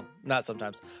don't. Well, not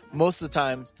sometimes. Most of the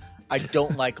times, I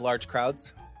don't like large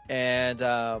crowds, and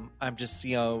I'm just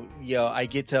I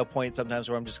get to a point sometimes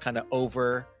where I'm just kind of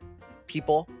over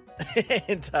people,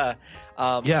 and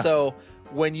so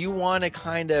when you want to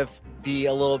kind of be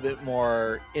a little bit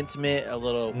more intimate, a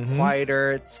little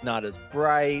quieter, it's not as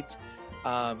bright,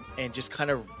 and just kind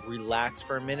of relax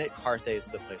for a minute, Carthay is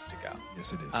the place to go.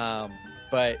 Yes, it is.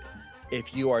 But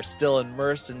if you are still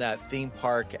immersed in that theme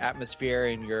park atmosphere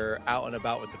and you're out and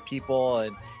about with the people,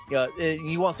 and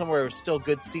you want somewhere with still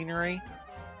good scenery,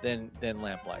 then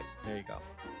Lamplight. There you go.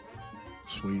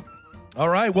 Sweet. All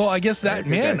right. Well, I guess that,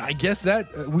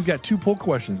 we've got 2 poll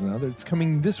questions now that's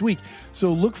coming this week.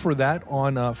 So look for that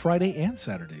on Friday and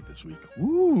Saturday this week.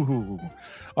 Woo.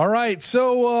 All right.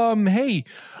 So, hey,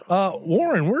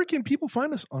 Warren, where can people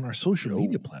find us on our social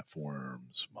media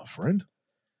platforms, my friend?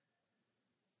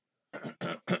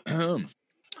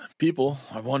 People,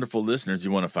 our wonderful listeners,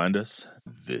 you want to find us?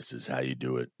 This is how you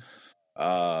do it.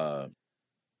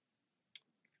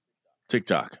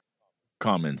 TikTok,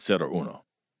 KON01.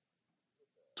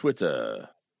 Twitter,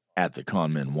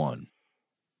 @theconmen1.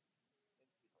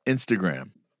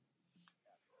 Instagram,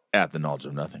 @the knowledge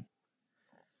of nothing.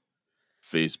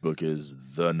 Facebook is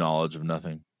the knowledge of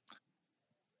nothing.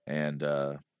 And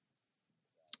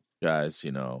guys,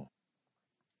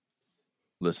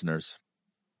 listeners,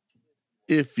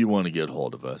 if you want to get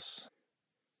hold of us,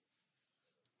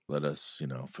 let us,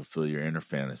 fulfill your inner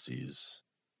fantasies.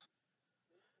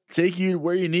 Take you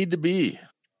where you need to be.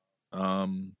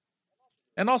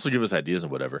 And also give us ideas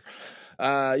and whatever.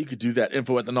 You could do that.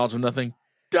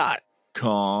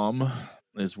 info@theknowledgeofnothing.com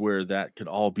is where that could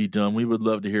all be done. We would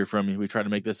love to hear from you. We try to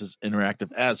make this as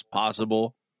interactive as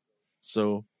possible.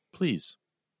 So please,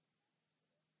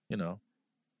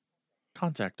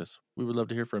 contact us. We would love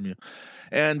to hear from you.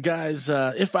 And guys,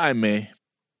 if I may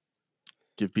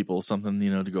give people something,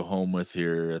 to go home with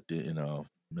here at the,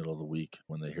 middle of the week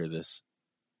when they hear this.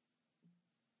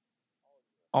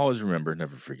 Always remember,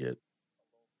 never forget,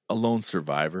 a lone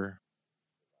survivor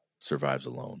survives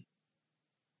alone.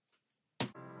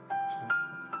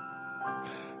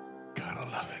 Gotta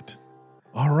love it.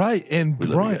 All right. And we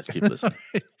love you guys. Keep listening.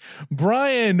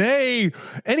 Brian, hey,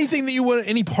 anything that you want,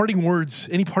 any parting words,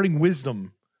 any parting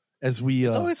wisdom as we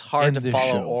it's always hard to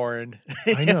follow show. Oren.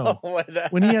 I know.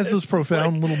 When he has those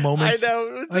profound little moments. I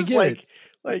know. Just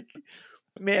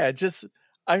man,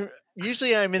 I'm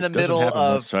in the middle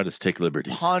of so I just take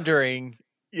liberties. Pondering,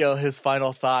 his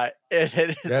final thought. And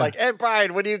it's like, and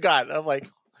Brian, what do you got? And I'm like,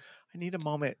 I need a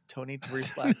moment, Tony, to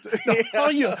reflect.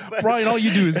 Brian, all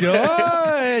you do is go,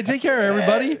 hey, take care,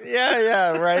 everybody.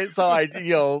 Yeah, right.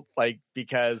 So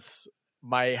because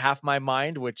half my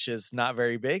mind, which is not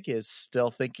very big, is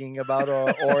still thinking about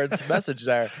Oren's message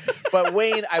there. But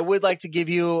Wayne, I would like to give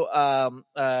you a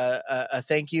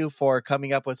thank you for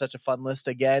coming up with such a fun list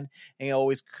again, and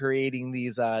always creating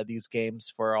these games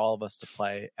for all of us to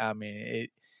play. I mean,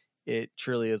 it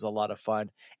truly is a lot of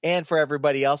fun. And for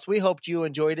everybody else, we hoped you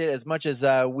enjoyed it as much as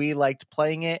we liked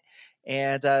playing it.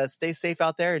 And stay safe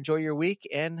out there. Enjoy your week,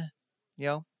 and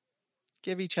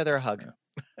give each other a hug.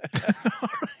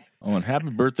 Oh, and happy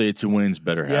birthday to Wayne's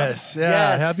better half. Yes.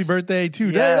 Happy birthday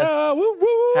to yes. Dana. Woo,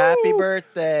 woo. Happy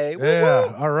birthday. Woo, yeah.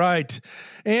 woo. All right.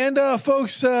 And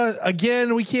folks,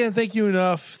 again, we can't thank you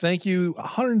enough. Thank you.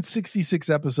 166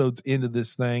 episodes into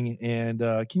this thing. And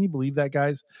can you believe that,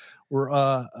 guys? We're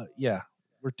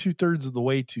we're 2/3 of the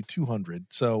way to 200.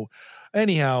 So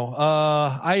anyhow,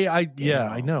 I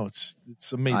know it's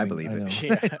amazing. I believe it.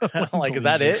 Yeah. Like, is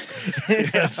that it?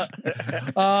 Yes.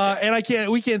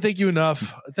 And we can't thank you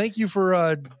enough. Thank you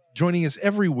for joining us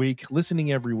every week,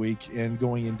 listening every week, and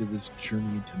going into this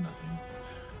journey into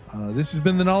nothing. This has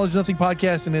been the Knowledge Nothing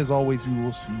Podcast, and as always, we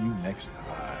will see you next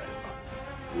time.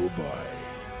 Goodbye.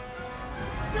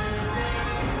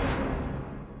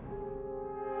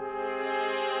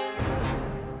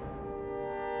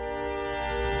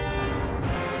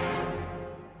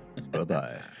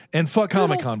 Bye-bye. And fuck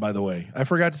Comic-Con, by the way. I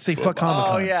forgot to say fuck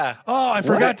Comic-Con. Oh, yeah. Oh, I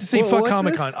forgot to say fuck what's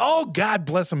Comic-Con. this? Oh, God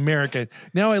bless America.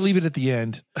 Now I leave it at the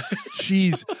end.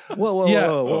 Jeez.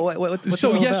 Whoa. What's So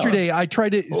this all yesterday I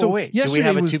tried to. So wait, do yesterday we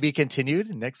have it was, to be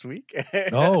continued next week?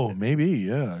 Oh, maybe.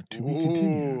 Yeah. To be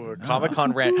continued.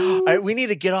 Comic-Con rant. We need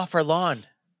to get off our lawn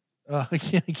I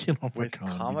can't get off my with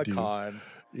Comic-Con.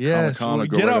 Yes. Comic-Con will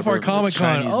go Get right off our over the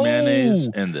Comic-Con. Chinese Oh, mayonnaise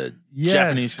and the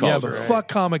Japanese Yeah, culture. but fuck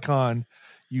Comic-Con.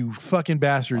 You fucking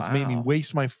bastards made me Wow.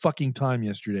 waste my fucking time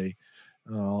yesterday.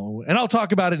 Oh, and I'll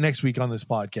talk about it next week on this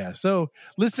podcast. So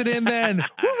listen in then.